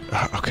 but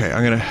okay,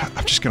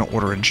 I'm just gonna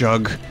order a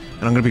jug,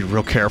 and I'm gonna be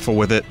real careful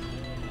with it.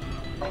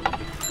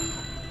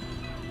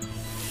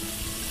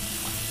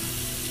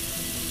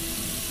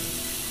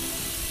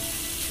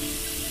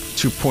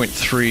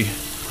 $2.3.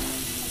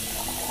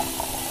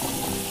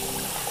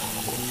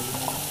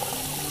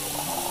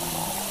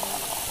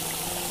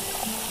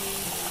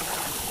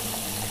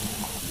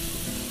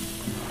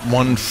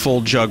 One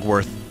full jug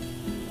worth.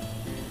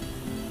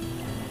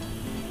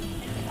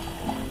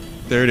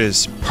 There it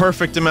is.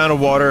 Perfect amount of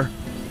water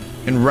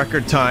in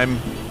record time.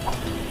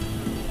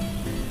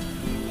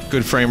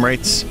 Good frame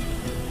rates.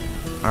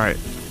 Alright.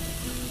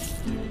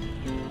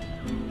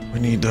 We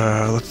need,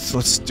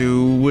 let's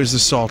do... Where's the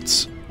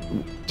salts?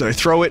 Did I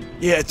throw it?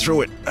 Yeah, I threw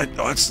it.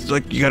 It's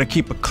like, you gotta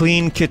keep a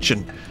clean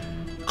kitchen.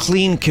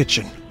 Clean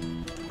kitchen.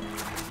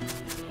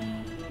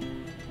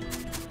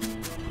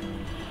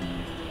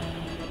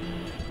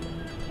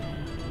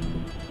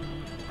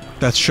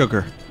 That's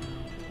sugar.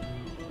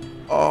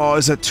 Oh,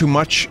 is that too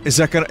much? Is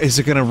it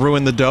gonna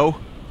ruin the dough?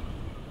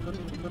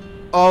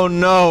 Oh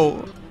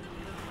no!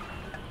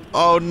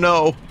 Oh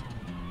no!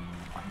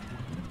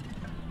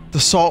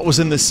 The salt was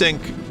in the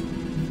sink.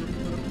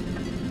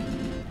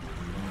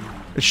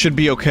 It should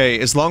be okay.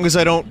 As long as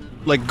I don't,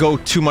 like, go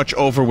too much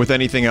over with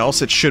anything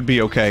else, it should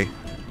be okay.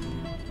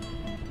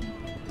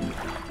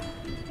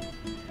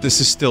 This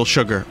is still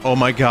sugar. Oh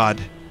my god.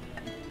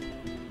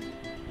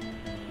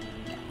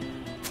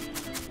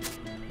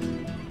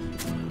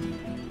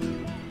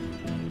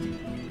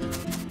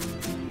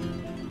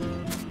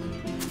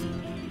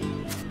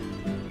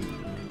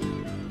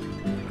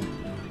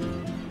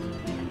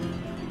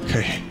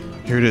 Okay,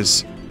 here it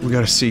is. We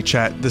gotta see,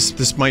 chat.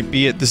 This might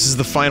be it. This is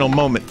the final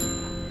moment.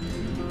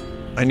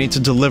 I need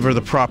to deliver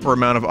the proper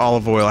amount of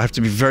olive oil. I have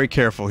to be very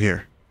careful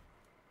here.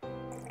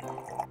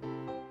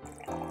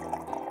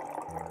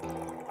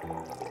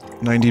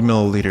 90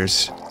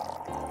 milliliters.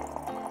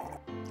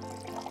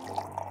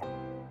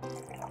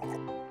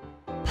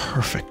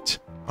 Perfect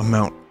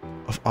amount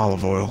of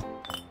olive oil.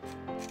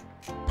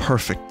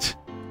 Perfect.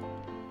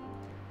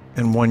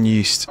 And 1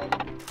 yeast.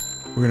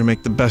 We're gonna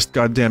make the best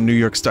goddamn New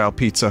York style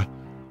pizza.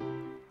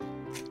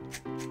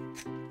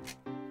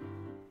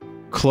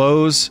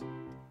 Close.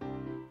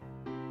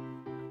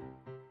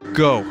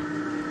 Go.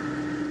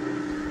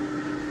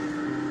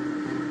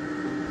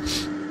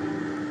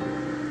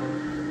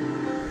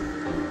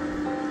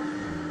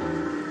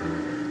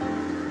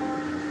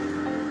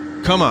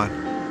 Come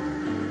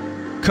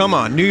on. Come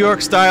on, New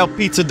York style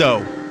pizza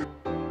dough.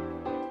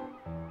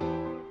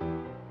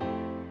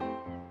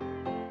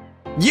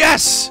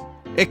 Yes!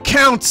 It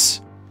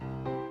counts!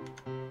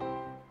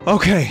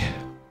 Okay.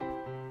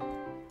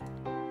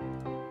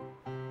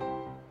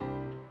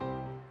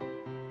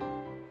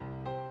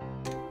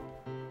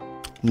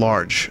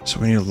 Large. So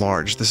we need a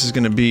large. This is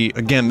gonna be...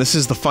 Again, this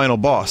is the final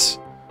boss.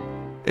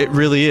 It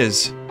really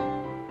is.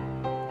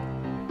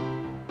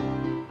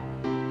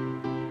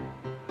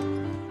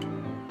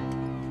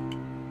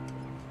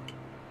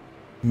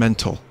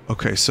 Mental.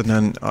 Okay, so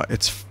then,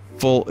 it's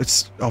full...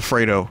 It's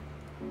Alfredo.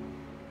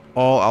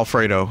 All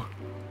Alfredo.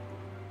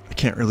 I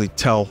can't really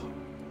tell.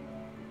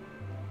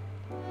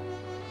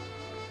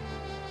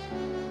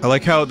 I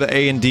like how the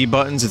A and D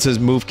buttons, it says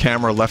move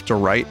camera left or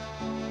right.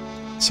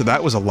 So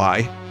that was a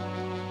lie.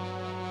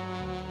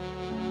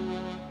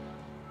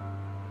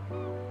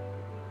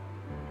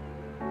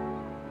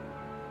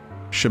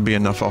 Should be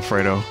enough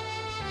Alfredo.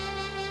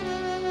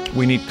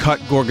 We need cut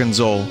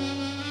gorgonzola.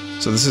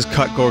 So this is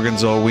cut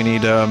gorgonzola. We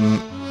need,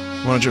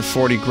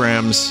 140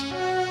 grams.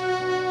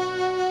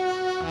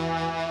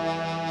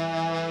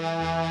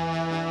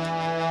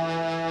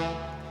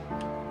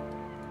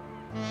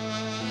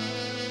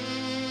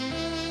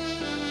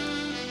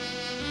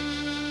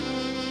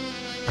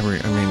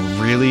 I mean,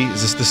 really?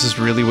 This is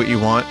really what you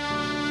want?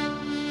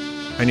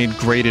 I need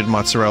grated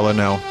mozzarella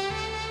now.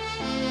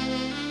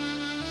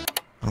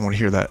 I don't want to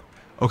hear that.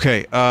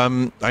 Okay,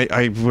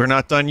 we're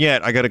not done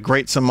yet. I gotta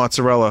grate some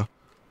mozzarella.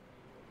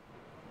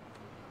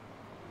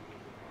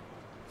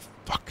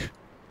 Fuck.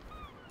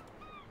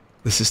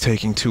 This is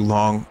taking too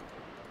long.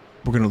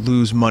 We're gonna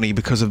lose money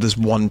because of this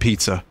one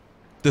pizza.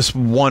 This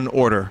one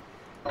order.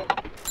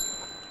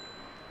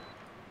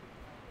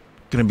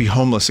 Gonna be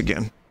homeless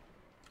again.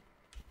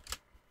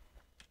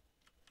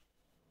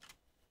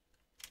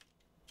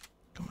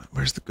 Come on,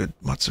 where's the good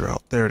mozzarella?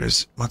 There it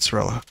is.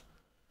 Mozzarella.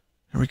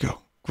 Here we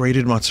go.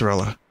 Grated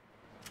mozzarella.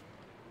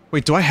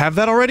 Wait, do I have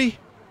that already?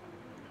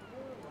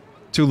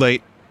 Too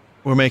late.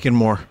 We're making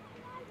more.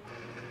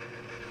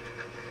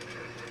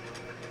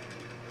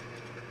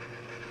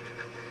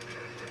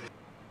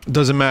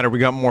 Doesn't matter, we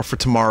got more for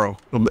tomorrow.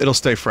 It'll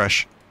stay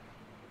fresh.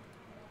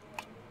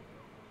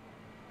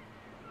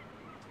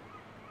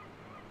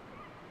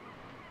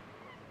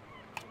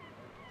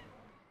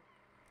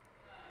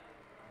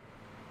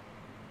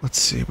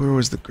 Let's see, where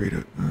was the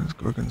grated...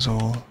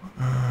 gorgonzola...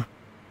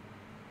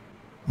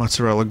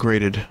 mozzarella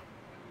grated.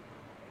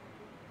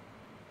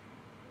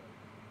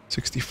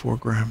 64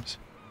 grams.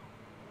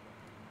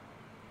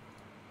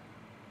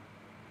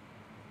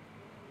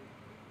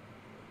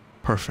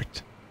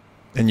 Perfect.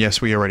 And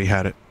yes, we already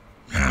had it.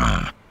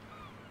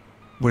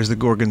 Where's the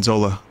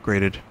gorgonzola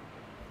grated?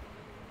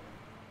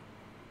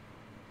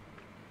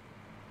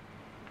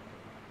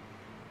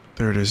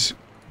 There it is.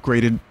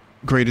 Grated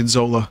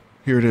Zola.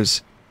 Here it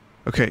is.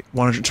 Okay,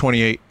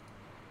 128.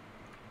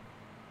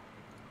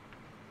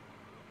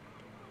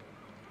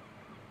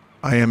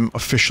 I am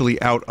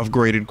officially out of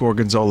grated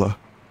gorgonzola.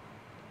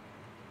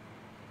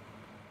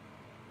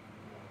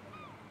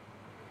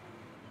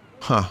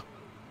 Huh.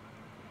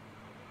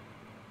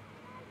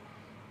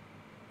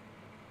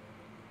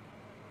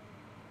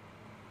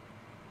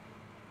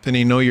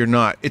 Vinny, no you're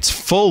not. It's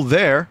full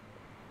there.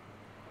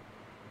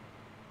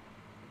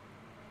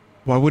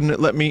 Why wouldn't it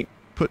let me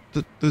put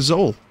the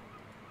Zol?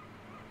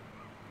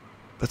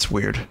 That's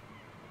weird.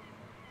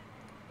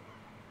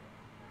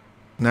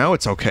 Now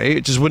it's okay.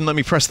 It just wouldn't let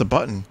me press the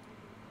button.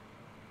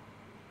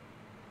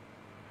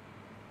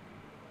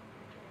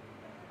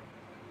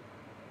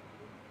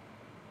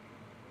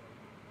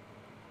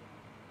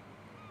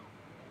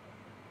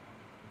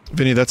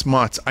 Vinny, that's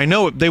mozz. I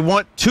know, they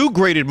want 2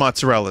 grated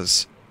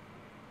mozzarellas.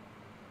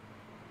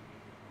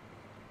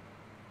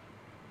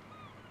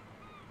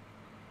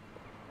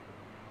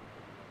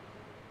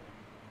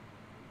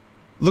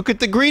 Look at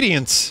the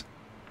ingredients.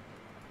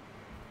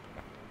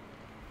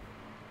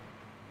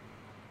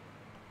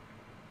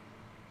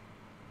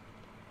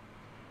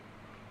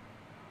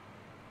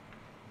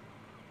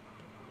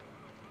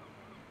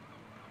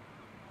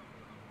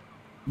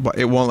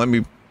 it won't let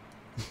me...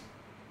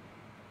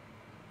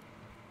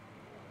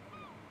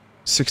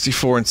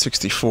 64 and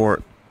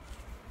 64.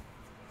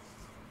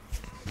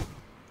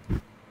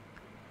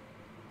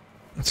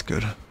 That's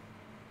good.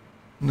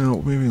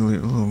 No, maybe a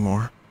little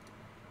more.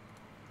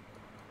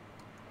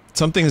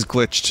 Something's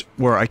glitched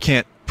where I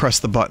can't press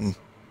the button.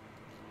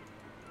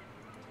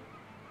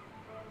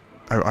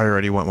 I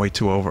already went way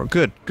too over.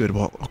 Good, good,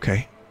 well,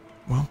 okay.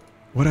 Well,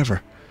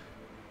 whatever.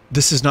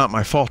 This is not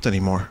my fault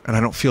anymore, and I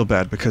don't feel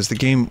bad because the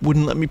game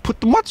wouldn't let me put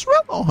the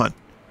mozzarella on.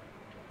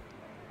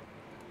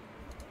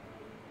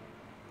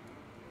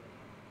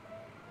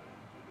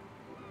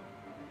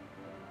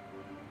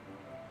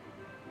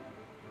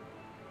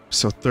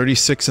 So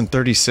 36 and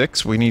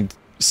 36, we need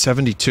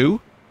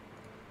 72?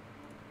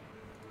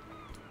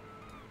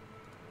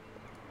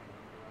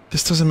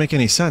 This doesn't make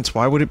any sense.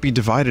 Why would it be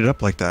divided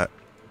up like that?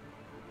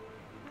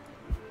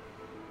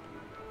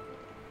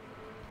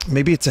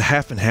 Maybe it's a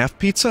half and half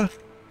pizza?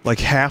 Like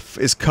half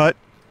is cut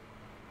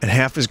and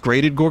half is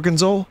grated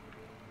gorgonzola?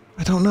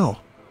 I don't know.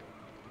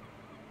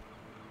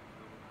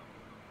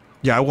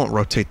 Yeah, I won't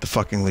rotate the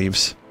fucking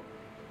leaves.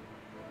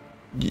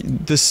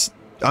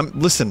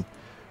 Listen,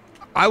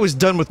 I was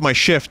done with my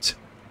shift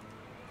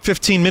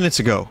 15 minutes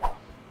ago.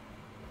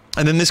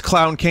 And then this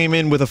clown came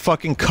in with a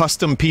fucking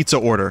custom pizza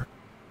order.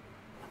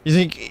 You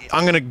think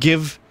I'm gonna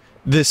give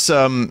this,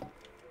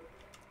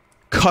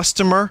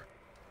 customer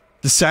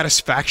the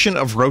satisfaction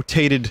of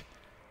rotated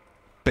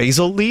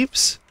basil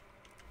leaves?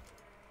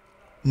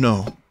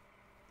 No.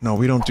 No,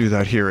 we don't do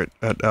that here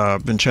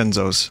at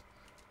Vincenzo's.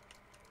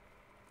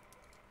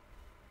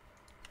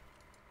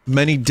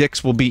 Many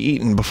dicks will be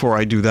eaten before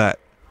I do that.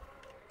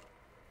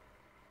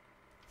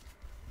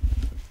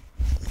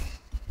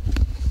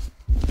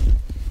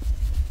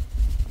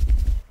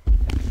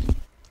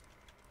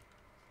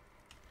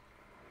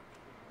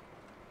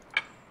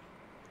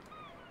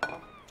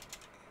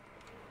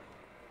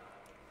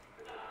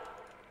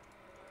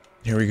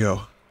 Here we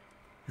go.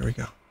 Here we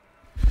go.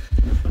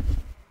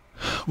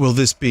 Will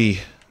this be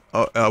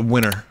a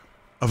winner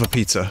of a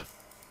pizza?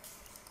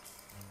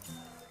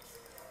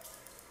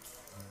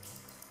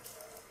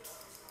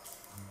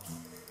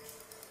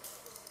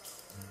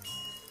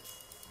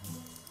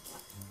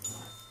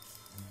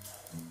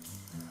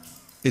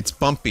 It's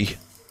bumpy.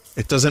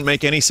 It doesn't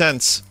make any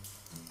sense.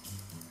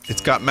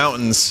 It's got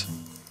mountains.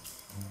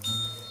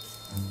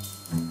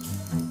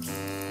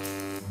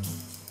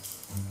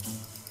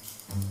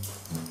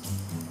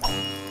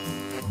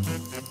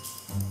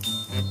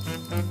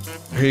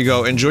 Here you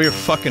go. Enjoy your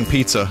fucking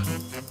pizza.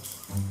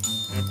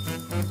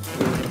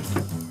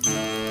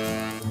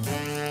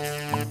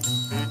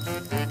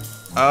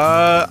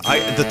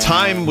 The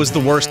time was the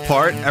worst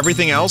part.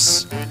 Everything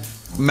else,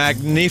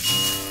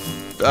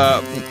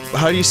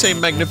 how do you say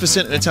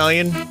magnificent in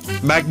Italian?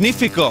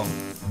 Magnifico!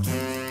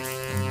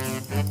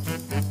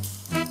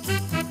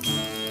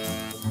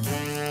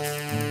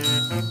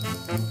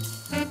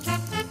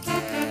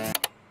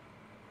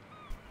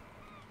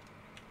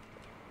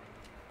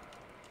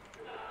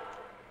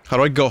 How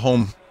do I go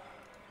home?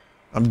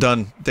 I'm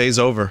done. Day's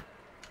over.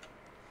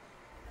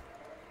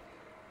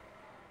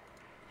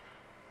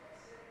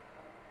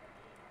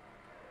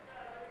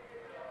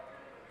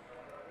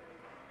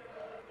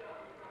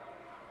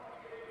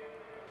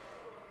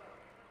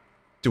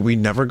 Do we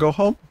never go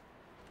home?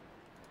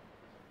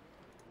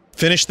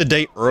 Finish the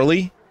day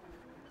early?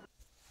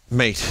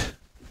 Mate.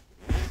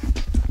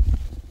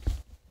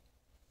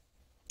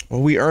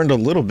 Well, we earned a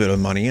little bit of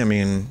money. I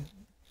mean,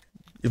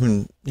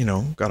 even, you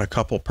know, got a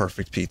couple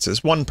perfect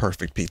pizzas. One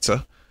perfect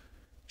pizza.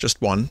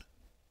 Just one.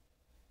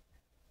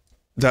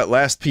 That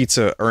last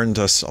pizza earned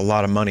us a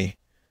lot of money.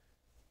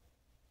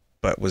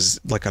 But was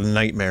like a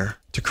nightmare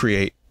to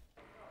create.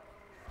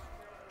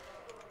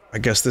 I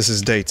guess this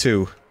is day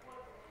 2.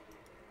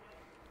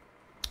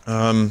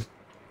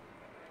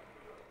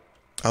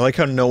 I like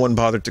how no one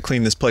bothered to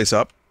clean this place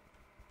up.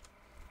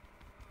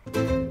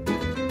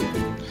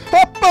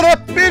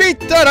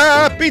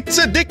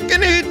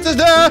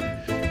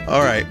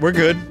 Alright, we're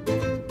good.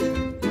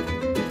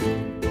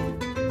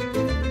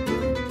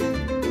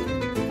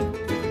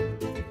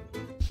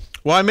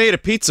 Well, I made a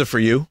pizza for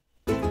you.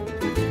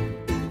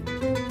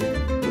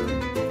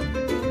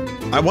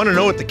 I want to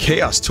know what the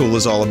chaos tool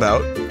is all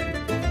about.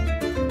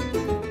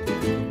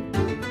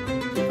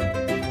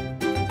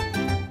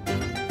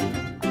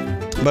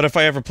 But if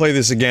I ever play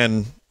this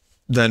again,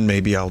 then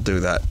maybe I'll do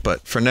that.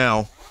 But for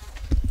now,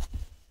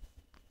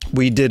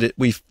 we did it.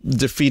 We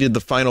defeated the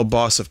final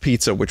boss of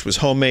pizza, which was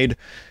homemade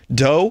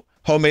dough,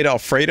 homemade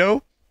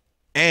Alfredo,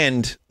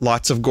 and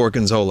lots of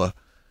gorgonzola.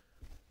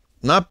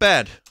 Not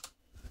bad.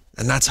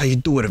 And that's how you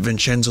do it at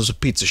Vincenzo's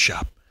Pizza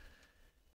Shop.